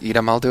trout are going to eat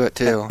them, I'll do it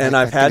too. And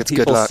I I've think had it's good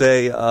people luck.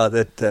 say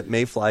that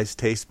mayflies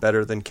taste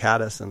better than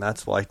caddis, and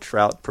that's why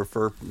trout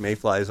prefer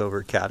mayflies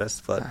over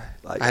caddis. But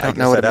I don't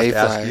know what a I'd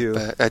have to ask you.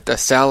 mayfly, but a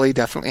Sally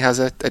definitely has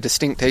a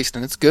distinct taste,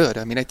 and it's good.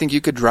 I mean, I think you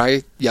could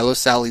dry yellow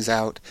Sallies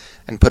out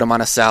and put them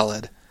on a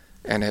salad,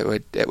 and it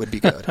would be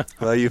good.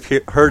 Well, you've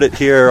heard it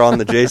here on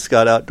the J.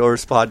 Scott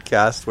Outdoors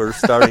podcast. We're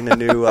starting a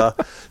new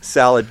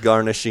salad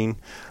garnishing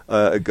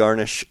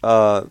garnish.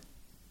 So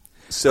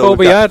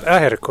Colby, I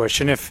had a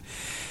question. If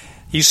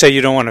you say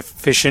you don't want to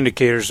fish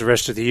indicators the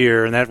rest of the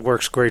year, and that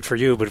works great for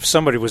you, but if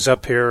somebody was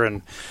up here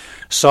and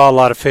saw a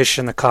lot of fish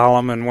in the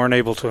column and weren't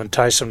able to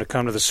entice them to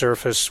come to the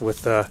surface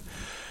with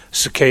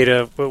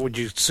cicada, what would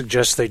you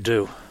suggest they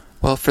do?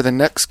 Well, for the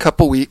next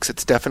couple weeks,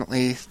 it's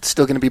definitely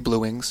still going to be blue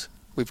wings.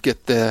 We've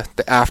got the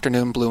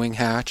afternoon blue wing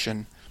hatch,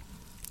 and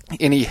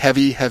any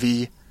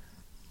heavy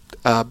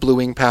blue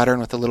wing pattern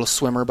with a little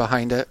swimmer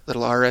behind it,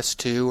 little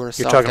RS2 or a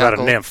You're talking tackle. about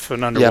a nymph,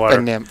 an underwater, Yep,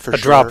 a nymph for a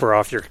sure. dropper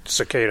off your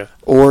cicada.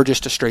 Or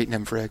just a straight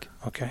nymph rig.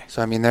 Okay.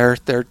 So, I mean, they're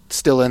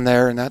still in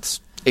there, and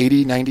that's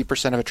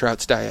 80-90% of a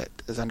trout's diet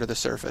is under the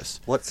surface.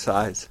 what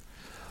size?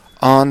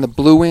 On the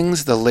blue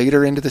wings, the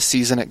later into the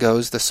season it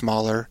goes, the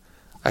smaller.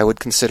 I would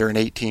consider an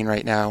 18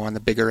 right now on the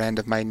bigger end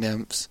of my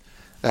nymphs.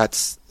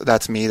 That's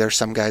me. There's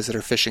some guys that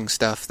are fishing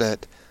stuff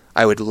that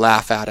I would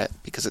laugh at it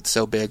because it's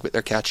so big, but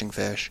they're catching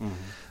fish. Mm-hmm.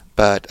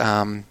 But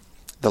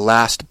the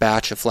last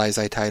batch of flies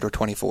I tied were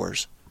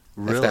 24s,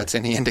 Really? if that's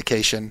any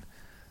indication.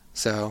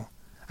 So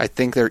I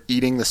think they're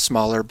eating the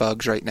smaller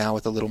bugs right now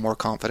with a little more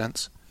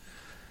confidence.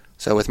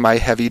 So with my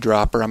heavy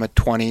dropper, I'm a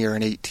 20 or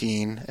an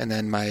 18, and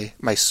then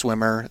my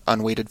swimmer,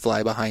 unweighted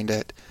fly behind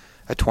it,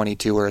 a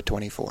 22 or a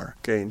 24.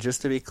 Okay, and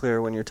just to be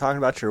clear, when you're talking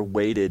about your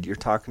weighted, you're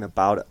talking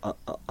about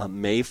a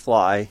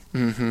mayfly,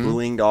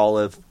 blue-winged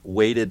olive,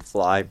 weighted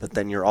fly, but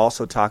then you're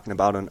also talking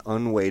about an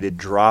unweighted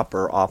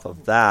dropper off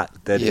of that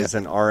is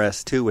an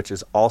RS2, which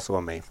is also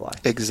a mayfly.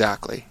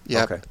 Exactly.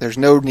 Yep. Okay. There's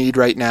no need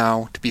right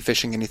now to be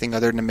fishing anything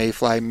other than a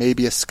mayfly,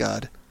 maybe a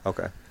scud.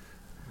 Okay.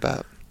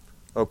 But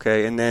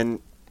Okay, and then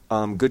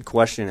good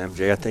question,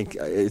 MJ. I think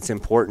it's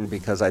important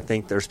because I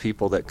think there's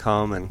people that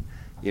come and,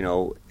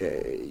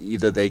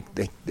 either they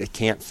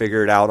can't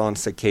figure it out on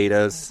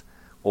cicadas,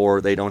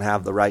 or they don't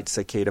have the right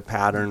cicada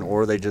pattern,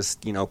 or they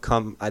just,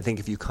 come. I think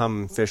if you come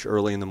and fish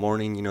early in the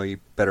morning, you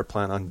better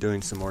plan on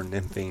doing some more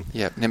nymphing.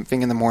 Yep,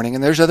 nymphing in the morning.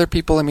 And there's other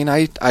people, I mean,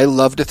 I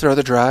love to throw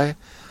the dry.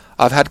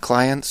 I've had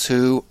clients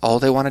who all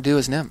they want to do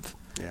is nymph.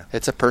 Yeah.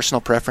 It's a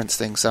personal preference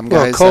thing. Some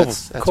guys,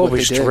 that's what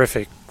Colby's they dig.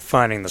 terrific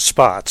finding the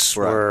spots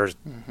Right. where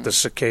the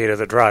cicada,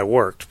 the dry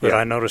worked. But Yeah.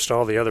 I noticed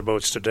all the other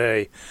boats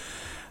today,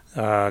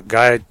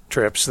 guide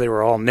trips, they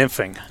were all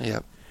nymphing.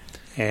 Yep.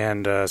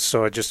 And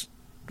so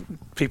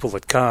people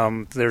that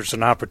come, there's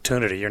an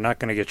opportunity. You're not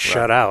going to get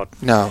shut out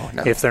No.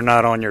 if they're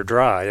not on your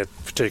dry at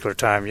a particular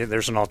time.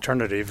 There's an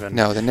alternative, and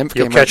No, the nymph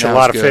you'll game catch right a now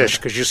lot is of good. fish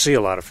because you see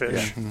a lot of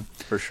fish.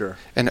 For sure.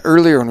 And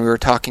earlier when we were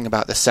talking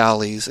about the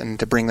Sallies, and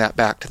to bring that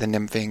back to the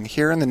nymphing,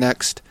 here in the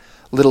next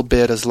little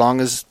bit, as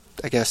long as,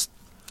 I guess,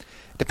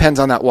 depends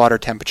on that water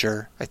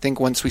temperature. I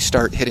think once we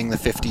start hitting the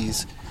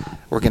 50s,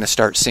 we're going to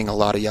start seeing a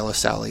lot of yellow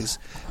Sallies.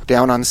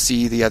 Down on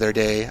sea the other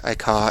day, I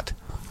caught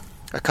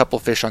a couple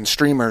fish on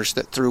streamers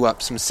that threw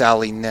up some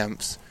Sally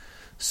nymphs.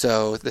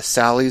 So the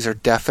Sallies are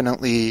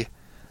definitely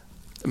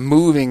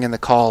moving in the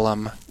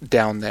column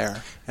down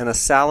there. And a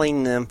Sally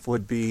nymph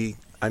would be,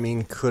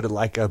 could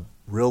like a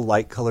real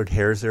light-colored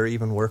hare's ear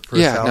even work for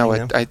a Sally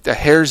nymph? A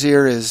hare's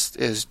ear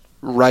is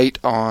right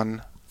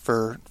on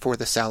for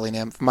the Sally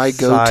nymph. My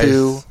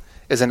go-to Size.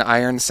 is an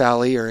iron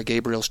Sally or a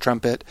Gabriel's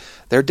trumpet.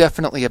 They're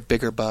definitely a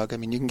bigger bug. I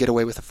mean, you can get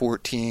away with a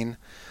 14.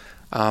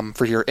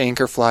 For your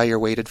anchor fly, your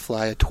weighted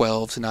fly, a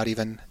 12's not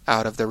even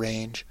out of the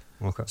range.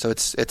 Okay. So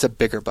it's a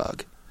bigger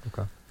bug.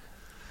 Okay.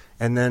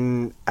 And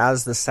then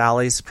as the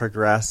Sallies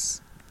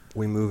progress,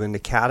 we move into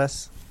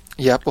caddis.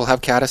 Yep, we'll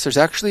have caddis. There's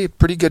actually a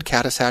pretty good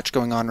caddis hatch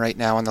going on right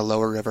now on the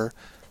lower river.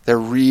 They're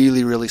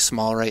really, really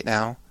small right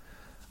now.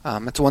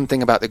 It's one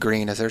thing about the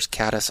green is there's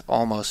caddis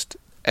almost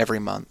every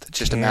month. It's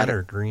just a matter.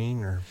 Or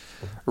green or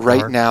Right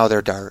dark? now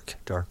they're dark.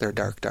 Dark. They're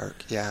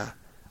dark. Yeah.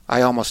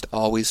 I almost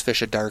always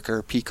fish a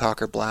darker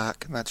peacock or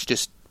black, and that's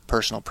just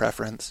personal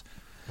preference.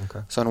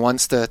 Okay. So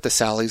once the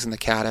Sallies and the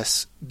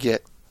caddis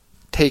get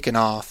taken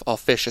off, I'll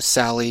fish a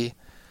Sally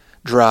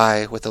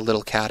dry with a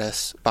little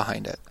caddis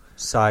behind it.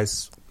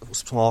 Size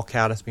small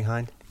caddis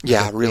behind?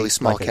 Yeah, Like really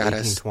small like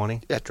caddis.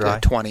 18-20 At dry?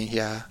 20,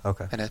 yeah.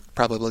 Okay. And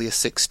probably a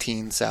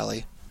 16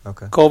 Sally.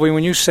 Okay. Colby,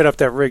 when you set up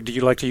that rig, do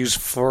you like to use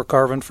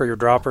fluorocarbon for your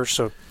droppers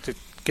so it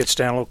gets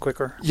down a little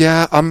quicker?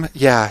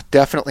 Yeah,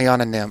 definitely on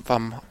a nymph.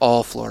 I'm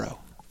all fluoro.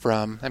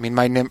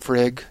 My nymph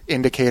rig,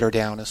 indicator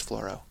down is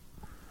fluoro.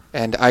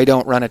 And I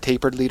don't run a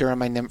tapered leader on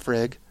my nymph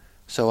rig,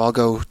 so I'll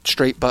go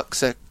straight butt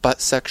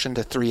section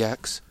to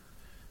 3X.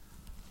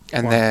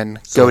 and Wow. then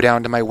So- go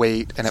down to my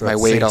weight, and so at my it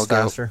weight sinks I'll go.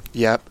 faster?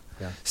 Yep.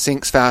 Yeah.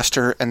 Sinks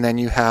faster, and then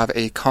you have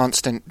a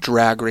constant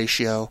drag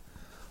ratio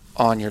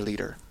on your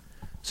leader.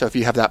 So if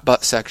you have that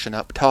butt section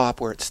up top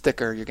where it's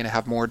thicker, you're going to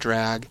have more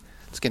drag.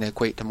 It's going to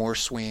equate to more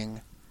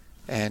swing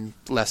and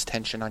less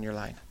tension on your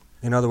line.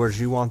 In other words,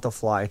 you want the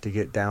fly to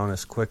get down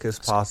as quick as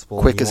possible.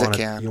 Quick You as it want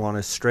can. You want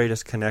a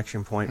straightest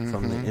connection point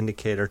from the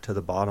indicator to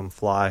the bottom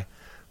fly,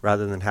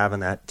 rather than having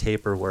that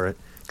taper where it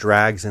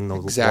drags in the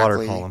water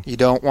Exactly. column. You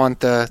don't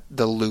want the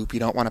loop. You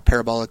don't want a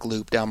parabolic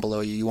loop down below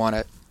you. You want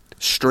it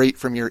straight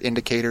from your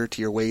indicator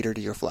to your weight or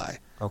to your fly.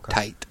 Okay.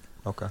 Tight.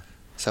 Okay.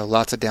 So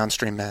lots of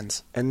downstream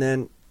bends. And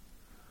then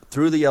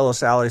through the yellow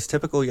sallies,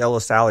 typical yellow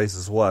sallies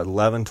is what,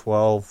 11,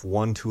 12,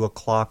 1, 2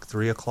 o'clock,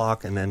 3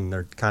 o'clock, and then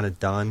they're kind of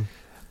done.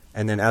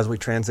 And then as we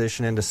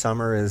transition into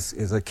summer, is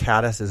a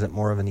caddis, is it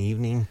more of an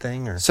evening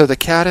thing? Or So the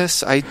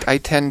caddis, I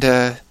tend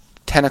to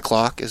 10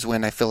 o'clock is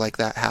when I feel like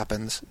that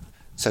happens.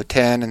 So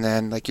 10, and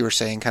then like you were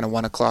saying, kind of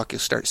 1 o'clock, you'll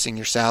start seeing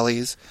your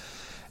sallies.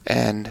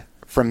 And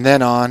from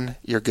then on,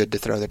 you're good to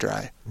throw the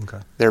dry. Okay.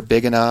 They're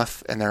big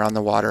enough and they're on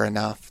the water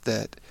enough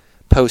that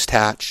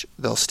post-hatch,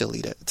 they'll still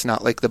eat it. It's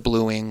not like the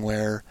bluing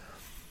where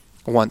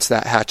once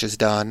that hatch is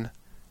done,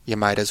 you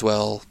might as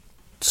well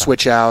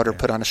switch out or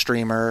put on a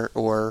streamer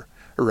or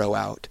row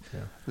out.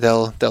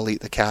 Yeah. They'll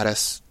eat the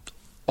caddis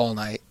all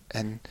night.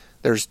 And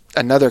there's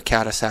another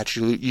caddis hatch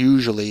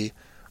usually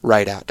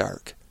right at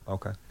dark.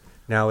 Okay.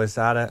 Now, is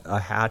that a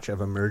hatch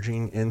of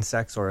emerging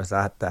insects, or is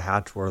that the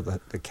hatch where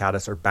the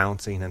caddis are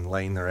bouncing and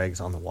laying their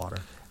eggs on the water?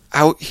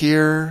 Out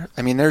here,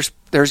 I mean, there's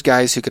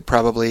guys who could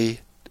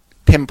probably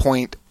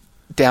pinpoint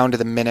down to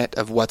the minute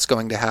of what's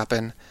going to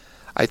happen.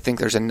 I think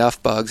there's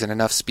enough bugs and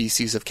enough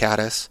species of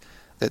caddis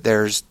that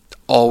there's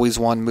always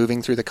one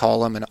moving through the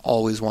column and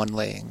always one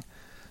laying.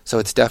 So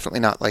it's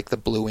definitely not like the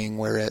bluing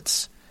where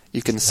it's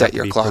you can set to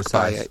your be clock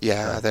by precise. it.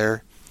 Yeah,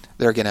 Right.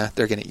 they're gonna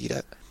eat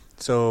it.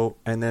 So,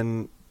 and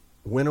then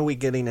when are we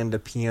getting into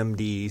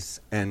PMDs,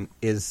 and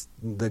is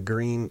the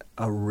green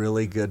a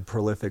really good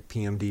prolific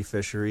PMD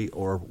fishery,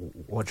 or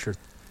what's your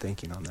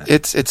thinking on that?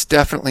 It's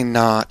definitely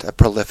not a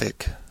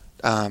prolific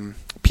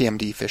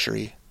PMD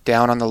fishery.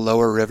 Down on the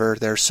lower river,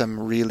 there's some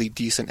really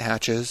decent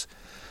hatches,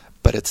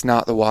 but it's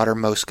not the water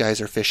most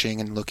guys are fishing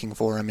and looking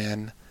for them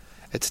in.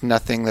 It's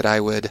nothing that I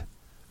would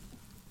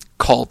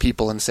call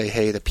people and say,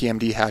 hey, the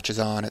PMD hatch is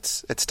on.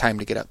 It's time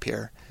to get up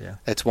here. Yeah.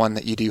 It's one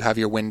that you do have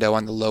your window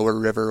on the lower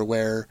river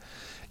where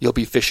you'll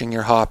be fishing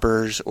your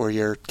hoppers or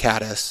your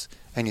caddis,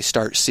 and you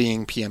start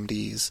seeing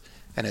PMDs,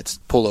 and it's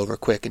pull over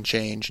quick and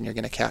change, and you're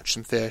going to catch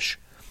some fish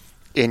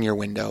in your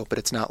window. But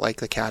it's not like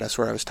the caddis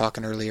where I was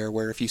talking earlier,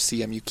 where if you see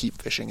them, you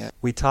keep fishing it.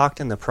 We talked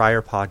in the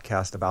prior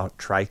podcast about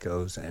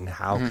trichos and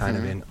how kind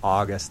of in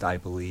August, I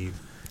believe,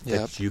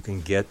 Yep. that you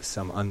can get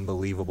some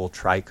unbelievable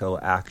tricho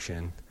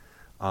action.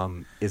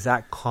 Is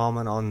that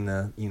common on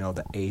the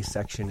the A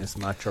section as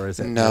much, or is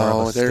it more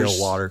No, of a there's-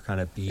 still water kind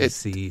of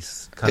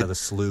BC, kind of the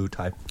slough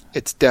type?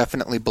 It's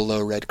definitely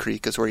below Red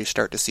Creek is where you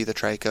start to see the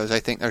trichos. I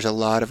think there's a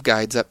lot of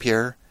guides up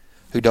here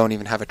who don't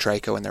even have a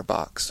tricho in their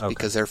box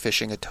because they're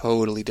fishing a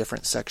totally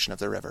different section of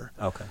the river.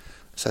 Okay.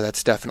 So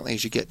that's definitely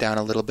as you get down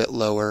a little bit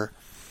lower.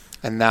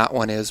 And that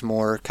one is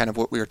more kind of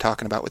what we were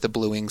talking about with the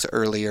bluings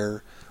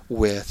earlier,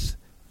 with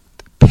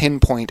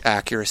pinpoint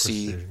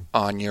accuracy Precision.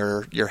 on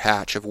your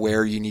hatch of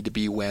where you need to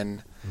be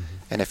when.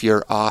 And if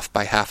you're off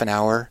by half an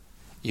hour,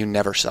 you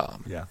never saw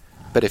them. Yeah.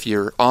 But if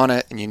you're on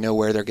it and you know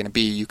where they're going to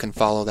be, you can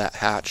follow that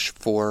hatch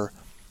for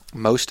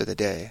most of the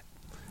day.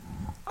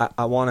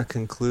 I want to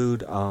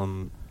conclude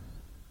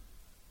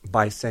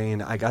by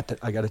saying I got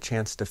a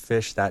chance to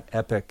fish that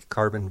epic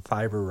carbon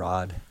fiber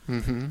rod,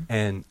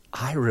 and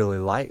I really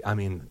like. I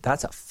mean,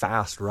 that's a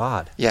fast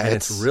rod. Yeah, and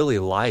it's it's- really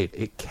light.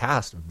 It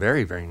casts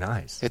very, very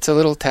nice. It's a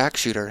little tack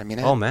shooter. I mean,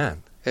 Oh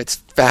man, it's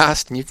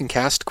fast and you can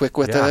cast quick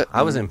with Yeah, it.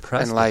 I was and-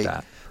 impressed and with light.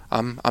 that.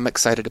 I'm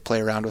excited to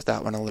play around with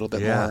that one a little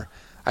bit Yeah. more.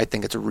 I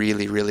think it's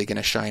really, really going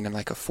to shine in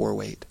like a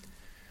 4-weight.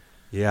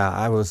 yeah,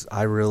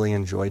 I really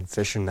enjoyed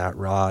fishing that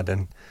rod.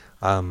 And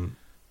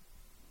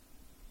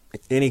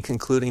any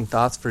concluding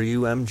thoughts for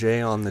you,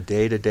 MJ, on the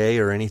day to day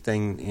or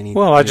anything?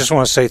 Well, I just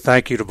want to say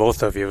thank you to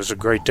both of you. It was a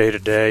great day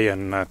today,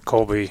 and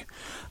Colby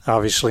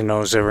obviously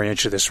knows every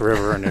inch of this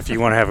river. And if you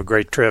want to have a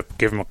great trip,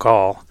 give him a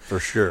call. for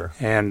sure.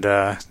 And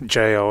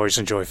Jay, I always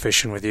enjoy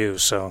fishing with you.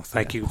 So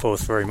thank you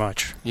both very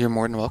much. You're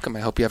more than welcome. I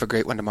hope you have a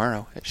great one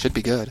tomorrow. It should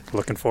be good.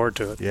 Looking forward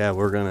to it. Yeah,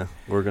 we're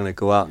gonna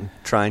go out and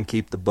try and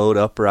keep the boat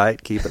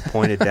upright, keep it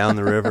pointed down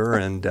the river,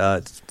 and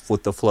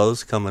with the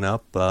flows coming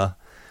up,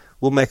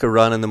 we'll make a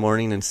run in the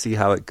morning and see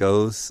how it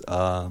goes.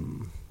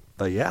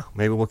 But yeah,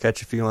 maybe we'll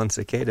catch a few on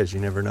cicadas. You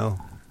never know.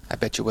 I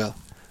bet you will.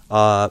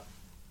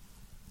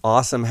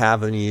 Awesome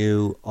having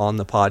you on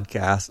the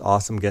podcast.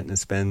 Awesome getting to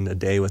spend a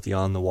day with you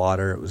on the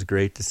water. It was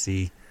great to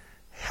see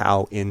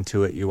how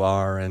into it you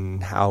are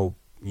and how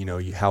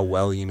how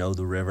well you know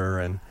the river.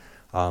 And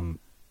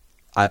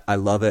I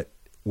love it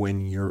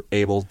when you're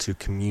able to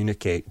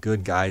communicate.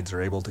 Good guides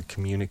are able to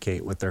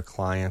communicate with their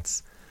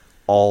clients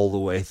all the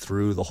way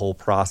through the whole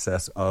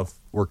process of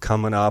we're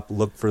coming up,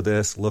 look for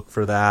this, look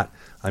for that.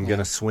 I'm going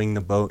to swing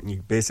the boat, and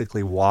you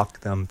basically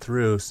walk them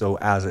through. So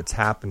as it's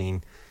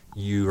happening,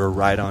 you are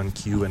right on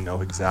cue and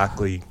know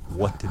exactly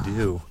what to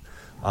do.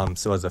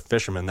 So as a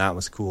fisherman, that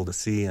was cool to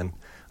see, and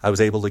I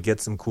was able to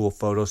get some cool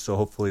photos, so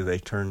hopefully they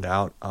turned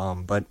out.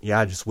 But yeah,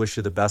 I just wish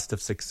you the best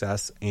of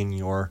success in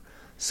your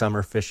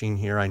summer fishing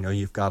here. I know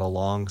you've got a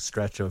long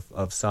stretch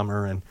of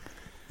summer, and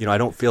I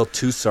don't feel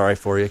too sorry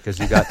for you because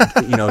you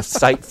got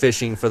sight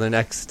fishing for the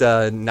next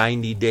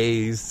 90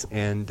 days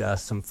and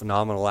some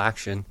phenomenal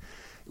action.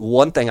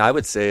 One thing I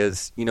would say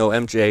is,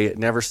 MJ, it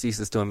never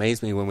ceases to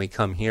amaze me when we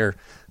come here.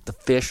 The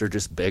fish are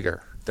just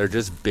bigger. They're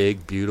just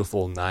big,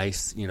 beautiful,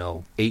 nice,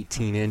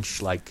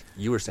 18-inch, like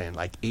you were saying,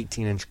 like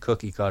 18-inch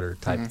cookie cutter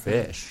type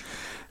fish.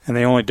 And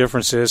the only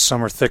difference is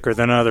some are thicker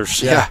than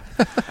others. Yeah.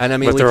 And I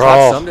mean, but we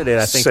caught some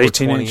today, I think, were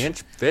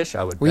 20-inch fish,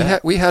 I would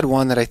bet. We had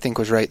one that I think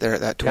was right there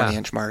at that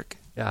 20-inch mark.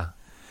 Yeah.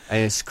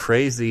 And it's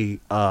crazy,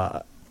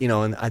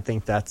 and I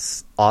think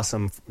that's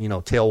awesome,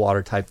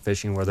 tailwater type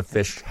fishing where the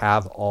fish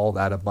have all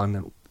that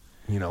abundant,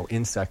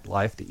 insect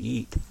life to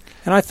eat.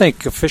 And I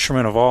think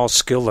fishermen of all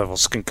skill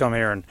levels can come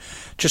here and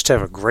just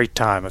have a great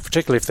time,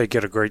 particularly if they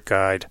get a great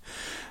guide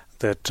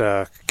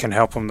that can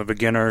help them, the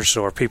beginners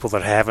or people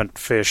that haven't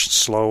fished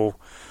slow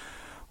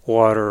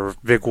water or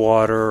big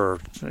water, or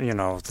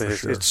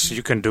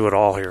you can do it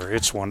all here.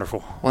 It's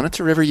wonderful. Well, it's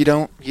a river you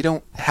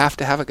don't have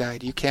to have a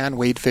guide. You can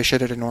wade fish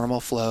it at a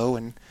normal flow,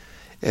 and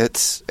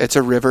it's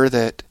a river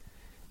that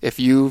if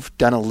you've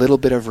done a little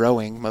bit of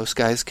rowing, most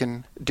guys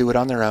can do it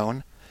on their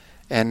own.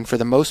 And for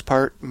the most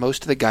part,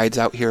 most of the guides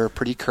out here are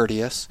pretty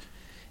courteous.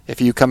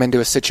 If you come into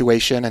a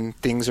situation and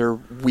things are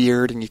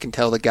weird and you can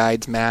tell the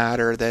guide's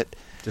mad or that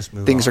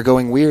things are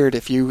going weird,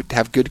 if you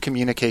have good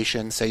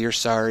communication, say you're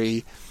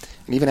sorry,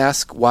 and even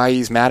ask why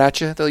he's mad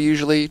at you, they'll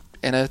usually,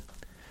 in a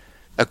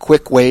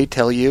quick way,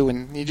 tell you,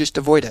 and you just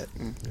avoid it.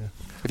 And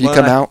if you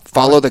come out,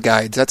 follow the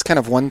guides. That's kind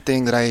of one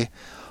thing that I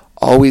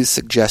always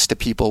suggest to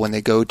people when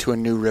they go to a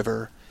new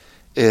river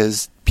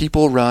is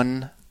people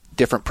run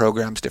different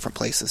programs, different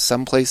places.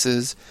 Some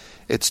places,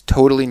 it's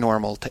totally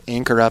normal to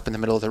anchor up in the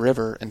middle of the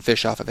river and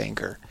fish off of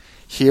anchor.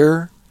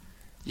 Here,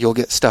 you'll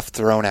get stuff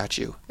thrown at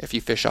you if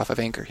you fish off of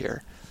anchor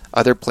here.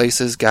 Other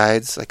places,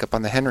 guides, like up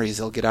on the Henrys,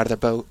 they'll get out of their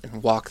boat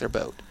and walk their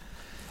boat.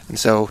 And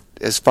so,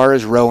 as far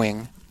as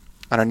rowing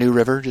on a new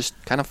river, just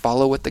kind of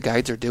follow what the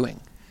guides are doing.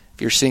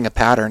 If you're seeing a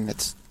pattern,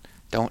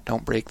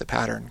 don't break the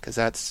pattern, because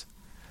that's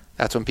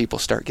when people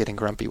start getting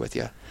grumpy with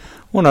you.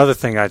 One other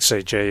thing I'd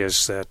say, Jay,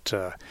 is that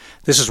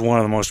this is one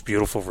of the most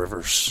beautiful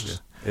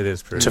rivers it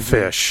is to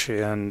fish.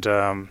 And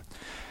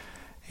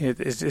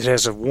it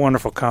has a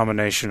wonderful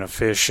combination of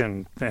fish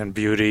and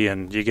beauty.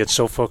 And you get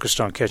so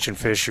focused on catching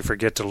fish, you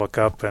forget to look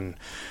up, and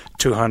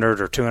 200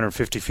 or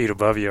 250 feet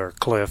above you are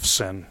cliffs.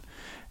 And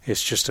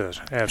it's just an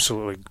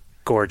absolutely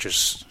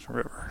gorgeous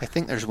river. I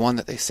think there's one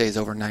that they say is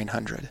over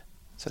 900.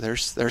 So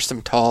there's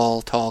some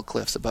tall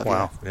cliffs above you.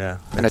 Wow. Yeah.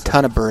 And a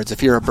ton of birds.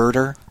 If you're a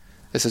birder,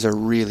 this is a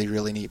really,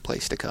 really neat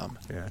place to come.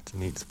 Yeah, it's a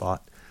neat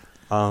spot.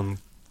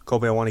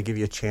 Colby, I want to give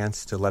you a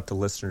chance to let the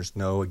listeners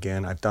know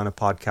again. I've done a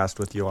podcast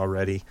with you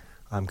already.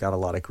 Got a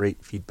lot of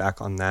great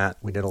feedback on that.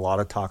 We did a lot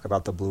of talk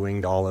about the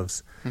blue-winged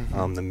olives,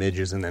 the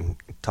midges, and then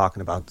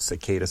talking about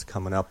cicadas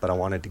coming up. But I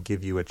wanted to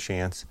give you a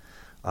chance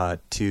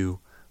to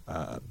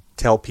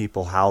tell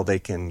people how they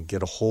can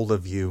get a hold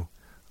of you,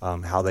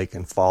 how they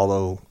can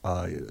follow,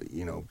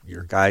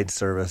 your guide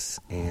service,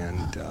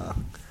 and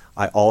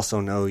I also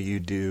know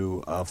you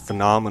do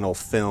phenomenal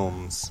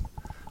films.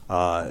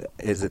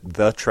 Is it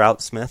The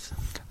Troutsmith?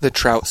 The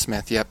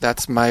Troutsmith, yep.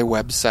 That's my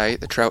website,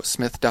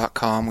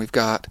 thetroutsmith.com. We've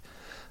got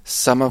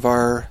some of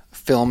our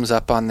films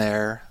up on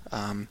there.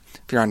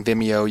 If you're on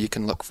Vimeo, you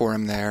can look for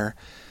them there.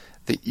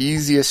 The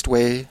easiest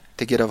way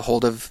to get a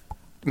hold of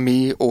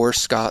me or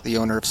Scott, the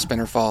owner of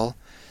Spinnerfall,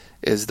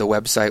 is the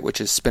website, which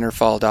is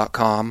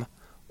spinnerfall.com,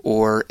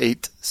 or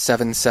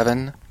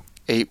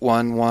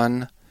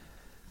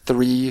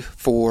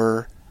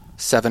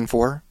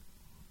 877-811-3474.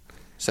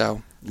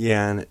 So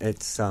yeah, and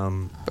it's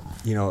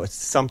it's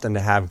something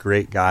to have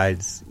great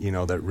guides,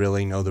 that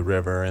really know the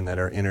river and that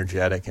are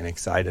energetic and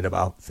excited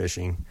about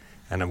fishing.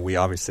 And we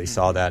obviously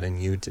saw that in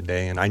you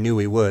today, and I knew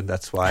we would.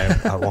 That's why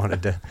I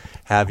wanted to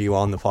have you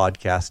on the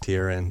podcast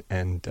here, and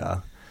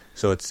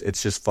so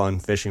it's just fun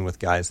fishing with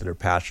guys that are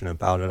passionate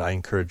about it. I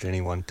encourage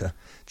anyone to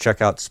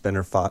check out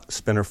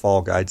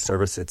Spinnerfall Guide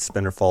Service at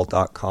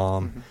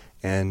spinnerfall.com,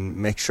 and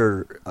make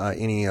sure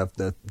any of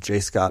the J.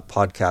 Scott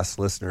podcast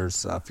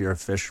listeners, if you're a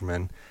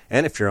fisherman,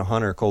 and if you're a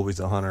hunter, Colby's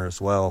a hunter as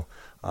well,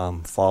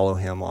 follow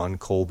him on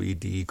Colby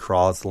D.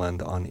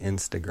 Crosland on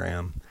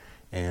Instagram.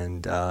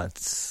 And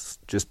it's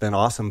just been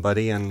awesome,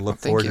 buddy, and look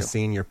forward to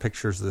seeing your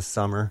pictures this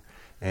summer.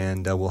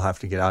 And we'll have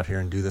to get out here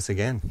and do this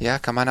again. Yeah,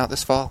 come on out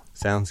this fall.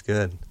 Sounds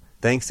good.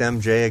 Thanks,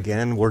 MJ,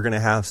 again. We're going to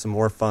have some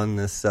more fun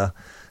this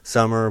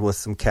summer with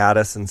some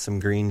caddis and some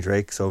green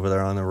drakes over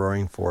there on the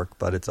Roaring Fork,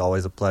 but it's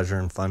always a pleasure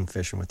and fun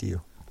fishing with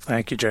you.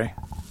 Thank you, Jay.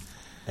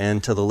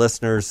 And to the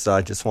listeners,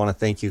 I just want to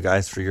thank you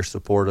guys for your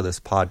support of this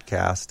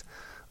podcast.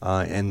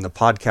 And the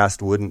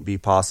podcast wouldn't be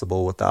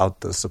possible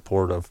without the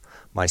support of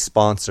my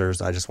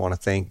sponsors. I just want to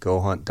thank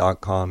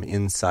GoHunt.com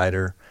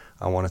Insider.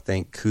 I want to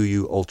thank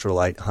Kuiu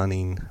Ultralight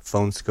Hunting,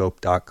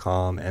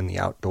 Phonescope.com, and the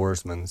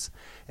Outdoorsmans.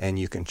 And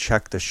you can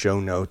check the show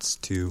notes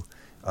to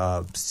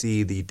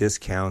see the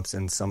discounts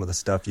and some of the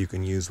stuff you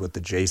can use with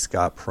the J.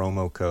 Scott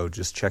promo code.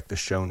 Just check the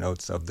show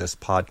notes of this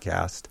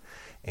podcast.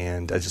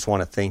 And I just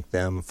want to thank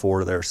them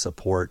for their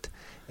support.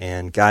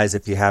 And guys,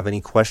 if you have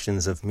any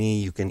questions of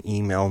me, you can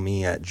email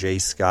me at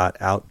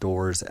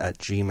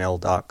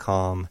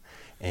jscottoutdoors@gmail.com.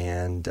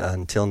 And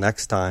until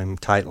next time,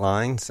 tight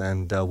lines,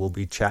 and we'll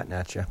be chatting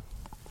at you.